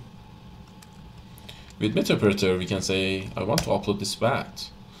here. With Metasploit, we can say, I want to upload this bat.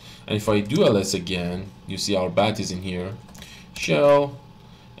 And if I do ls again, you see our bat is in here. Shell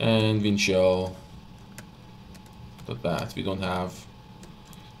and winshell.bat. We don't have.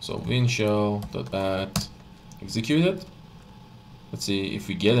 So winshell.bat. Execute it. Let's see if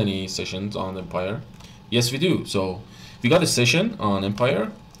we get any sessions on Empire. Yes, we do. So we got a session on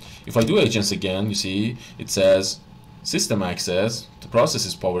Empire. If I do agents again, you see it says system access. The process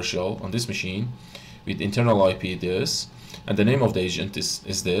is PowerShell on this machine with internal IP this, and the name of the agent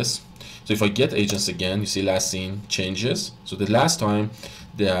is this. So if I get agents again, you see last seen changes. So the last time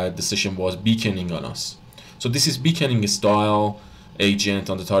the session was beaconing on us. So this is beaconing style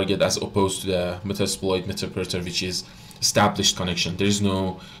agent on the target as opposed to the Metasploit Metasploit, which is established connection. There is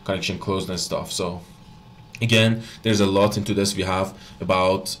no connection closed and stuff. So again, there's a lot into this. We have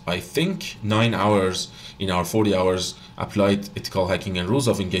about, I think, 9 hours in our 40 hours applied ethical hacking and rules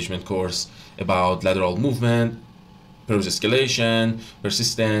of engagement course about lateral movement, privilege escalation,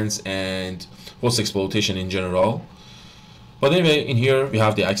 persistence, and post exploitation in general. But anyway, in here we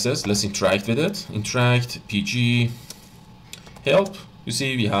have the access. Let's interact with it. Interact, PG, help. You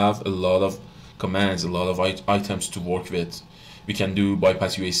see we have a lot of commands, a lot of items to work with. We can do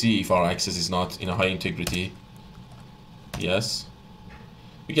bypass UAC if our access is not in a high integrity. Yes.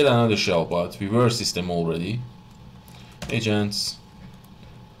 we get another shell, but we were system already. Agents.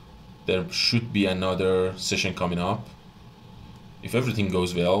 There should be another session coming up. If everything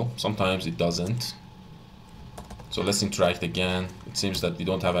goes well, sometimes it doesn't. So let's interact again. It seems that we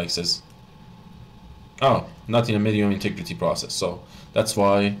don't have access. Oh, not in a medium integrity process. So that's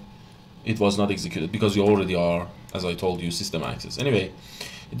why it was not executed, because we already are, as I told you, system access. Anyway,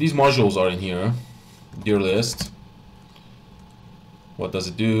 these modules are in here. Dir list. What does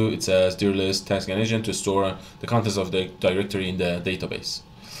it do? It says dir list task and agent to store the contents of the directory in the database.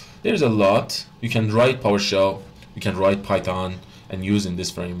 There's a lot. You can write PowerShell, you can write Python and use in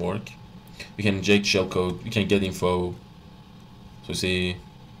this framework. We can inject shellcode, we can get info. So see,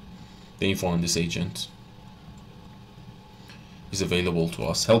 the info on this agent is available to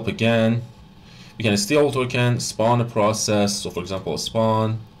us. Help again. We can steal token, spawn a process. So for example, a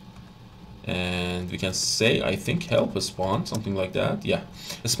spawn. And we can say, I think, help a spawn, something like that. Yeah,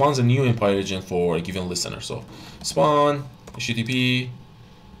 it spawns a new Empire agent for a given listener. So spawn, HTTP,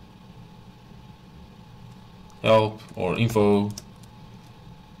 help or info,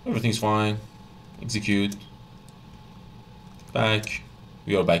 everything's fine, execute, back,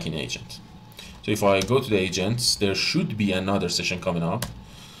 we are back in agent. So if I go to the agents, there should be another session coming up.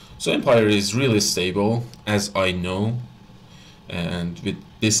 So Empire is really stable, as I know, and with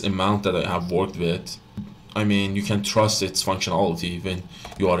this amount that I have worked with, I mean, you can trust its functionality when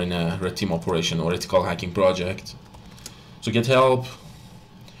you are in a red team operation or ethical hacking project. So get help,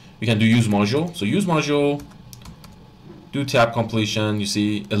 we can do use module. So use module, do tab completion. You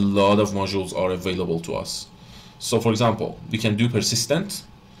see a lot of modules are available to us. So for example, we can do persistent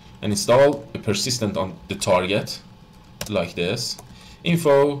and install a persistent on the target like this.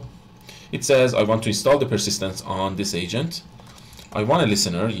 Info, it says I want to install the persistent on this agent. I want a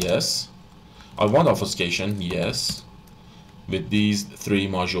listener, yes. I want obfuscation, yes. With these three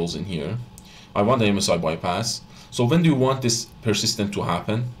modules in here. I want the MSI bypass. So when do you want this persistent to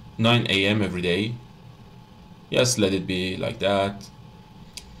happen? 9 AM every day. Yes, let it be like that.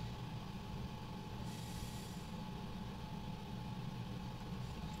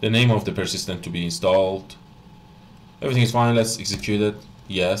 The name of the persistent to be installed. Everything is fine, let's execute it.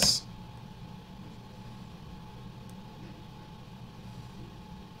 Yes.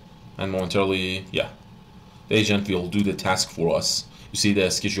 And momentarily, yeah, the agent will do the task for us. You see the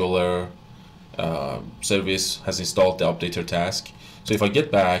scheduler service has installed the updater task. So if I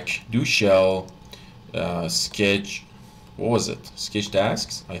get back, do shell sketch, what was it? Sketch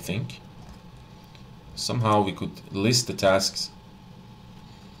tasks, I think. Somehow we could list the tasks.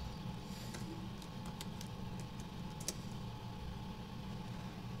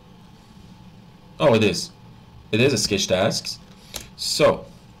 Oh, it is. It is a sketch tasks. So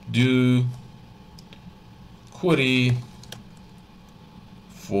do query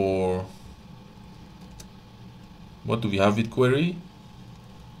for, what do we have with query?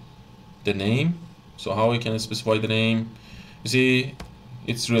 The name. So how we can specify the name? You see,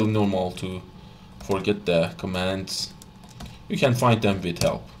 it's really normal to forget the commands. You can find them with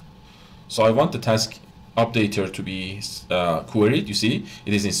help. So I want the task updater to be queried. You see,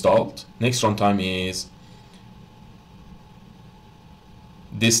 it is installed. Next runtime is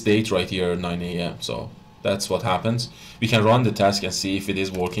this date right here, 9 AM. So that's what happens. We can run the task and see if it is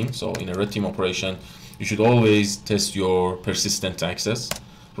working. So in a red team operation, you should always test your persistent access.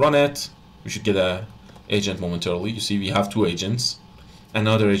 Run it. We should get a agent momentarily. You see, we have two agents.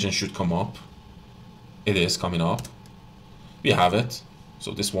 Another agent should come up. It is coming up. We have it.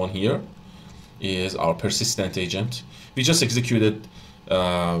 So this one here is our persistent agent. We just executed,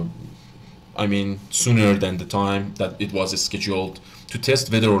 I mean, sooner than the time that it was scheduled to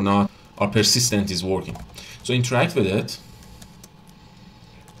test whether or not our persistent is working. So interact with it.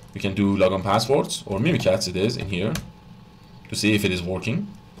 We can do logon passwords or Mimikatz, it is in here, to see if it is working.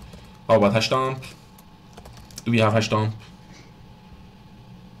 How about hash dump? Do we have hash dump?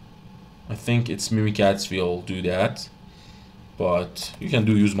 I think it's Mimikatz will do that, but you can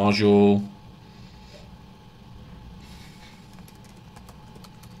do use module.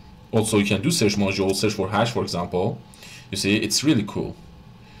 Also, you can do search module, search for hash, for example. You see, it's really cool.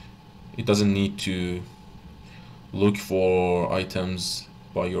 It doesn't need to look for items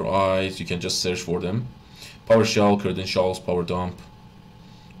by your eyes. You can just search for them. PowerShell, credentials, power dump,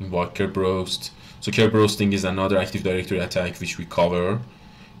 invoke Kerberoast. So Kerberoasting is another Active Directory attack which we cover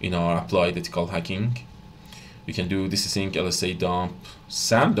in our applied ethical hacking. You can do dissync, LSA dump,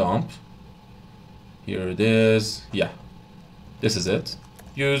 SAM dump. Here it is. Yeah, this is it.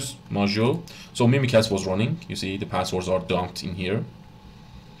 Use module. So Mimikatz was running. You see the passwords are dumped in here.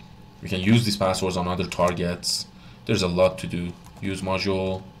 We can use these passwords on other targets. There's a lot to do. use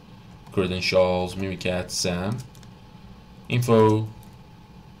module, credentials, mimicat, SAM, info,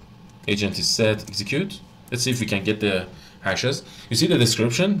 agent is set, execute. Let's see if we can get the hashes. You see the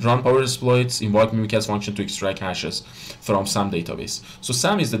description, run Parrot exploits, invoke mimikat's function to extract hashes from SAM database. So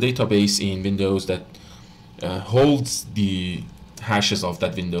SAM is the database in Windows that holds the hashes of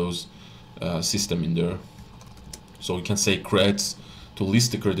that Windows system in there. So you can say creds to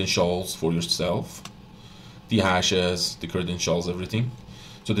list the credentials for yourself, the hashes, the credentials, everything.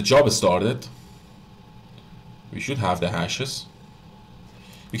 So the job is started. We should have the hashes.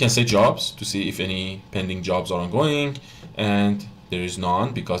 We can say jobs to see if any pending jobs are ongoing, and there is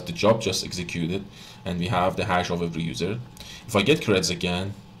none because the job just executed and we have the hash of every user. If I get creds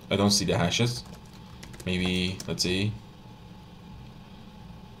again, I don't see the hashes. Maybe, let's see.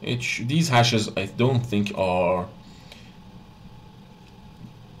 These hashes I don't think are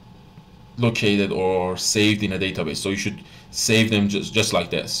located or saved in a database, so you should save them just like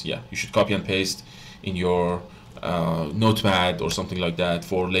this. Yeah, you should copy and paste in your notepad or something like that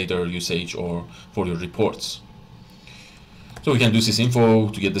for later usage or for your reports. So we can do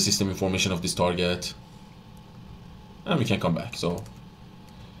sysinfo to get the system information of this target, and we can come back. So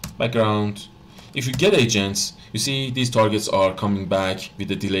background, if you get agents, you see these targets are coming back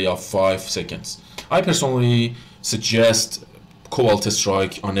with a delay of 5 seconds. I personally suggest Cobalt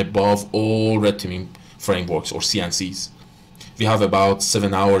Strike on above all red teaming frameworks or CNCs. We have about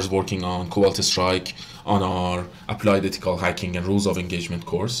 7 hours working on Cobalt Strike on our Applied Ethical Hacking and Rules of Engagement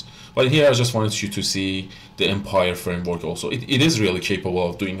course. But here I just wanted you to see the Empire framework also. It is really capable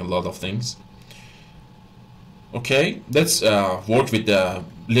of doing a lot of things. Okay, let's work with the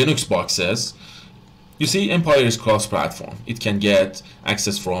Linux boxes. You see, Empire is cross-platform. It can get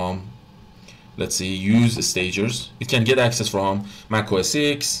access from, let's see, use stagers. It can get access from Mac OS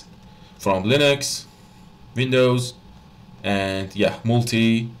X, from Linux, Windows, and yeah,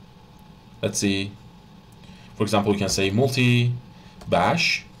 multi. Let's see. For example, you can say multi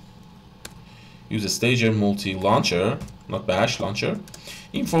bash. Use a stager multi launcher, not bash launcher.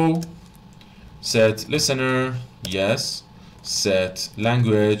 Info. Set listener. Yes. Set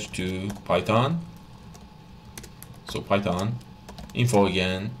language to Python. So Python. Info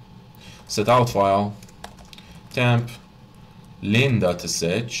again. Set out file. Temp.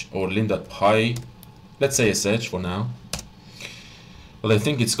 lin.sh or lin.py. Let's say sh for now. Well, I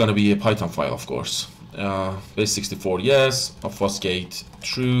think it's going to be a Python file, of course. Base64, yes. Obfuscate,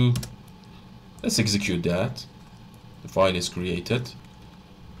 true. Let's execute that. The file is created.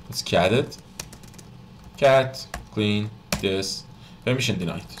 Let's cat it. Cat, clean, this. Permission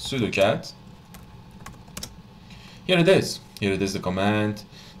denied. Sudo cat. Here it is. Here it is, the command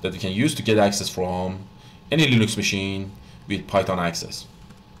that we can use to get access from any Linux machine with Python access.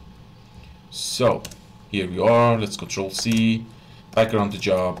 So, here we are. Let's Control C. Background the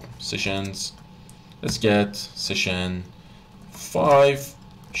job, sessions. Let's get session 5,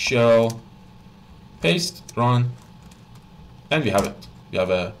 shell, paste, run, and we have it. We have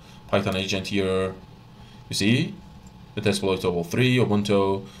a Python agent here. You see, Metasploit 3,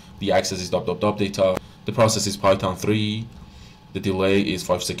 Ubuntu, the access is data, the process is Python 3, the delay is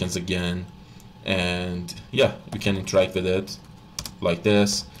 5 seconds again, and yeah, we can interact with it like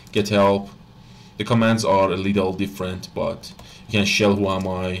this, get help. The commands are a little different, but you can shell who am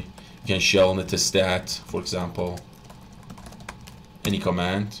I, you can shell netestat, for example, any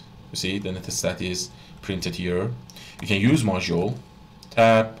command. You see, the netestat is printed here. You can use module,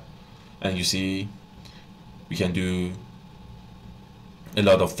 tab, and you see, we can do a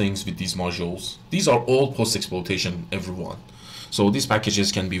lot of things with these modules. These are all post-exploitation, everyone. So these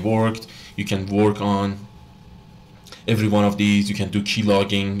packages can be worked. You can work on every one of these. You can do key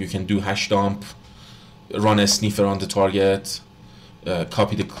logging, you can do hash dump, run a sniffer on the target,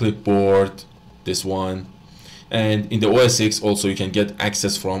 copy the clipboard, this one. And in the OS X also you can get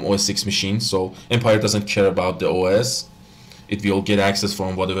access from OS X machines. So Empire doesn't care about the OS. It will get access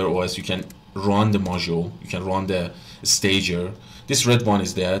from whatever OS. You can run the module, you can run the stager. This red one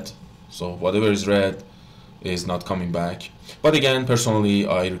is dead, so whatever is red is not coming back. But again, personally,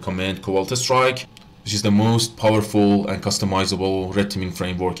 I recommend Cobalt Strike, which is the most powerful and customizable red teaming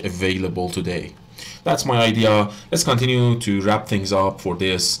framework available today. That's my idea. Let's continue to wrap things up for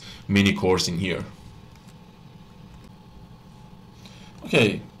this mini course in here.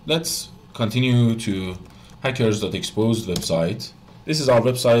 Okay, let's continue to Hackerz.Exposed website. This is our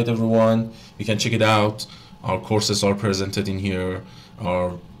website, everyone. You can check it out. Our courses are presented in here.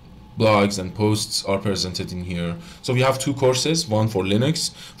 Our blogs and posts are presented in here. So we have two courses, one for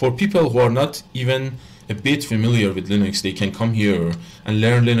Linux, for people who are not even a bit familiar with Linux, they can come here and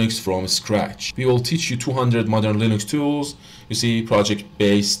learn Linux from scratch. We will teach you 200 modern Linux tools. You see,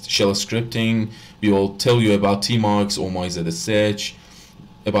 project-based shell scripting. We will tell you about tmux, OMI-ZSH,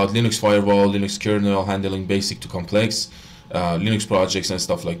 about Linux firewall, Linux kernel, handling basic to complex Linux projects and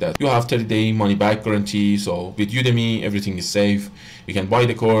stuff like that. You have 30-day money-back guarantee. So with Udemy, everything is safe. You can buy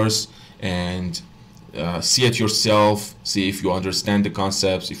the course and see it yourself, see if you understand the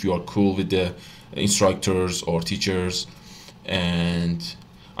concepts, if you are cool with the instructors or teachers, and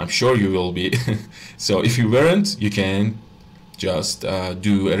I'm sure you will be. So if you weren't, you can just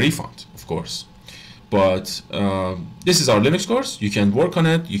do a refund, of course. But this is our Linux course. You can work on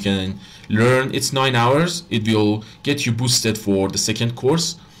it, you can learn. It's 9 hours. It will get you boosted for the second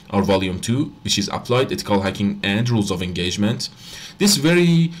course, our volume 2, which is Applied Ethical Hacking and Rules of Engagement. This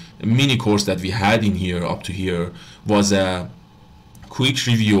very mini course that we had in here up to here was a quick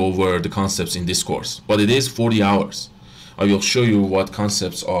review over the concepts in this course, but it is 40 hours. I will show you what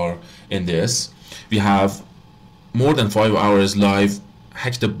concepts are in this. We have more than 5 hours live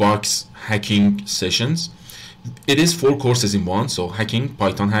HackTheBox hacking sessions. It is 4 courses in one, so hacking,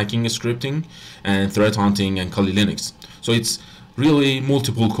 Python hacking, scripting, and threat hunting and Kali Linux. So it's really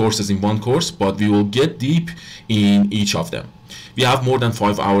multiple courses in one course, but we will get deep in each of them. We have more than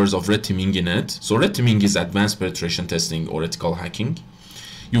 5 hours of red teaming in it. So red teaming is advanced penetration testing or ethical hacking.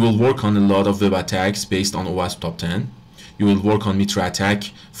 You will work on a lot of web attacks based on OWASP top 10. You will work on Mitra attack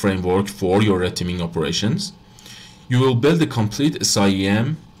framework for your red teaming operations. You will build a complete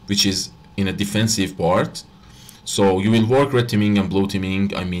SIEM, which is in a defensive part. So you will work red teaming and blue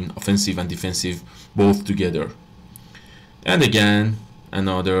teaming, I mean offensive and defensive, both together. And again,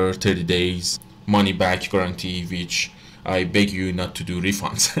 another 30 days money back guarantee, which I beg you not to do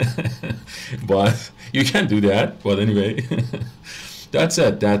refunds. But you can do that. But anyway, that's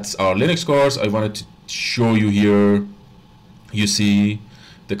it. That's our Linux course. I wanted to show you here. You see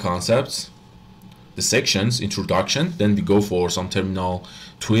the concepts, the sections, introduction. Then we go for some terminal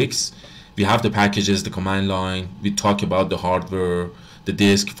tweaks. We have the packages, the command line. We talk about the hardware, the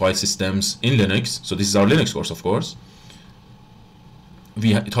disk, file systems in Linux. So this is our Linux course, of course.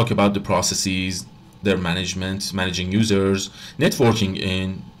 We talk about the processes, their management, managing users, networking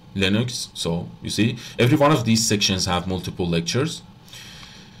in Linux. So you see, every one of these sections have multiple lectures.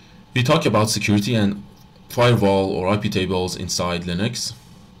 We talk about security and firewall or IP tables inside Linux,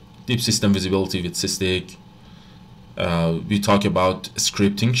 deep system visibility with Sysdig. We talk about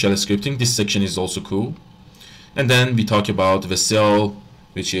scripting, shell scripting. This section is also cool. And then we talk about Vessel,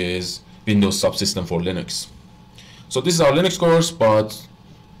 which is Windows subsystem for Linux. So this is our Linux course, but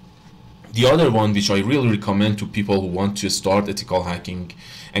the other one which I really recommend to people who want to start ethical hacking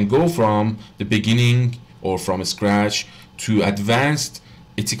and go from the beginning or from scratch to advanced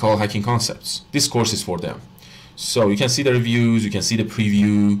ethical hacking concepts. This course is for them. So you can see the reviews, you can see the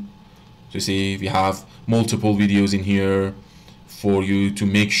preview. You see we have multiple videos in here for you to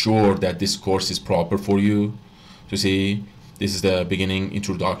make sure that this course is proper for you. You see, this is the beginning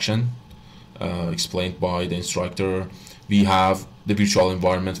introduction. Explained by the instructor. We have the virtual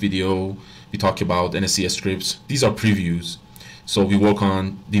environment video. We talk about NSCS scripts. These are previews. So we work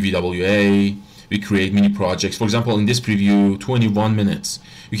on DVWA. We create mini projects. For example, in this preview, 21 minutes,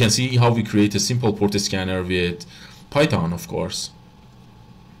 you can see how we create a simple port scanner with Python, of course.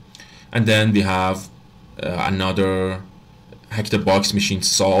 And then we have another HackTheBox machine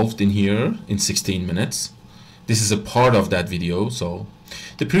solved in here in 16 minutes. This is a part of that video, so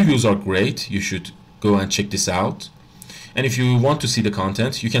the previews are great. You should go and check this out. And if you want to see the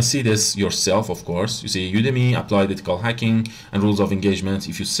content, you can see this yourself, of course. You see Udemy, Applied Ethical Hacking and Rules of Engagement.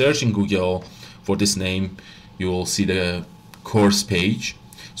 If you search in Google for this name, you will see the course page.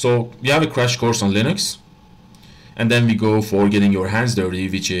 So we have a crash course on Linux. And then we go for getting your hands dirty,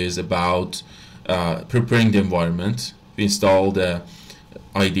 which is about preparing the environment. We install the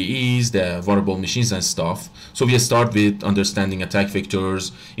IDEs, the vulnerable machines and stuff. So we start with understanding attack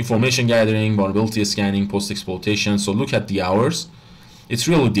vectors, information gathering, vulnerability scanning, post-exploitation. So look at the hours. It's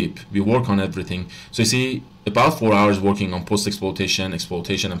really deep. We work on everything. So you see about 4 hours working on post-exploitation,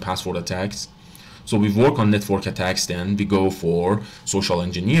 exploitation and password attacks. So we work on network attacks, then we go for social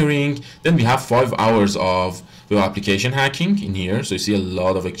engineering. Then we have 5 hours of web application hacking in here. So you see a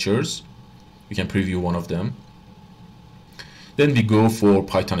lot of lectures. You can preview one of them. Then we go for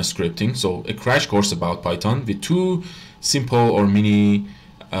Python scripting, so a crash course about Python with 2 simple or mini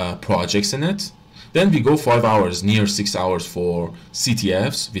projects in it. Then we go 5 hours, near 6 hours for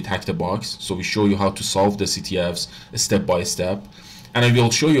CTFs with HackTheBox. So we show you how to solve the CTFs step by step. And I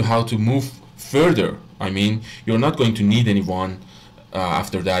will show you how to move further. I mean, you're not going to need anyone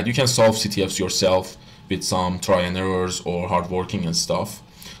after that. You can solve CTFs yourself with some try and errors or hard working and stuff.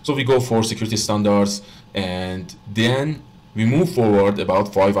 So we go for security standards, and then we move forward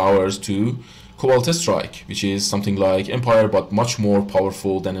about 5 hours to Cobalt Strike, which is something like Empire but much more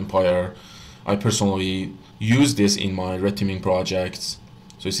powerful than Empire. I personally use this in my red teaming projects.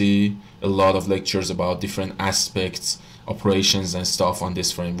 So you see a lot of lectures about different aspects, operations and stuff on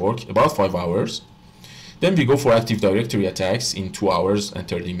this framework, about 5 hours. Then we go for Active Directory attacks in 2 hours and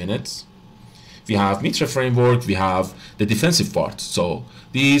 30 minutes. We have Mitra framework, we have the defensive part. So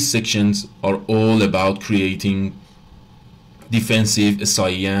these sections are all about creating defensive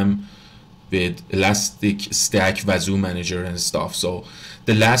SIEM with Elastic Stack, Wazoo Manager and stuff. So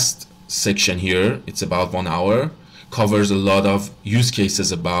the last section here, it's about 1 hour, covers a lot of use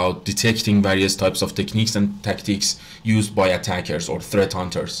cases about detecting various types of techniques and tactics used by attackers or threat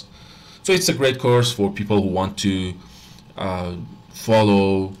hunters. So it's a great course for people who want to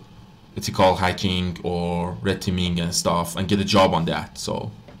follow ethical hacking or red teaming and stuff and get a job on that.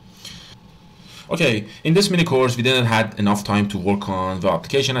 So okay, in this mini course we didn't have enough time to work on the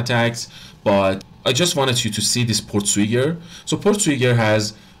application attacks, but I just wanted you to see this Portswigger. So Portswigger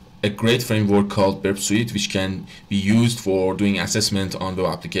has a great framework called Burp Suite, which can be used for doing assessment on web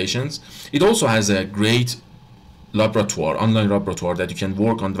applications. It also has a great laboratory, online laboratory, that you can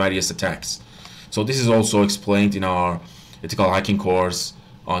work on various attacks. So this is also explained in our ethical hacking course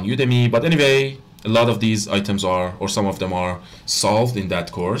on Udemy. But anyway, a lot of these items are, or some of them are, solved in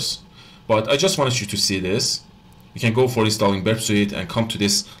that course. But I just wanted you to see this. You can go for installing Burp Suite and come to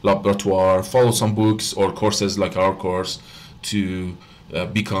this laboratory, follow some books or courses like our course to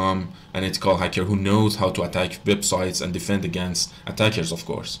become an ethical hacker who knows how to attack websites and defend against attackers, of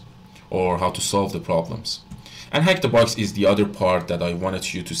course, or how to solve the problems. And HackTheBox is the other part that I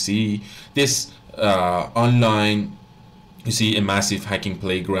wanted you to see. This online, you see a massive hacking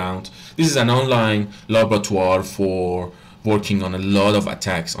playground. This is an online laboratory for working on a lot of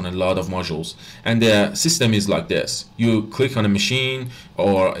attacks on a lot of modules, and the system is like this. You click on a machine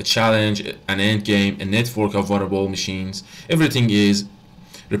or a challenge, an end game, a network of vulnerable machines. Everything is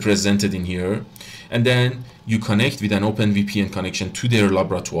represented in here, and then you connect with an OpenVPN connection to their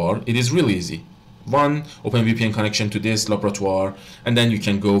laboratory. It is really easy. One OpenVPN connection to this laboratory, and then you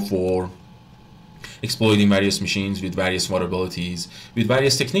can go for exploiting various machines with various vulnerabilities, with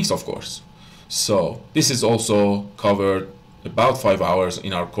various techniques, of course. So this is also covered about 5 hours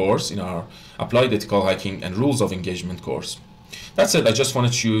in our course, in our Applied Ethical Hacking and Rules of Engagement course. That's it. I just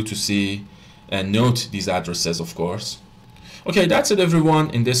wanted you to see and note these addresses, of course. Okay, that's it everyone.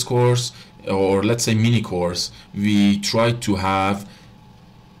 In this course, or let's say mini course, we tried to have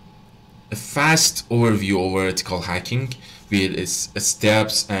a fast overview over ethical hacking with its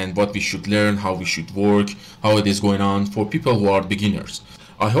steps and what we should learn, how we should work, how it is going on for people who are beginners.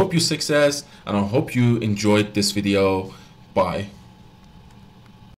 I hope you success, and I hope you enjoyed this video. Bye.